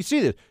left-wing bias. You see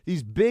this,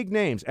 these big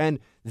names, and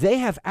they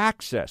have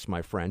access,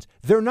 my friends.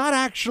 They're not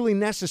actually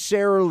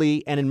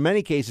necessarily, and in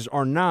many cases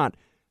are not,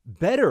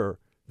 better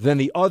than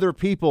the other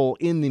people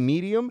in the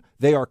medium.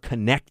 They are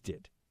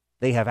connected.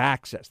 They have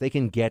access. They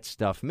can get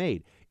stuff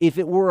made. If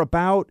it were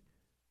about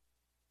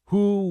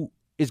who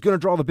is going to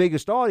draw the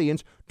biggest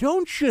audience,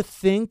 don't you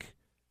think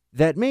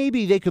that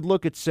maybe they could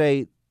look at,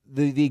 say,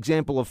 the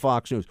example of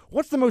Fox News?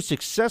 What's the most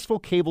successful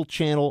cable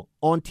channel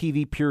on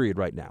TV, period,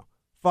 right now?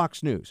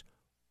 Fox News.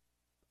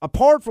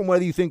 Apart from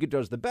whether you think it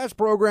does the best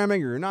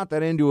programming or you're not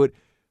that into it,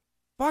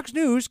 Fox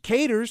News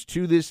caters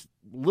to this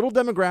little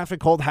demographic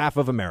called half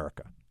of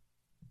America.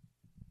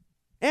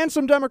 And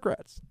some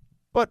Democrats.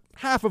 But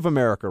half of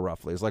America,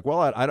 roughly, is like,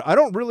 well, I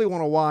don't really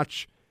want to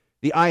watch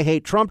the I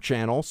Hate Trump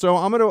channel, so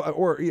I'm going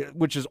to,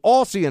 which is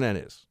all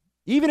CNN is.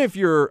 Even if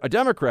you're a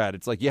Democrat,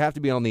 it's like you have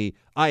to be on the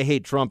I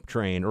Hate Trump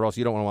train, or else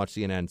you don't want to watch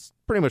CNN. It's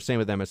pretty much the same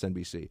with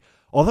MSNBC.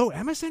 Although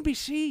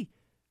MSNBC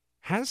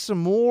has some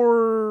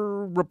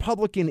more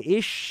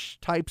Republican-ish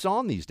types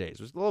on these days.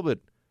 It's a little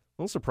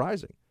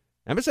surprising.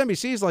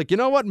 MSNBC is like, you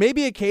know what?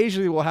 Maybe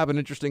occasionally we'll have an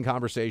interesting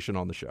conversation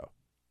on the show.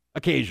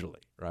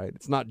 Occasionally, right?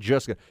 It's not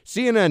just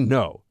CNN.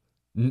 No,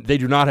 they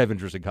do not have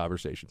interesting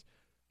conversations.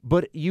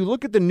 But you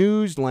look at the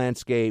news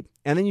landscape,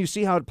 and then you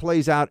see how it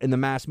plays out in the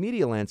mass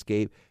media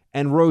landscape.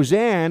 And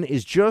Roseanne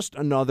is just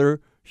another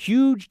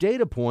huge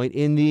data point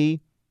in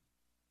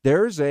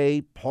there's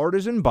a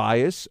partisan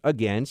bias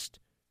against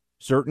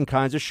certain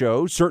kinds of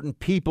shows, certain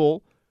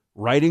people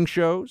writing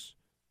shows,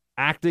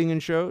 acting in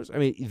shows. I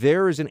mean,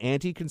 there is an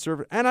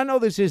anti-conservative, and I know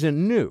this isn't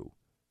new,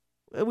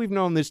 we've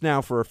known this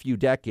now for a few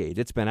decades.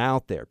 It's been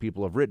out there.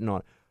 People have written on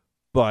it.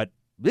 But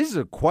this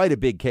is quite a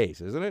big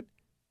case, isn't it?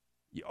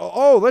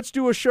 Oh, let's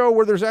do a show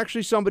where there's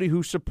actually somebody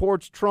who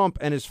supports Trump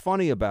and is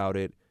funny about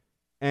it,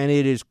 and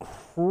it is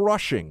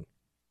crushing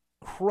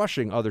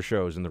other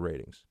shows in the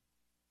ratings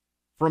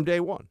from day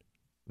one.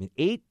 I mean,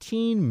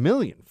 18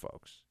 million,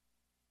 folks.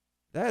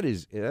 That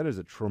is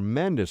a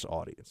tremendous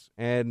audience.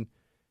 And,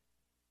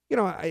 you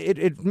know,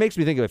 it makes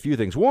me think of a few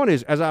things. One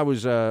is, as I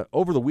was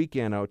over the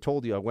weekend, I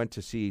told you I went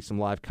to see some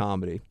live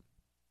comedy.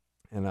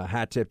 And a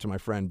hat tip to my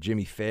friend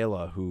Jimmy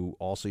Fala, who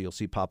also you'll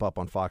see pop up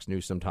on Fox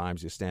News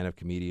sometimes. He's a stand-up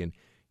comedian.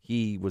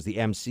 He was the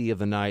MC of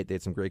the night. They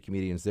had some great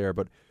comedians there.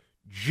 But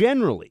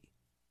generally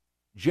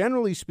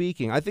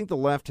speaking, I think the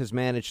left has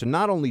managed to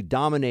not only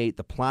dominate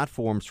the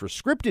platforms for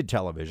scripted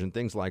television,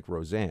 things like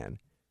Roseanne,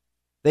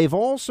 they've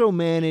also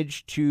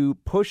managed to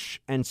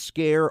push and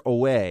scare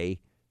away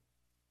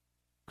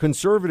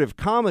conservative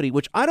comedy,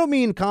 which I don't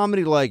mean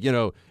comedy like,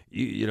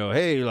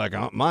 hey,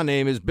 like my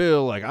name is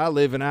Bill, like I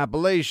live in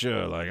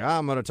Appalachia, like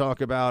I'm going to talk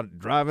about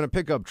driving a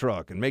pickup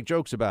truck and make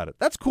jokes about it.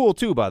 That's cool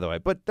too, by the way,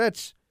 but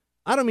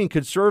I don't mean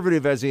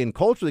conservative as in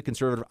culturally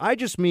conservative. I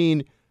just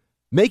mean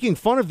making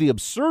fun of the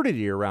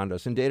absurdity around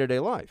us in day-to-day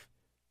life.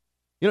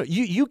 You know,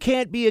 you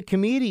can't be a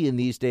comedian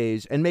these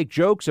days and make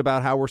jokes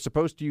about how we're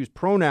supposed to use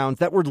pronouns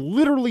that were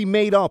literally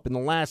made up in the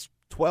last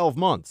 12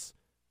 months.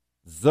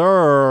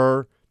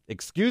 Zer.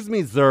 Excuse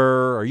me,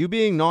 Zer. Are you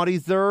being naughty,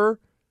 Zer?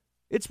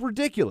 It's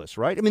ridiculous,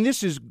 right? I mean,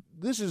 this is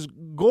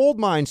gold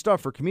mine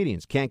stuff for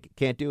comedians. Can't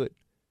do it.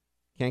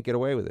 Can't get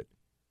away with it.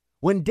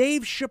 When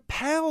Dave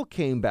Chappelle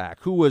came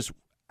back, who was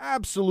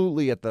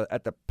absolutely at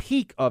the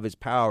peak of his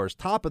powers,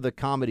 top of the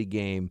comedy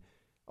game,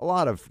 a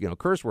lot of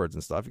curse words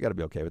and stuff. You got to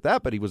be okay with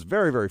that. But he was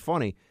very, very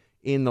funny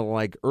in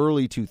the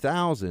early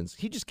 2000s.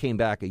 He just came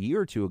back a year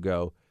or two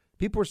ago.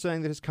 People were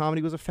saying that his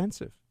comedy was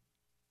offensive.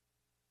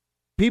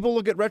 People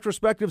look at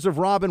retrospectives of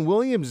Robin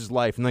Williams'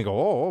 life and they go,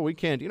 oh, we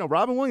can't.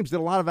 Robin Williams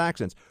did a lot of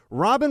accents.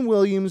 Robin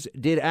Williams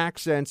did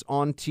accents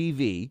on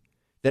TV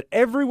that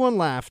everyone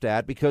laughed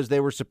at because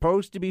they were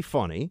supposed to be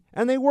funny,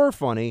 and they were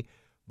funny.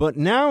 But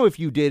now if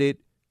you did it,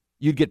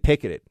 you'd get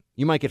picketed.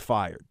 You might get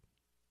fired.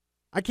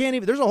 I can't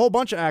even. There's a whole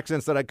bunch of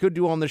accents that I could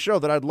do on the show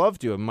that I'd love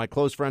to, and my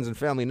close friends and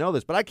family know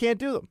this, but I can't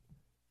do them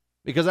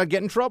because I'd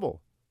get in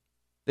trouble.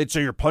 They'd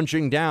say, you're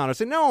punching down. I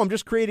say, no, I'm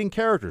just creating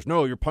characters.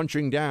 No, you're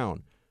punching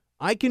down.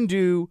 I can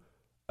do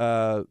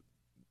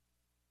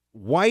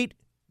white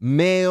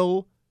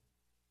male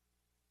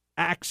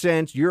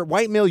accents,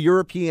 white male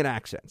European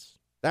accents.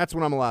 That's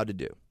what I'm allowed to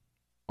do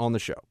on the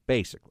show,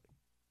 basically.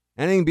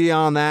 Anything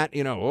beyond that,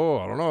 I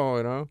don't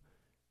know,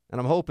 And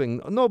I'm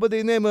hoping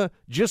nobody named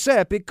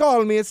Giuseppe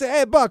call me and say,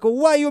 hey, Buck,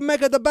 why you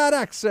make it a bad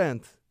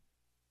accent?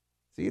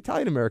 See,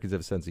 Italian Americans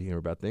have a sense of humor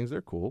about things.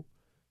 They're cool.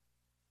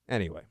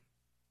 Anyway.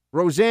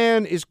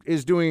 Roseanne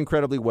is doing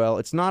incredibly well.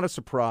 It's not a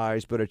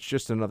surprise, but it's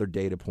just another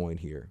data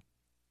point here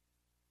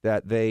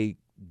that they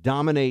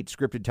dominate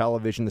scripted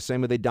television the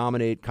same way they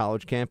dominate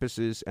college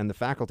campuses and the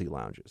faculty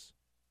lounges,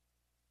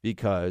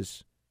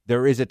 because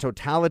there is a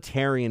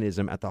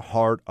totalitarianism at the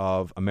heart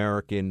of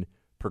American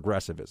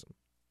progressivism.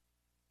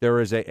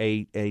 There is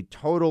a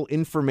total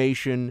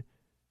information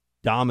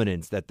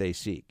dominance that they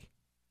seek,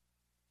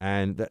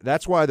 and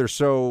that's why they're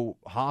so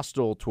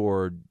hostile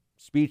toward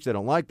speech they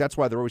don't like. That's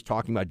why they're always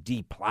talking about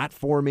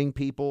deplatforming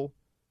people.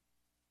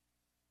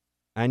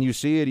 And you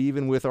see it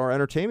even with our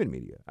entertainment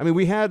media. I mean,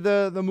 we had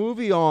the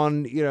movie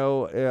on,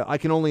 I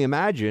Can Only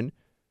Imagine.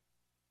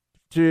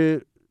 I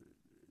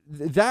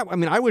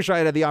wish I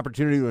had the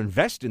opportunity to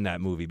invest in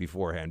that movie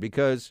beforehand,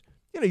 because,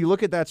 you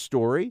look at that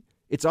story,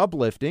 it's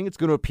uplifting, it's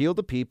going to appeal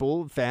to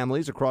people,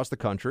 families across the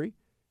country.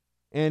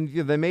 And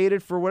they made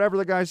it for whatever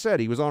the guy said.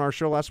 He was on our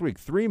show last week,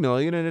 $3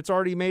 million, and it's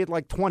already made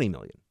like $20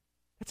 million.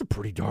 That's a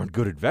pretty darn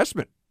good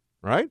investment,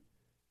 right?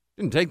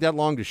 Didn't take that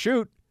long to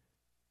shoot.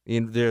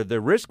 The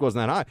risk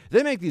wasn't that high.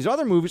 They make these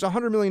other movies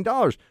 $100 million.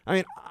 I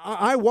mean,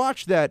 I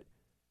watched that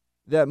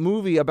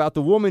movie about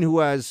the woman who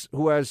has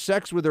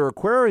sex with her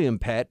aquarium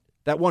pet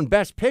that won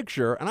Best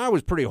Picture, and I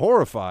was pretty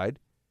horrified.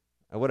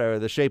 Whatever,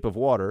 The Shape of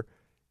Water.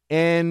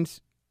 And,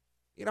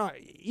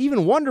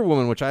 even Wonder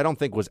Woman, which I don't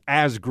think was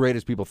as great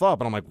as people thought,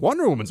 but I'm like,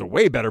 Wonder Woman's a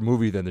way better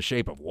movie than The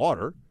Shape of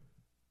Water.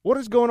 What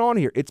is going on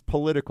here? It's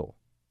political.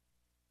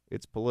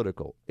 It's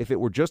political. If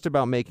it were just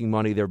about making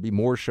money, there'd be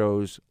more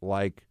shows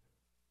like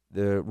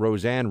the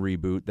Roseanne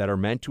reboot that are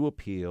meant to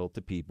appeal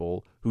to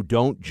people who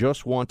don't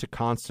just want to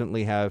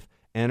constantly have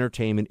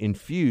entertainment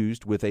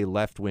infused with a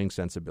left-wing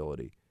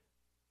sensibility.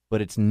 But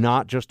it's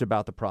not just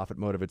about the profit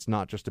motive. It's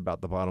not just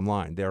about the bottom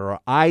line. There are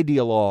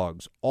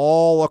ideologues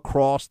all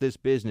across this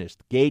business,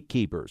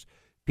 gatekeepers,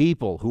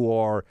 people who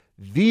are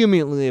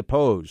vehemently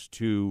opposed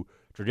to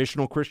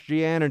traditional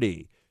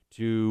Christianity,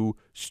 to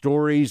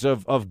stories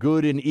of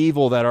good and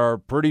evil that are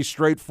pretty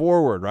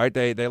straightforward, right?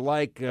 They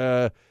like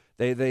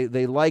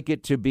they like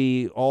it to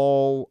be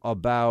all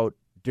about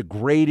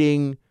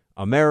degrading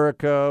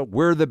America.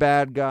 We're the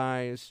bad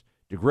guys,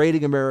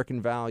 degrading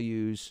American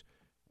values,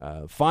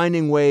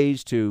 finding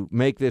ways to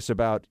make this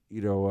about,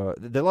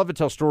 they love to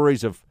tell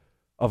stories of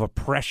of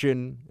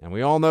oppression, and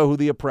we all know who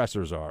the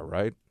oppressors are,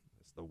 right?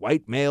 It's the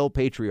white male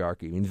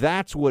patriarchy. I mean,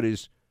 that's what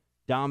is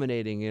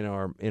dominating in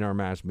our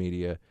mass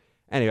media.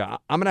 Anyway,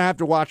 I'm going to have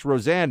to watch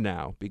Roseanne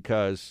now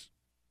because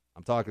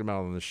I'm talking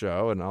about it on the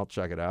show, and I'll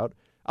check it out.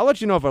 I'll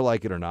let you know if I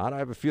like it or not. I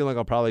have a feeling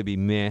I'll probably be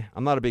meh.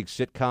 I'm not a big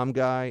sitcom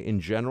guy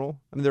in general.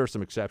 I mean, there are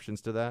some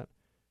exceptions to that.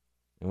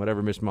 And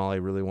whenever Miss Molly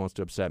really wants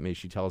to upset me,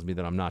 she tells me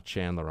that I'm not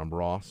Chandler, I'm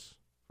Ross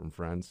from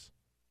Friends.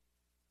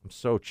 I'm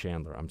so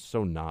Chandler. I'm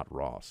so not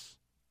Ross.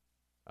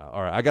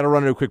 All right, I got to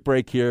run into a quick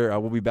break here.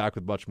 We'll be back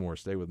with much more.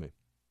 Stay with me.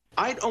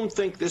 I don't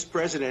think this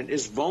president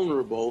is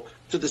vulnerable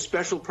to the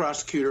special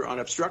prosecutor on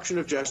obstruction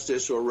of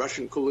justice or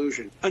Russian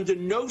collusion. Under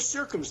no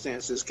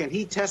circumstances can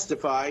he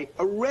testify.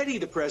 Already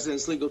the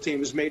president's legal team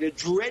has made a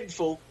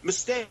dreadful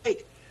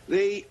mistake.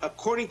 They,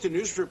 according to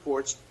news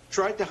reports,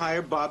 tried to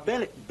hire Bob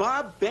Bennett.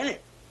 Bob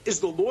Bennett is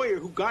the lawyer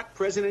who got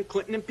President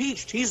Clinton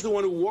impeached. He's the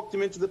one who walked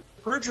him into the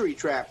perjury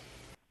trap.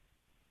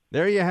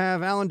 There you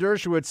have Alan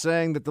Dershowitz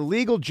saying that the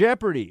legal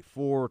jeopardy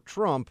for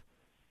Trump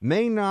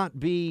may not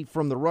be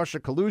from the Russia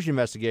collusion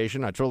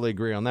investigation. I totally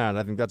agree on that.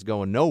 I think that's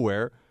going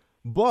nowhere.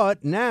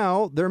 But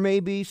now there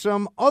may be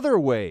some other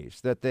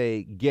ways that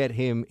they get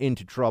him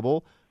into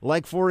trouble.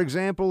 Like, for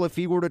example, if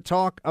he were to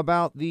talk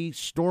about the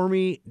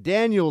Stormy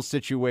Daniels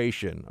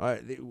situation.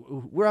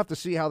 We'll have to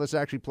see how this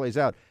actually plays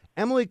out.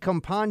 Emily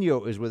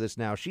Campagno is with us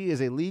now. She is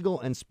a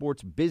legal and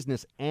sports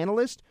business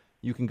analyst.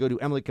 You can go to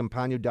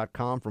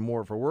emilycampagno.com for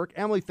more of her work.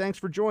 Emily, thanks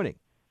for joining.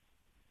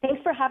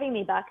 Thanks for having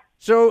me, Buck.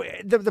 So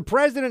the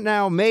president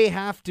now may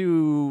have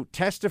to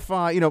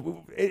testify. You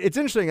know, it's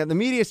interesting that the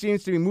media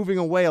seems to be moving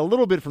away a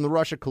little bit from the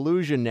Russia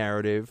collusion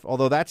narrative,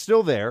 although that's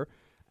still there.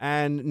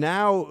 And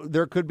now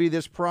there could be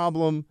this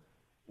problem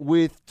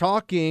with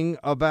talking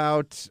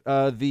about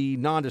the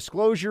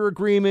non-disclosure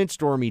agreement,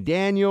 Stormy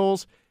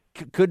Daniels.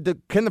 Can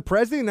the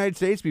president of the United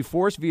States be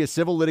forced via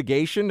civil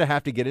litigation to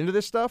have to get into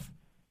this stuff?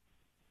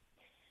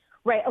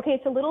 Right. Okay,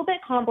 it's a little bit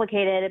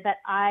complicated, but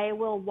I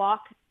will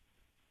walk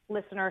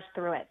listeners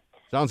through it.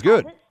 Sounds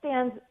good.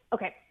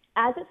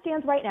 As it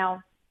stands right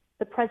now,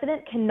 the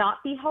president cannot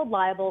be held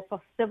liable for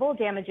civil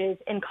damages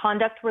in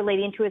conduct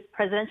relating to his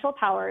presidential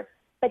powers,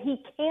 but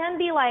he can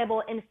be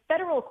liable in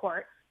federal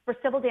court for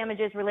civil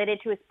damages related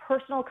to his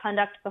personal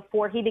conduct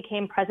before he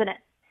became president.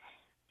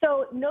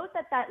 So note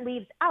that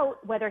leaves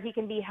out whether he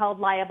can be held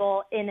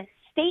liable in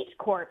state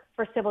court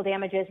for civil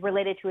damages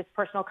related to his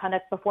personal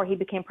conduct before he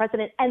became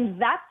president.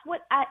 And that's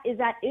what is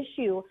at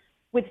issue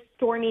with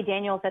Stormy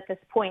Daniels at this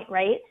point,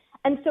 right?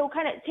 And so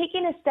kind of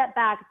taking a step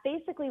back,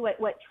 basically what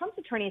Trump's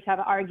attorneys have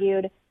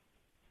argued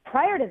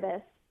prior to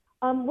this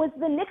was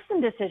the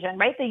Nixon decision,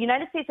 right? The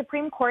United States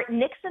Supreme Court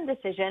Nixon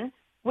decision,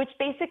 which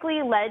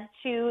basically led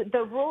to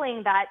the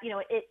ruling that,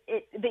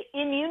 the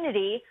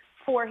immunity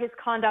for his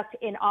conduct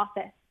in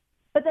office.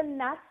 But then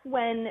that's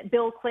when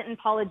Bill Clinton,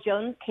 Paula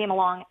Jones came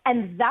along,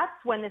 and that's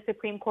when the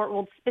Supreme Court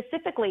ruled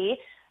specifically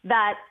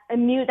that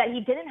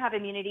he didn't have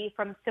immunity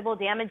from civil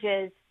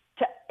damages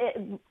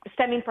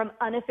stemming from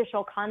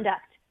unofficial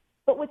conduct.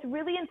 But what's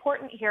really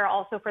important here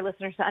also for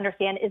listeners to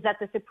understand is that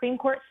the Supreme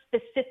Court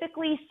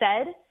specifically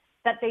said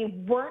that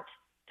they weren't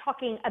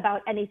talking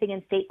about anything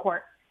in state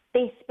court.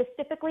 They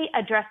specifically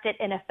addressed it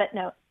in a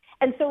footnote.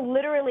 And so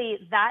literally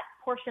that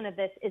portion of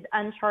this is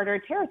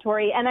uncharted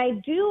territory. And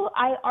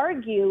I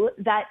argue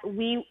that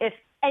if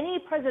any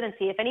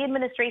presidency, if any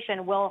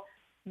administration will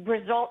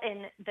result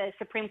in the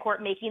Supreme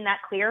Court making that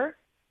clear,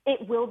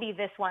 it will be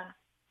this one.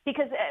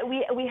 Because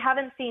we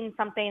haven't seen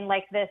something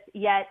like this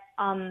yet,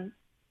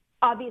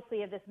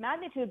 obviously of this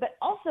magnitude, but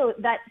also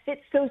that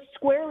fits so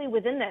squarely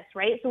within this,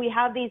 right? So we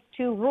have these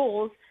two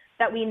rules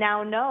that we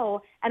now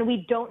know, and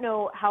we don't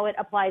know how it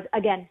applies.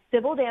 Again,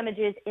 civil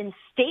damages in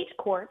state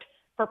court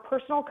for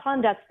personal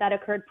conduct that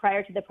occurred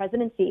prior to the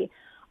presidency.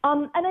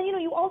 And then,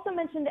 you also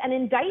mentioned an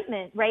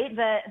indictment, right?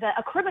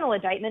 A criminal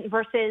indictment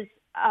versus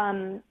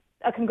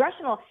a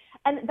congressional.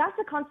 And that's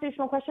a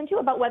constitutional question, too,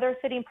 about whether a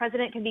sitting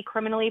president can be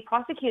criminally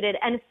prosecuted.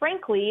 And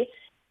frankly,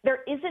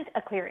 there isn't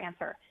a clear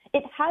answer.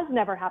 It has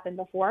never happened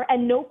before,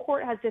 and no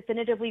court has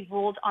definitively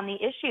ruled on the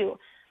issue.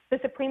 The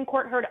Supreme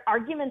Court heard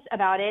arguments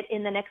about it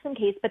in the Nixon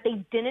case, but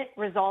they didn't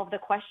resolve the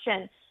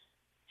question.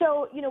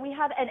 So, we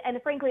have,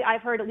 and frankly,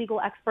 I've heard legal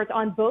experts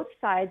on both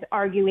sides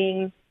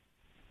arguing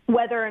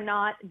whether or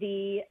not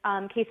the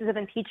cases of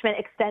impeachment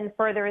extend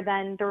further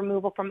than the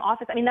removal from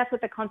office. I mean, that's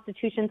what the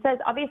Constitution says,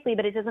 obviously,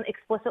 but it doesn't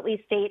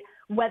explicitly state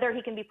whether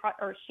he can be,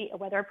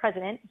 whether a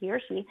president, he or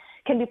she,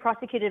 can be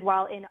prosecuted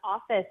while in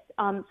office.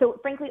 So,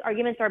 frankly,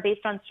 arguments are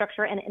based on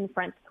structure and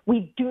inference.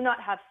 We do not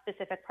have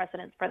specific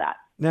precedents for that.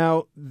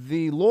 Now,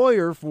 the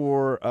lawyer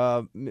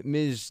for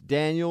Ms.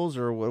 Daniels,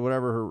 or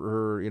whatever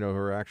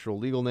her actual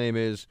legal name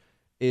is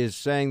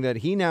saying that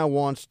he now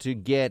wants to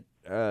get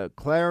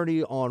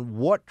clarity on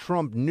what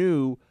Trump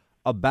knew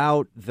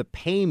about the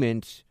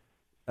payment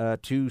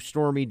to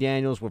Stormy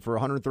Daniels for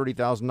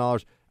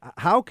 $130,000.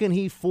 How can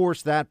he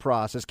force that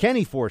process? Can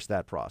he force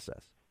that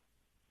process?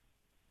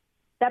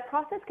 That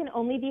process can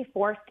only be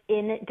forced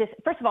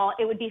first of all,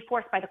 it would be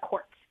forced by the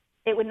courts.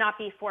 It would not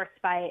be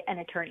forced by an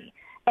attorney.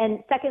 And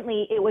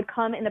secondly, it would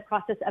come in the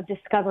process of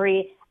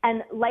discovery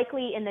and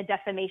likely in the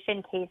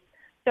defamation case.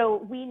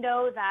 So we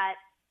know that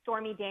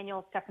Stormy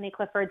Daniels, Stephanie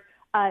Clifford,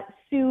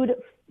 sued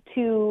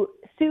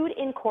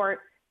in court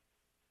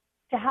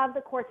to have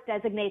the courts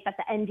designate that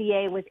the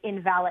NDA was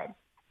invalid.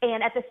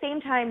 And at the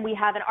same time, we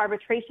have an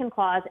arbitration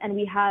clause, and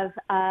we have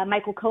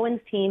Michael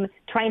Cohen's team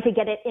trying to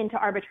get it into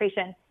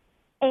arbitration.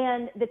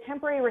 And the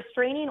temporary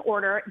restraining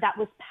order that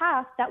was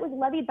passed, that was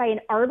levied by an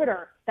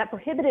arbiter that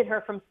prohibited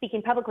her from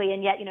speaking publicly,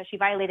 and yet, she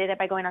violated it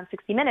by going on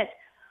 60 Minutes.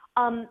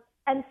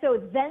 And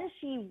so then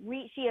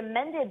she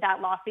amended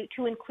that lawsuit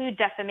to include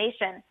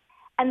defamation.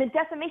 And the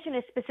defamation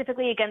is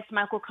specifically against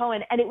Michael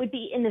Cohen, and it would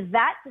be in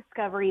that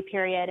discovery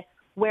period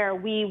where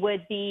we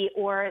would be,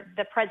 or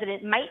the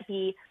president might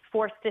be,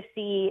 forced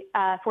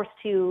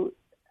to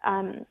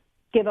hand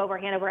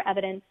over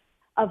evidence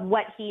of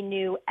what he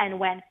knew and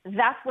when.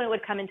 That's when it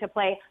would come into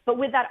play. But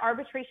with that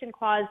arbitration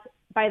clause,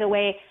 by the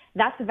way,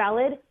 that's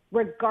valid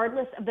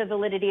regardless of the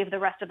validity of the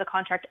rest of the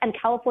contract. And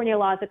California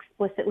law is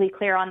explicitly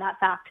clear on that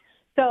fact.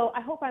 So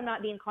I hope I'm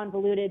not being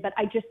convoluted, but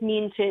I just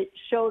mean to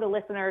show to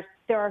listeners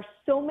there are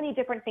so many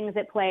different things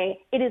at play.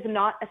 It is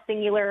not a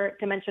singular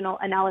dimensional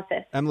analysis.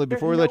 Emily,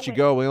 before we let you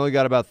go, we only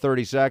got about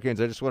 30 seconds.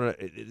 I just want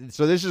to –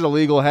 so this is a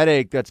legal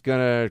headache that's going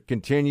to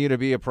continue to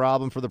be a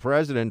problem for the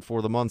president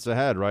for the months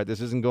ahead, right? This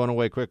isn't going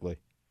away quickly.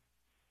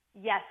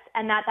 Yes,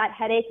 and that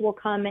headache will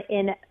come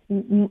in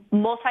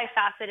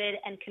multifaceted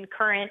and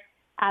concurrent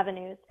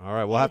avenues. All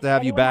right, we'll have to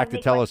have you back to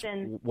tell us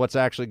what's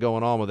actually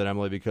going on with it,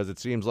 Emily, because it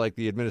seems like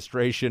the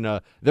administration,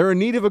 they're in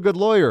need of a good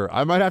lawyer.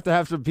 I might have to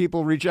have some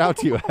people reach out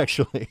to you,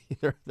 actually.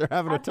 They're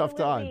having a tough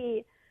time.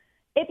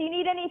 If you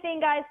need anything,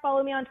 guys,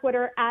 follow me on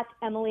Twitter at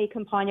Emily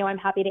Campagno. I'm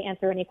happy to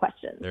answer any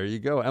questions. There you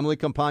go,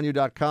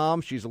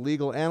 EmilyCampagno.com. She's a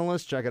legal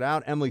analyst. Check it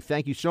out. Emily,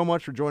 thank you so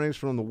much for joining us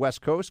from the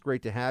West Coast.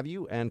 Great to have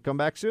you, and come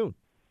back soon.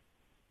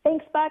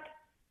 Thanks, Buck.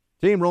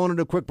 Team, rolling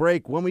into a quick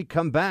break. When we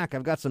come back,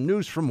 I've got some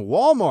news from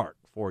Walmart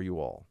for you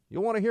all.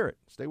 You'll want to hear it.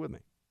 Stay with me.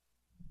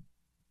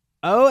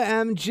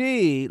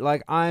 OMG,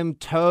 like I'm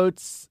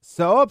totes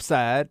so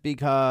upset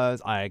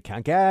because I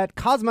can't get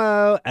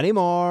Cosmo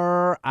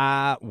anymore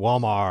at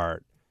Walmart.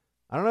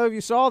 I don't know if you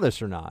saw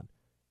this or not,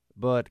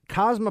 but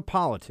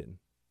Cosmopolitan,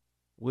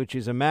 which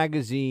is a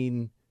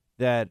magazine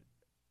that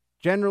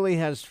generally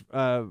has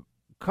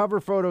cover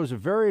photos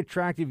of very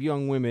attractive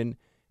young women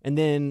and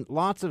then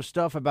lots of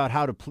stuff about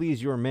how to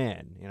please your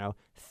man,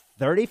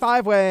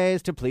 35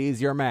 ways to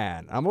please your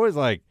man. I'm always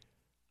like,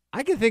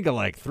 I can think of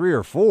like 3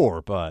 or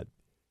 4, but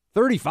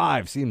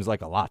 35 seems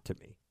like a lot to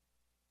me.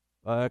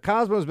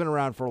 Cosmo's been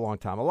around for a long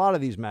time. A lot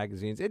of these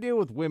magazines, they deal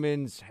with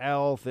women's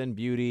health and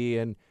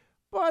beauty,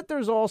 but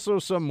there's also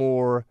some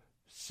more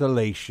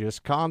salacious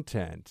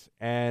content.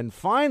 And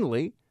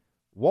finally,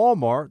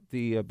 Walmart,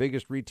 the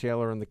biggest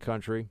retailer in the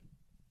country,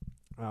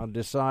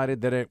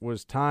 decided that it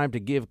was time to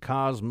give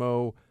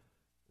Cosmo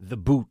the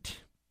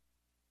boot.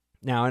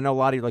 Now, I know a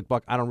lot of you are like,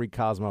 Buck, I don't read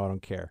Cosmo, I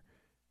don't care.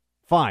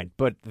 Fine,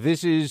 but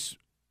this is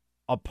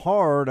a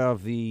part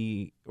of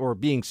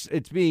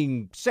it's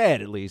being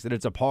said at least, that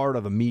it's a part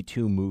of a Me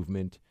Too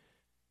movement,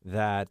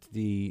 that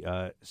the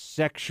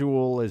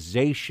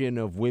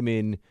sexualization of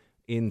women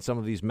in some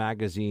of these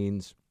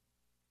magazines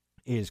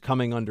is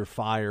coming under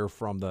fire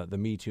from the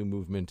Me Too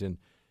movement. And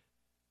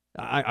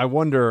I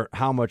wonder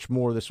how much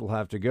more this will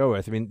have to go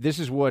with. I mean, this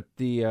is what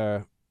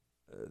the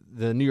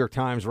New York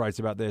Times writes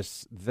about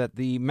this, that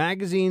the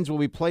magazines will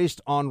be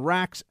placed on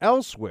racks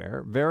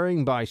elsewhere,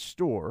 varying by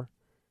store.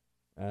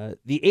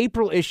 The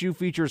April issue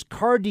features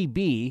Cardi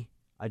B.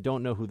 I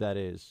don't know who that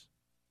is.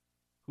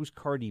 Who's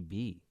Cardi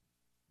B?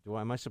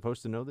 Am I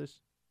supposed to know this?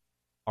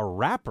 A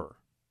rapper.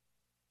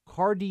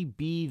 Cardi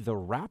B the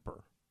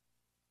rapper.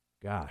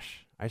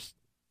 Gosh,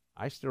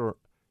 I still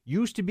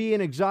used to be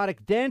an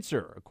exotic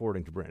dancer,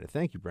 according to Brandon.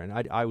 Thank you,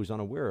 Brandon. I was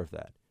unaware of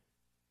that.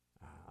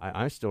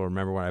 I still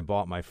remember when I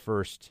bought my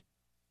first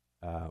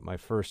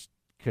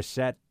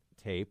cassette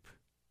tape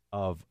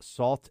of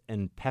Salt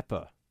and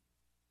Pepper.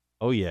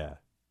 Oh, yeah.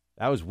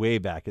 That was way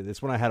back.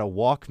 That's when I had a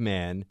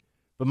Walkman.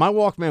 But my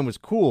Walkman was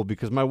cool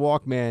because my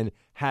Walkman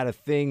had a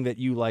thing that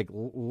you,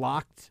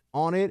 locked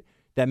on it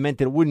that meant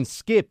that it wouldn't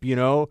skip,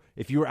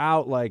 if you were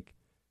out,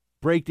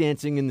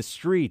 breakdancing in the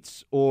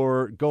streets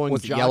or going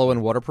Was it yellow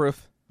and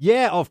waterproof?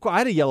 Yeah, of course. I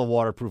had a yellow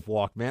waterproof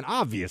Walkman,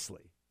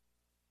 obviously.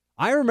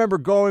 I remember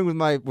going with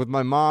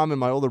my mom and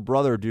my older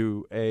brother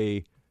to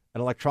an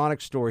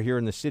electronics store here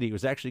in the city. It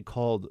was actually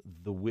called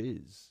The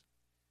Wiz.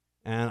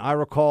 And I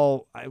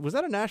recall, was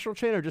that a national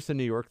chain or just a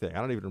New York thing?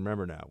 I don't even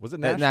remember now. Was it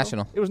national?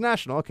 National. It was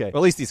national, okay. Or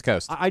at least East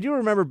Coast. I do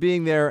remember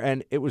being there,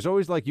 and it was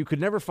always like you could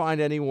never find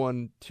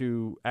anyone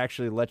to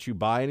actually let you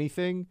buy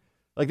anything.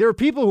 Like, there were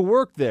people who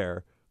worked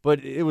there,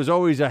 but it was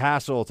always a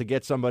hassle to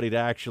get somebody to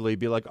actually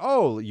be like,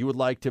 oh, you would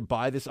like to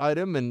buy this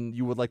item and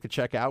you would like to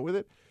check out with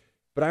it?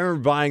 But I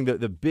remember buying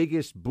the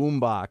biggest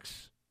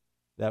boombox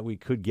that we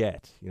could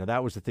get.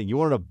 That was the thing. You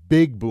wanted a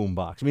big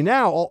boombox. I mean,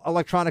 now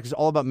electronics is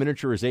all about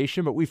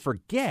miniaturization, but we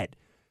forget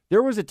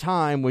there was a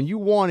time when you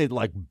wanted,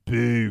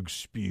 big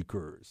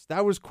speakers.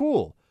 That was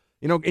cool.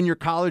 You know, in your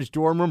college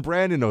dorm room,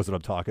 Brandon knows what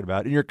I'm talking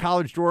about. In your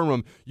college dorm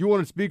room, you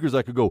wanted speakers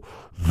that could go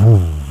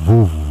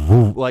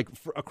like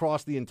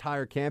across the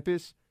entire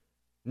campus.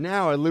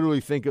 Now I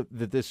literally think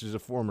that this is a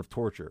form of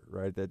torture,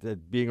 right?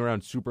 That being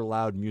around super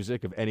loud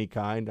music of any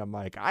kind, I'm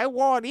like, I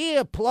want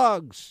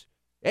earplugs.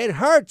 It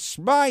hurts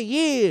my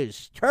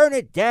ears. Turn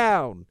it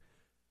down.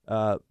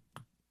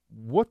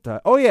 What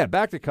the? Oh, yeah,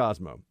 back to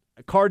Cosmo.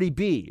 Cardi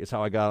B is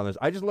how I got on this.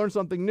 I just learned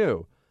something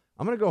new.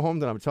 I'm going to go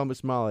home tonight. I'm going to tell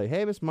Miss Molly,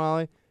 hey, Miss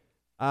Molly,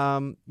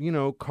 you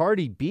know,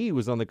 Cardi B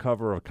was on the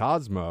cover of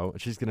Cosmo.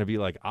 She's going to be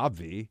like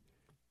Obvi.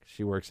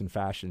 She works in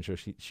fashion, so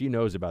she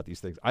knows about these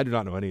things. I do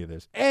not know any of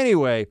this.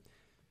 Anyway,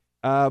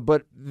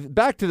 but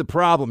back to the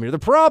problem here. The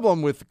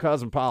problem with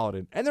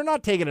Cosmopolitan, and they're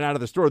not taking it out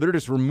of the store. They're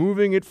just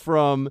removing it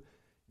from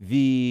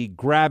the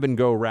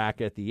grab-and-go rack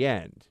at the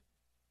end,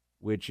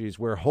 which is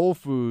where Whole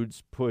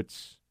Foods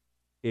puts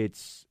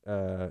its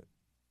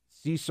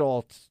sea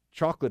salt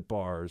chocolate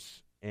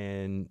bars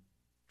and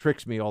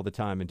tricks me all the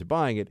time into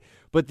buying it.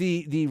 But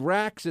the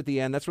racks at the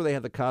end, that's where they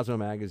have the Cosmo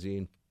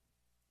magazine.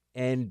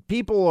 And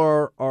people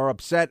are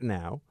upset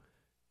now.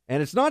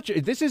 And it's not,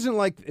 this isn't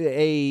like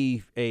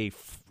a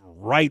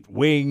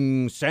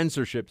right-wing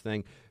censorship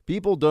thing.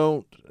 People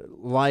don't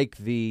like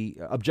the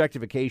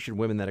objectification of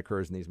women that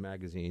occurs in these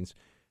magazines.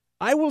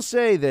 I will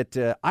say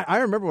that I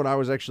remember when I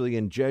was actually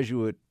in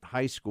Jesuit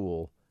high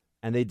school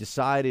and they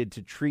decided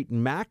to treat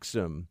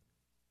Maxim.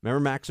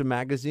 Remember Maxim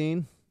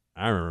magazine?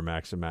 I remember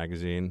Maxim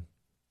magazine.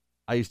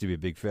 I used to be a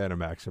big fan of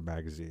Maxim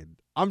magazine.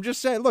 I'm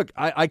just saying, look,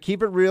 I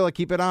keep it real. I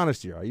keep it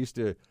honest here.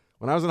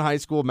 When I was in high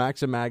school,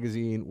 Maxim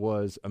magazine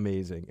was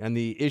amazing. And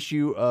the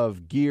issue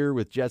of Gear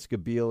with Jessica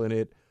Biel in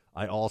it,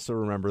 I also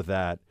remember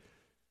that.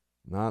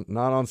 Not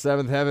on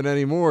Seventh Heaven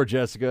anymore,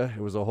 Jessica.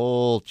 It was a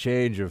whole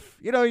change of,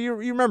 you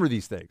remember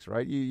these things,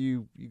 right?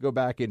 You go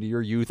back into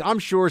your youth. I'm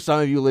sure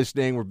some of you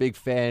listening were big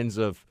fans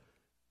of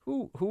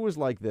who was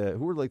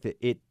the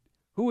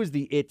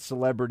it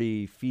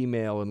celebrity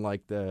female in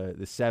like the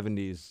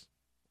 70s.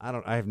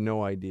 I have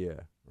no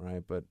idea,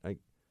 right? But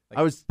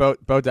I was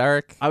Bo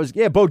Derek.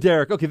 Bo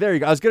Derek. Okay, there you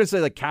go. I was gonna say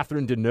like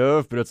Catherine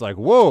Deneuve, but it's like,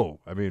 whoa.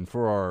 I mean,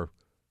 for our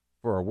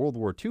World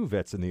War II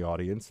vets in the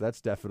audience,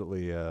 that's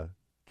definitely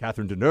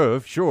Catherine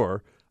Deneuve,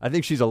 sure. I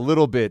think she's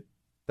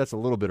that's a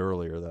little bit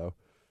earlier, though.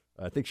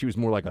 I think she was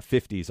more like a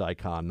 50s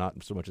icon,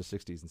 not so much a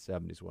 60s and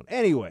 70s one.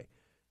 Anyway,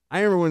 I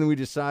remember when we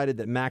decided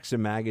that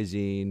Maxim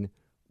magazine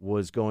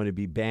was going to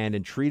be banned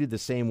and treated the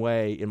same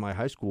way in my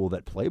high school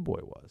that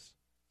Playboy was.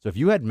 So if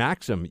you had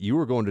Maxim, you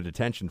were going to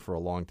detention for a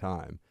long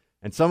time.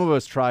 And some of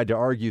us tried to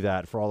argue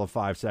that for all of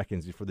 5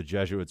 seconds before the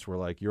Jesuits were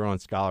like, you're on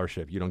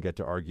scholarship. You don't get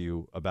to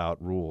argue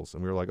about rules.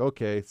 And we were like,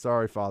 okay,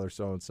 sorry, Father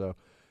so-and-so.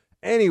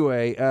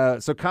 Anyway,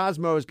 so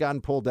Cosmo has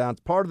gotten pulled down.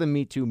 It's part of the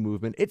Me Too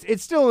movement.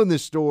 It's still in the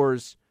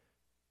stores.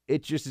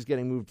 It just is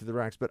getting moved to the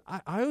racks. But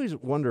I always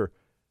wonder,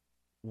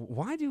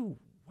 why do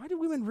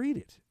women read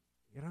it?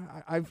 You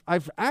know,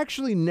 I've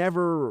actually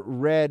never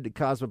read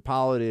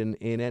Cosmopolitan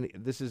in any.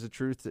 This is a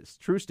true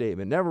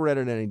statement. Never read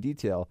it in any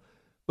detail.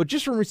 But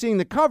just from seeing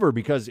the cover,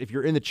 because if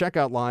you're in the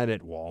checkout line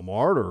at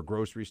Walmart or a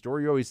grocery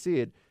store, you always see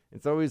it.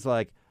 It's always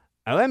like,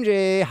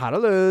 OMG, how to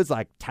lose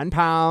like 10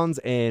 pounds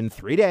in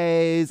 3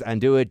 days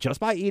and do it just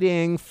by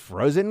eating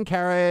frozen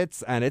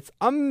carrots, and it's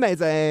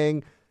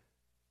amazing.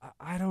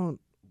 It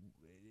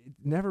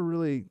never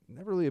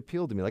really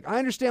appealed to me. Like, I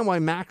understand why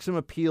Maxim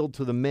appealed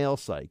to the male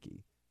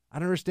psyche. I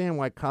don't understand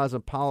why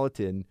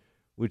Cosmopolitan,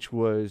 which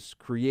was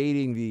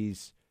creating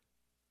these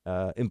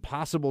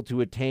impossible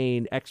to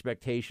attain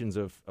expectations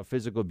of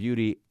physical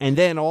beauty, and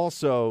then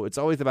also it's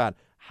always about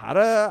how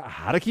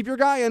to keep your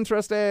guy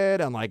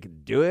interested and like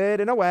do it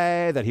in a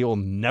way that he will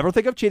never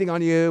think of cheating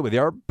on you with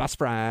your best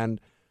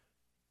friend.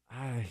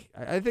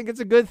 I think it's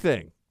a good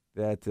thing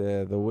that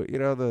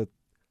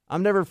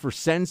I'm never for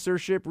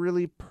censorship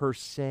really per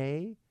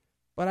se,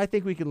 but I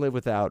think we can live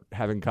without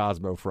having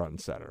Cosmo front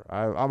and center.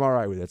 I'm all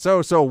right with it.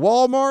 So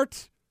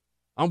Walmart,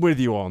 I'm with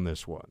you on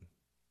this one.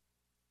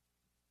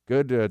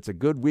 Good. It's a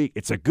good week.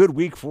 It's a good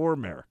week for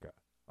America.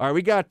 All right,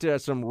 we got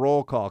some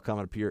roll call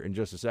coming up here in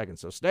just a second,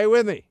 so stay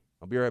with me.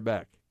 I'll be right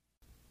back.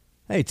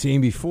 Hey,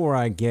 team, before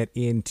I get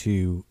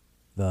into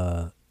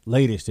the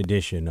latest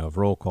edition of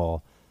Roll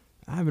Call,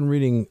 I've been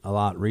reading a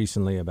lot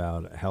recently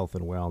about health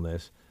and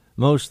wellness,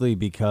 mostly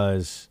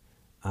because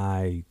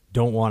I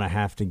don't want to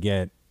have to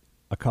get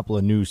a couple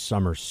of new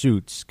summer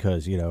suits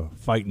because,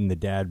 fighting the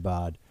dad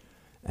bod.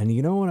 And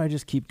you know what I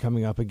just keep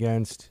coming up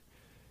against?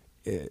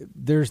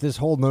 There's this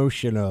whole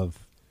notion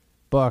of,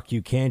 Buck,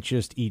 you can't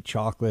just eat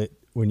chocolate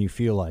when you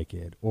feel like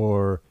it,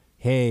 or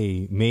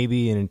hey,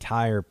 maybe an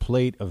entire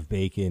plate of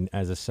bacon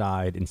as a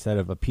side instead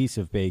of a piece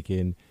of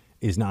bacon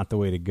is not the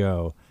way to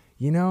go.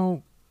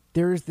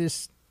 There's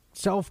this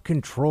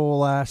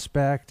self-control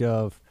aspect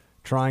of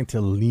trying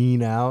to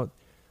lean out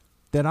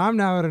that I'm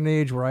now at an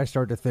age where I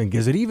start to think,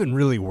 is it even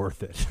really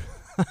worth it?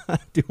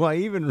 Do I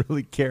even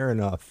really care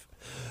enough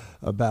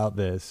about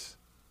this?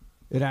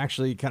 It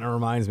actually kind of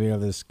reminds me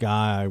of this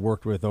guy I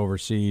worked with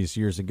overseas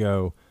years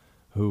ago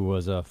who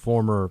was a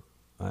former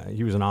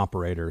he was an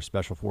operator,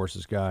 special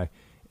forces guy,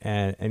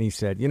 And he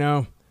said, you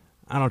know,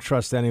 I don't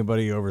trust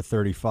anybody over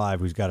 35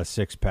 who's got a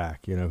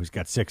six-pack, you know, who's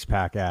got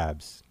six-pack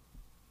abs.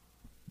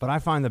 But I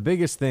find the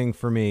biggest thing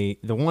for me,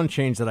 the one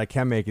change that I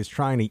can make is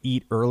trying to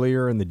eat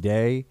earlier in the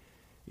day.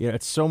 You know,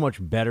 it's so much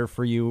better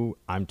for you,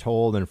 I'm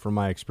told, and from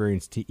my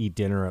experience, to eat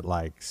dinner at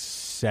like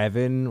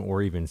 7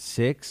 or even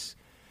 6.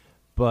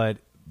 But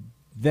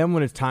then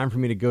when it's time for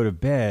me to go to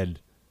bed,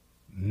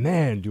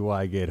 man, do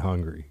I get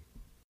hungry.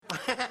 I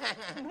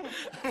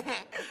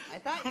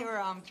thought you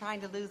were trying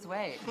to lose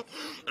weight.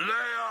 Lay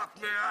off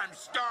me, I'm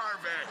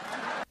starving.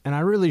 And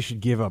I really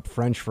should give up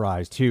French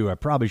fries, too. I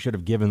probably should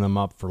have given them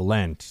up for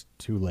Lent.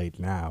 Too late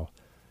now.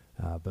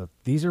 But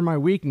these are my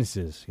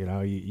weaknesses. You know,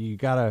 you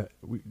gotta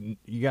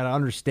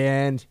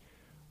understand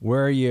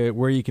where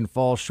you can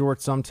fall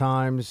short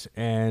sometimes.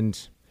 And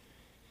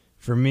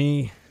for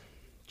me,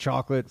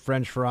 chocolate,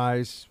 French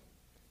fries,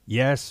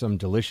 yes, some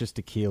delicious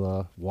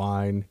tequila,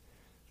 wine.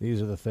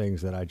 These are the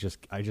things that I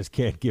just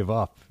can't give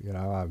up. You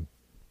know,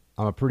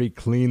 I'm a pretty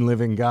clean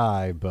living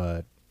guy,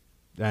 but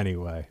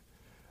anyway,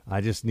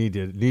 I just need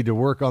to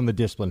work on the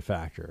discipline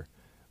factor.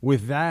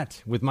 With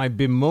that, with my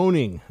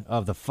bemoaning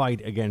of the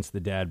fight against the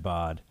dad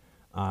bod,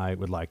 I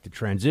would like to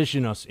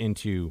transition us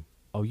into,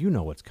 oh, you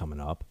know what's coming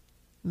up,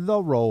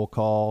 the roll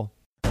call.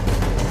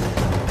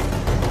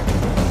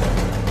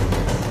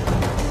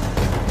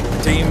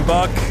 Team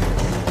Buck,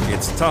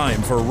 it's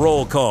time for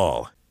roll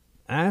call.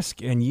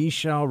 Ask and ye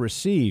shall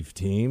receive,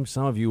 team.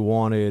 Some of you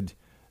wanted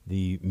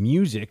the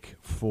music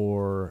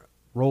for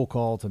roll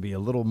call to be a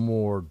little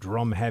more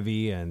drum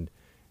heavy, and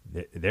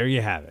there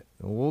you have it.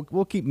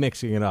 We'll keep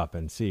mixing it up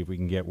and see if we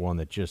can get one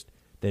that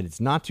it's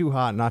not too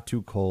hot, not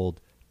too cold,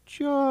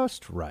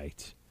 just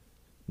right.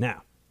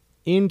 Now,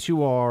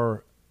 into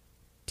our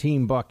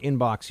Team Buck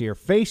inbox here,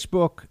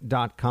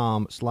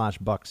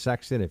 Facebook.com/Buck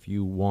Sexton. If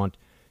you want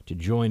to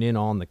join in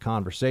on the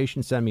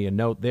conversation, send me a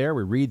note there.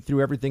 We read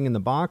through everything in the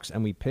box,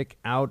 and we pick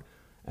out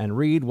and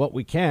read what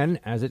we can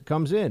as it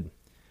comes in.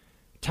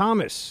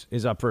 Thomas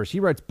is up first. He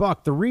writes,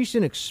 Buck, the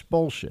recent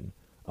expulsion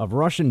of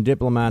Russian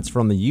diplomats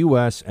from the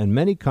U.S. and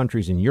many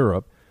countries in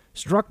Europe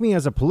struck me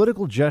as a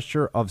political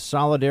gesture of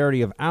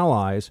solidarity of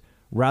allies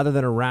rather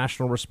than a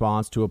rational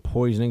response to a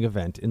poisoning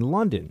event in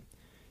London.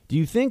 Do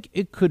you think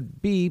it could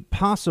be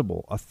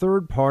possible a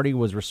third party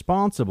was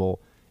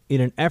responsible in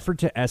an effort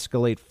to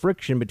escalate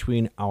friction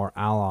between our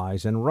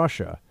allies and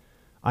Russia?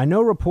 I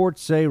know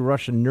reports say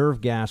Russian nerve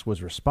gas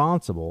was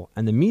responsible,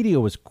 and the media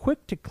was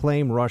quick to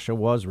claim Russia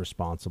was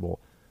responsible,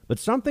 but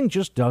something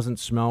just doesn't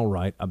smell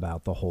right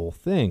about the whole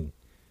thing.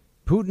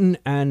 Putin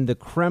and the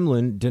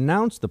Kremlin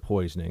denounced the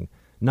poisoning.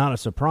 Not a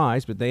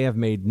surprise, but they have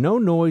made no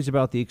noise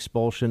about the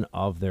expulsion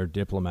of their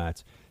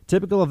diplomats.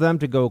 Typical of them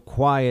to go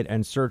quiet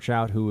and search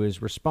out who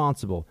is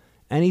responsible.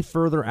 Any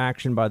further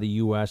action by the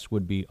U.S.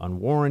 would be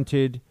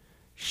unwarranted.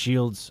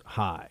 Shields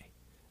high.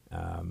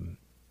 One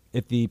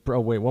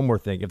more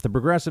thing. If the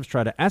progressives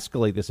try to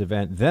escalate this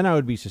event, then I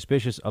would be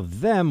suspicious of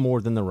them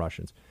more than the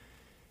Russians.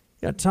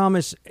 Yeah,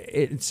 Thomas,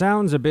 it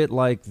sounds a bit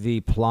like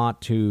the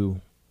plot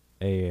to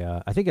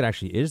I think it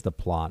actually is the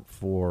plot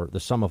for The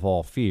Sum of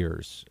All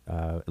Fears,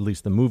 at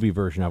least the movie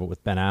version of it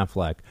with Ben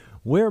Affleck,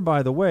 where,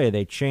 by the way,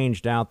 they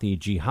changed out the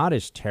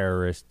jihadist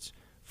terrorists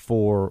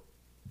for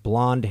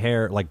blonde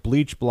hair, like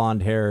bleach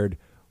blonde-haired,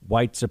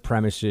 white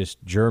supremacist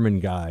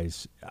German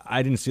guys.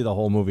 I didn't see the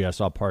whole movie. I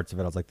saw parts of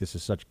it. I was like, this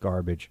is such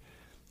garbage.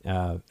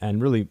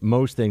 And really,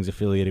 most things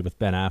affiliated with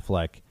Ben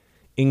Affleck,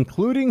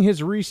 including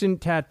his recent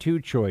tattoo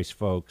choice,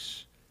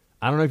 folks.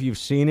 I don't know if you've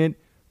seen it,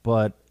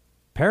 but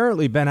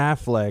apparently Ben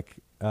Affleck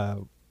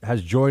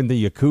has joined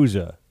the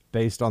Yakuza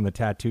based on the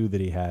tattoo that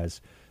he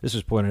has. This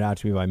was pointed out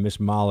to me by Miss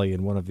Molly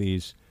in one of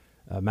these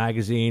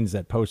magazines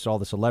that posts all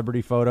the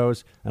celebrity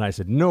photos. And I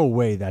said, no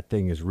way that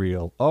thing is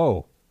real.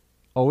 Oh,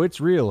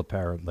 it's real,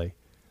 apparently.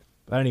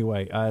 But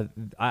anyway,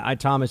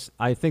 Thomas,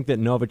 I think that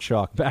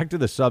Novichok, back to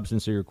the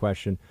substance of your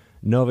question,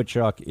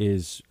 Novichok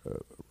is a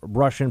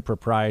Russian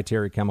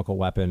proprietary chemical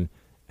weapon,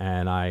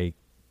 and I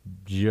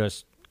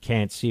just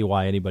can't see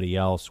why anybody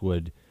else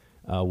would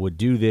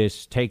do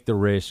this, take the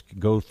risk,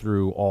 go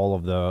through all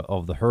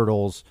of the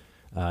hurdles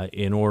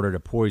in order to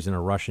poison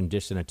a Russian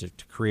dissident to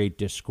create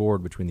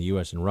discord between the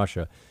U.S. and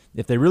Russia.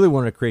 If they really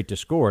wanted to create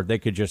discord, they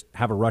could just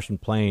have a Russian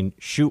plane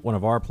shoot one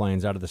of our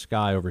planes out of the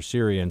sky over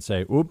Syria and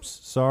say, oops,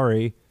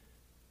 sorry.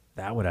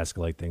 That would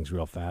escalate things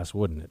real fast,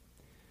 wouldn't it?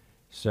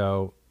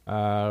 So,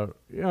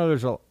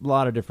 there's a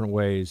lot of different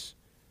ways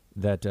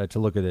that to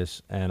look at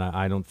this, and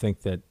I don't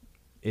think that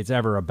it's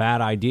ever a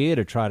bad idea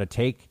to try to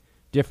take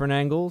different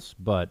angles,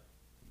 but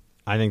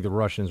I think the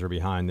Russians are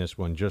behind this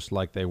one, just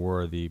like they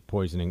were the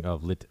poisoning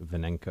of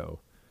Litvinenko.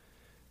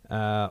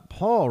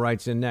 Paul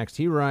writes in next.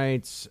 He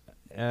writes,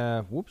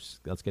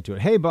 let's get to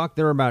it. Hey, Buck,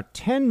 there are about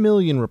 10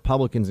 million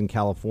Republicans in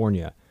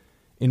California.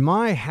 In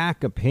my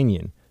hack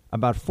opinion,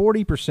 about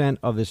 40%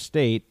 of the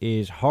state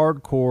is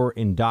hardcore,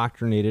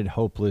 indoctrinated,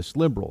 hopeless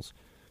liberals.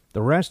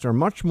 The rest are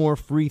much more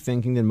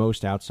free-thinking than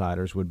most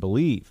outsiders would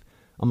believe.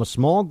 I'm a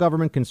small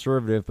government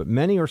conservative, but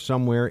many are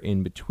somewhere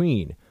in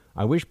between.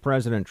 I wish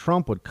President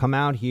Trump would come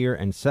out here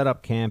and set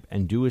up camp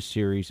and do a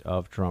series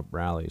of Trump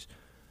rallies.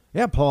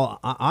 Yeah, Paul,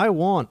 I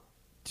want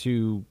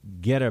to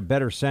get a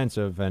better sense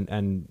of,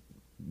 and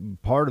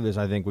part of this,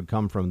 I think, would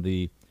come from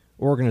the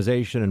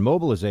organization and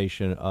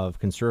mobilization of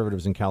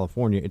conservatives in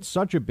California. It's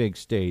such a big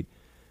state.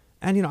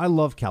 And, I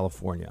love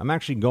California. I'm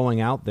actually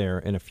going out there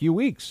in a few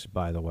weeks,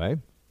 by the way.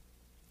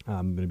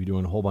 I'm going to be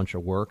doing a whole bunch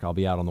of work. I'll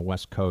be out on the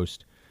West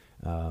Coast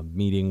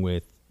meeting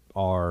with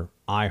our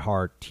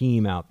iHeart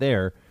team out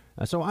there.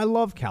 So I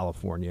love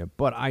California,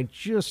 but I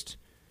just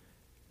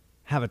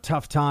have a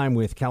tough time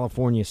with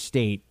California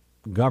state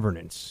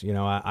governance.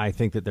 I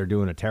think that they're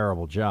doing a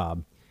terrible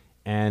job.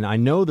 And I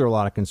know there are a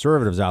lot of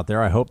conservatives out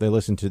there. I hope they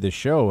listen to this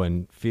show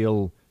and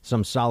feel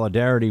some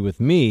solidarity with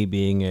me,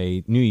 being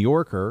a New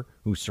Yorker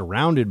who's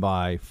surrounded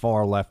by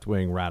far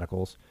left-wing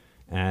radicals.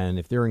 And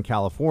if they're in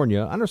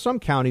California, I know some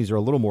counties are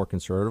a little more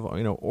conservative.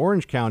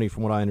 Orange County,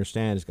 from what I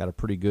understand, has got a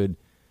pretty good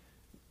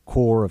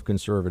core of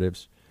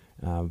conservatives.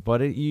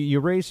 But you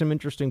raise some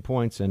interesting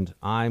points, and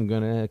I'm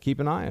going to keep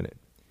an eye on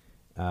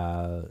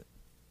it.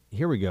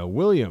 Here we go.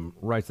 William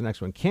writes the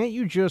next one. Can't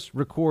you just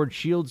record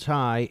Shields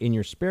High in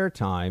your spare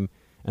time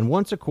and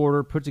once a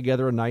quarter put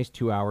together a nice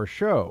 2-hour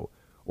show?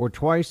 Or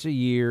twice a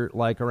year,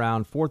 like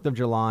around 4th of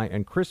July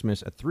and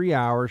Christmas, a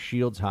 3-hour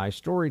Shields High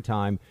story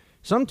time.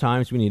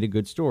 Sometimes we need a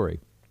good story.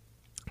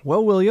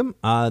 Well, William,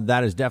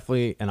 that is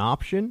definitely an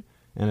option,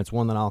 and it's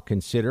one that I'll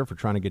consider for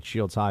trying to get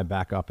Shields High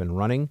back up and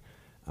running.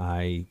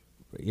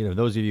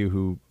 Those of you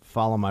who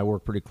follow my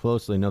work pretty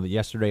closely know that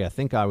yesterday I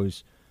think I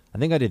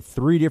did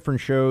 3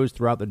 different shows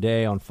throughout the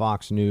day on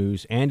Fox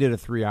News and did a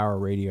 3-hour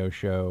radio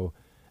show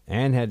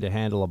and had to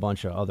handle a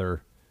bunch of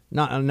other.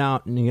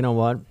 Now, you know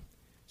what?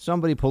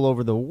 Somebody pull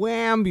over the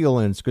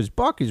wambulance because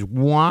Buck is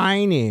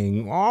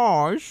whining.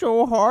 Oh, it's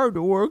so hard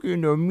to work in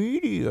the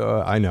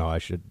media. I know I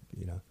should,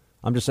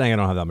 I'm just saying I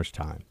don't have that much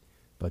time.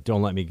 But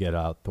don't let me get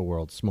out the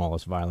world's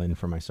smallest violin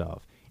for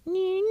myself.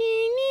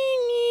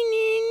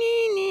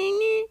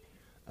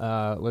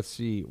 Let's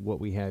see what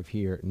we have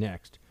here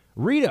next.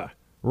 Rita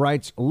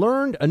writes,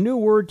 learned a new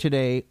word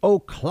today,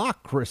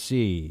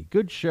 oclocracy.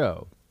 Good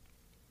show.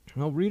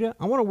 Well, Rita,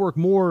 I want to work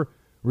more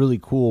really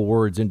cool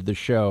words into the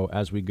show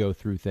as we go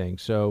through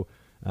things. So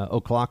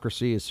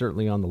oclocracy is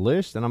certainly on the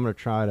list, and I'm going to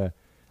try to,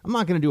 I'm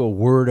not going to do a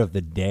word of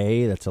the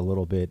day. That's a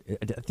little bit,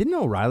 didn't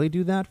O'Reilly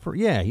do that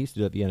he used to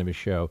do it at the end of his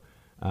show.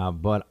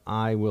 But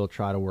I will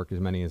try to work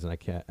as many as I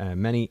can,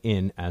 many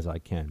in as I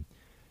can.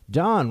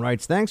 Don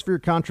writes, thanks for your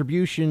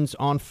contributions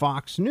on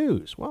Fox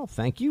News. Well,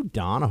 thank you,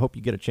 Don. I hope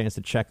you get a chance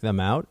to check them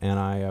out, and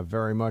I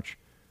very much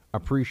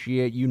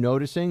appreciate you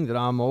noticing that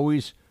I'm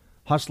always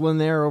hustling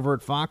there over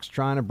at Fox,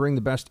 trying to bring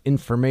the best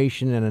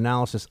information and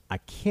analysis I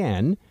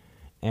can.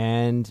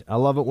 And I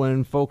love it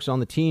when folks on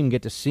the team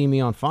get to see me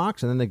on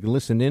Fox, and then they can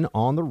listen in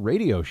on the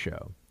radio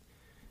show.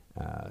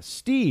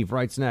 Steve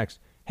writes next,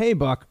 hey,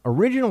 Buck,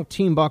 original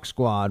Team Buck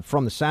squad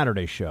from the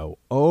Saturday show,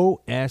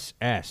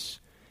 OSS,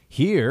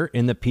 here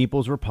in the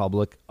People's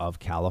Republic of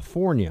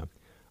California.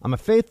 I'm a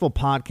faithful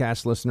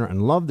podcast listener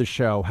and love the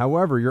show.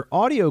 However, your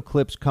audio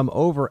clips come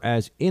over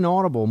as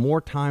inaudible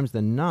more times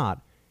than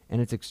not, and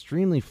it's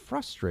extremely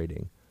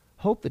frustrating.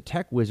 Hope the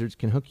tech wizards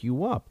can hook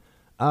you up.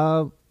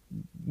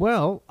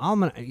 Well,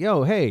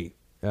 hey,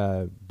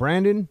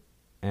 Brandon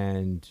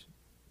and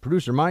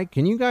producer Mike,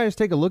 can you guys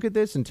take a look at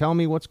this and tell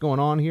me what's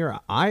going on here?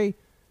 It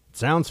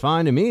sounds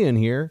fine to me in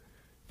here.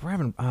 We're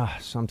having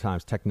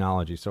sometimes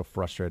technology is so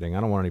frustrating.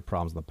 I don't want any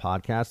problems on the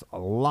podcast. A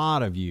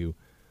lot of you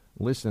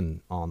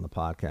listen on the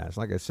podcast.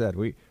 Like I said,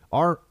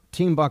 our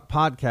Team Buck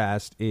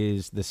podcast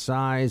is the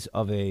size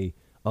of a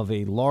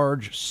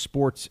large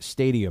sports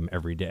stadium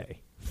every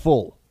day,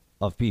 full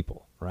of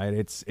people. Right?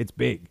 It's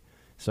big.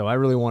 So I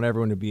really want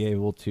everyone to be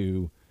able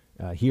to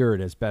hear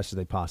it as best as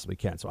they possibly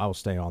can. So I will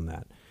stay on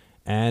that,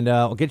 and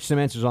I'll get you some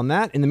answers on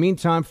that. In the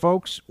meantime,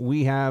 folks,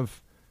 we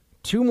have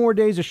 2 more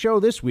days of show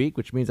this week,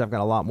 which means I've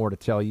got a lot more to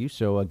tell you.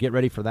 So get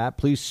ready for that.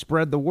 Please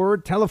spread the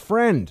word. Tell a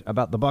friend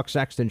about the Buck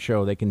Sexton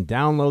Show. They can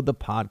download the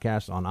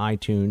podcast on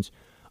iTunes.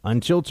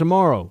 Until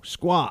tomorrow,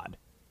 squad,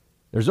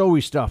 there's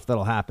always stuff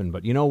that'll happen.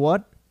 But you know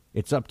what?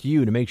 It's up to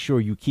you to make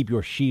sure you keep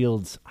your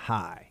shields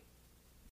high.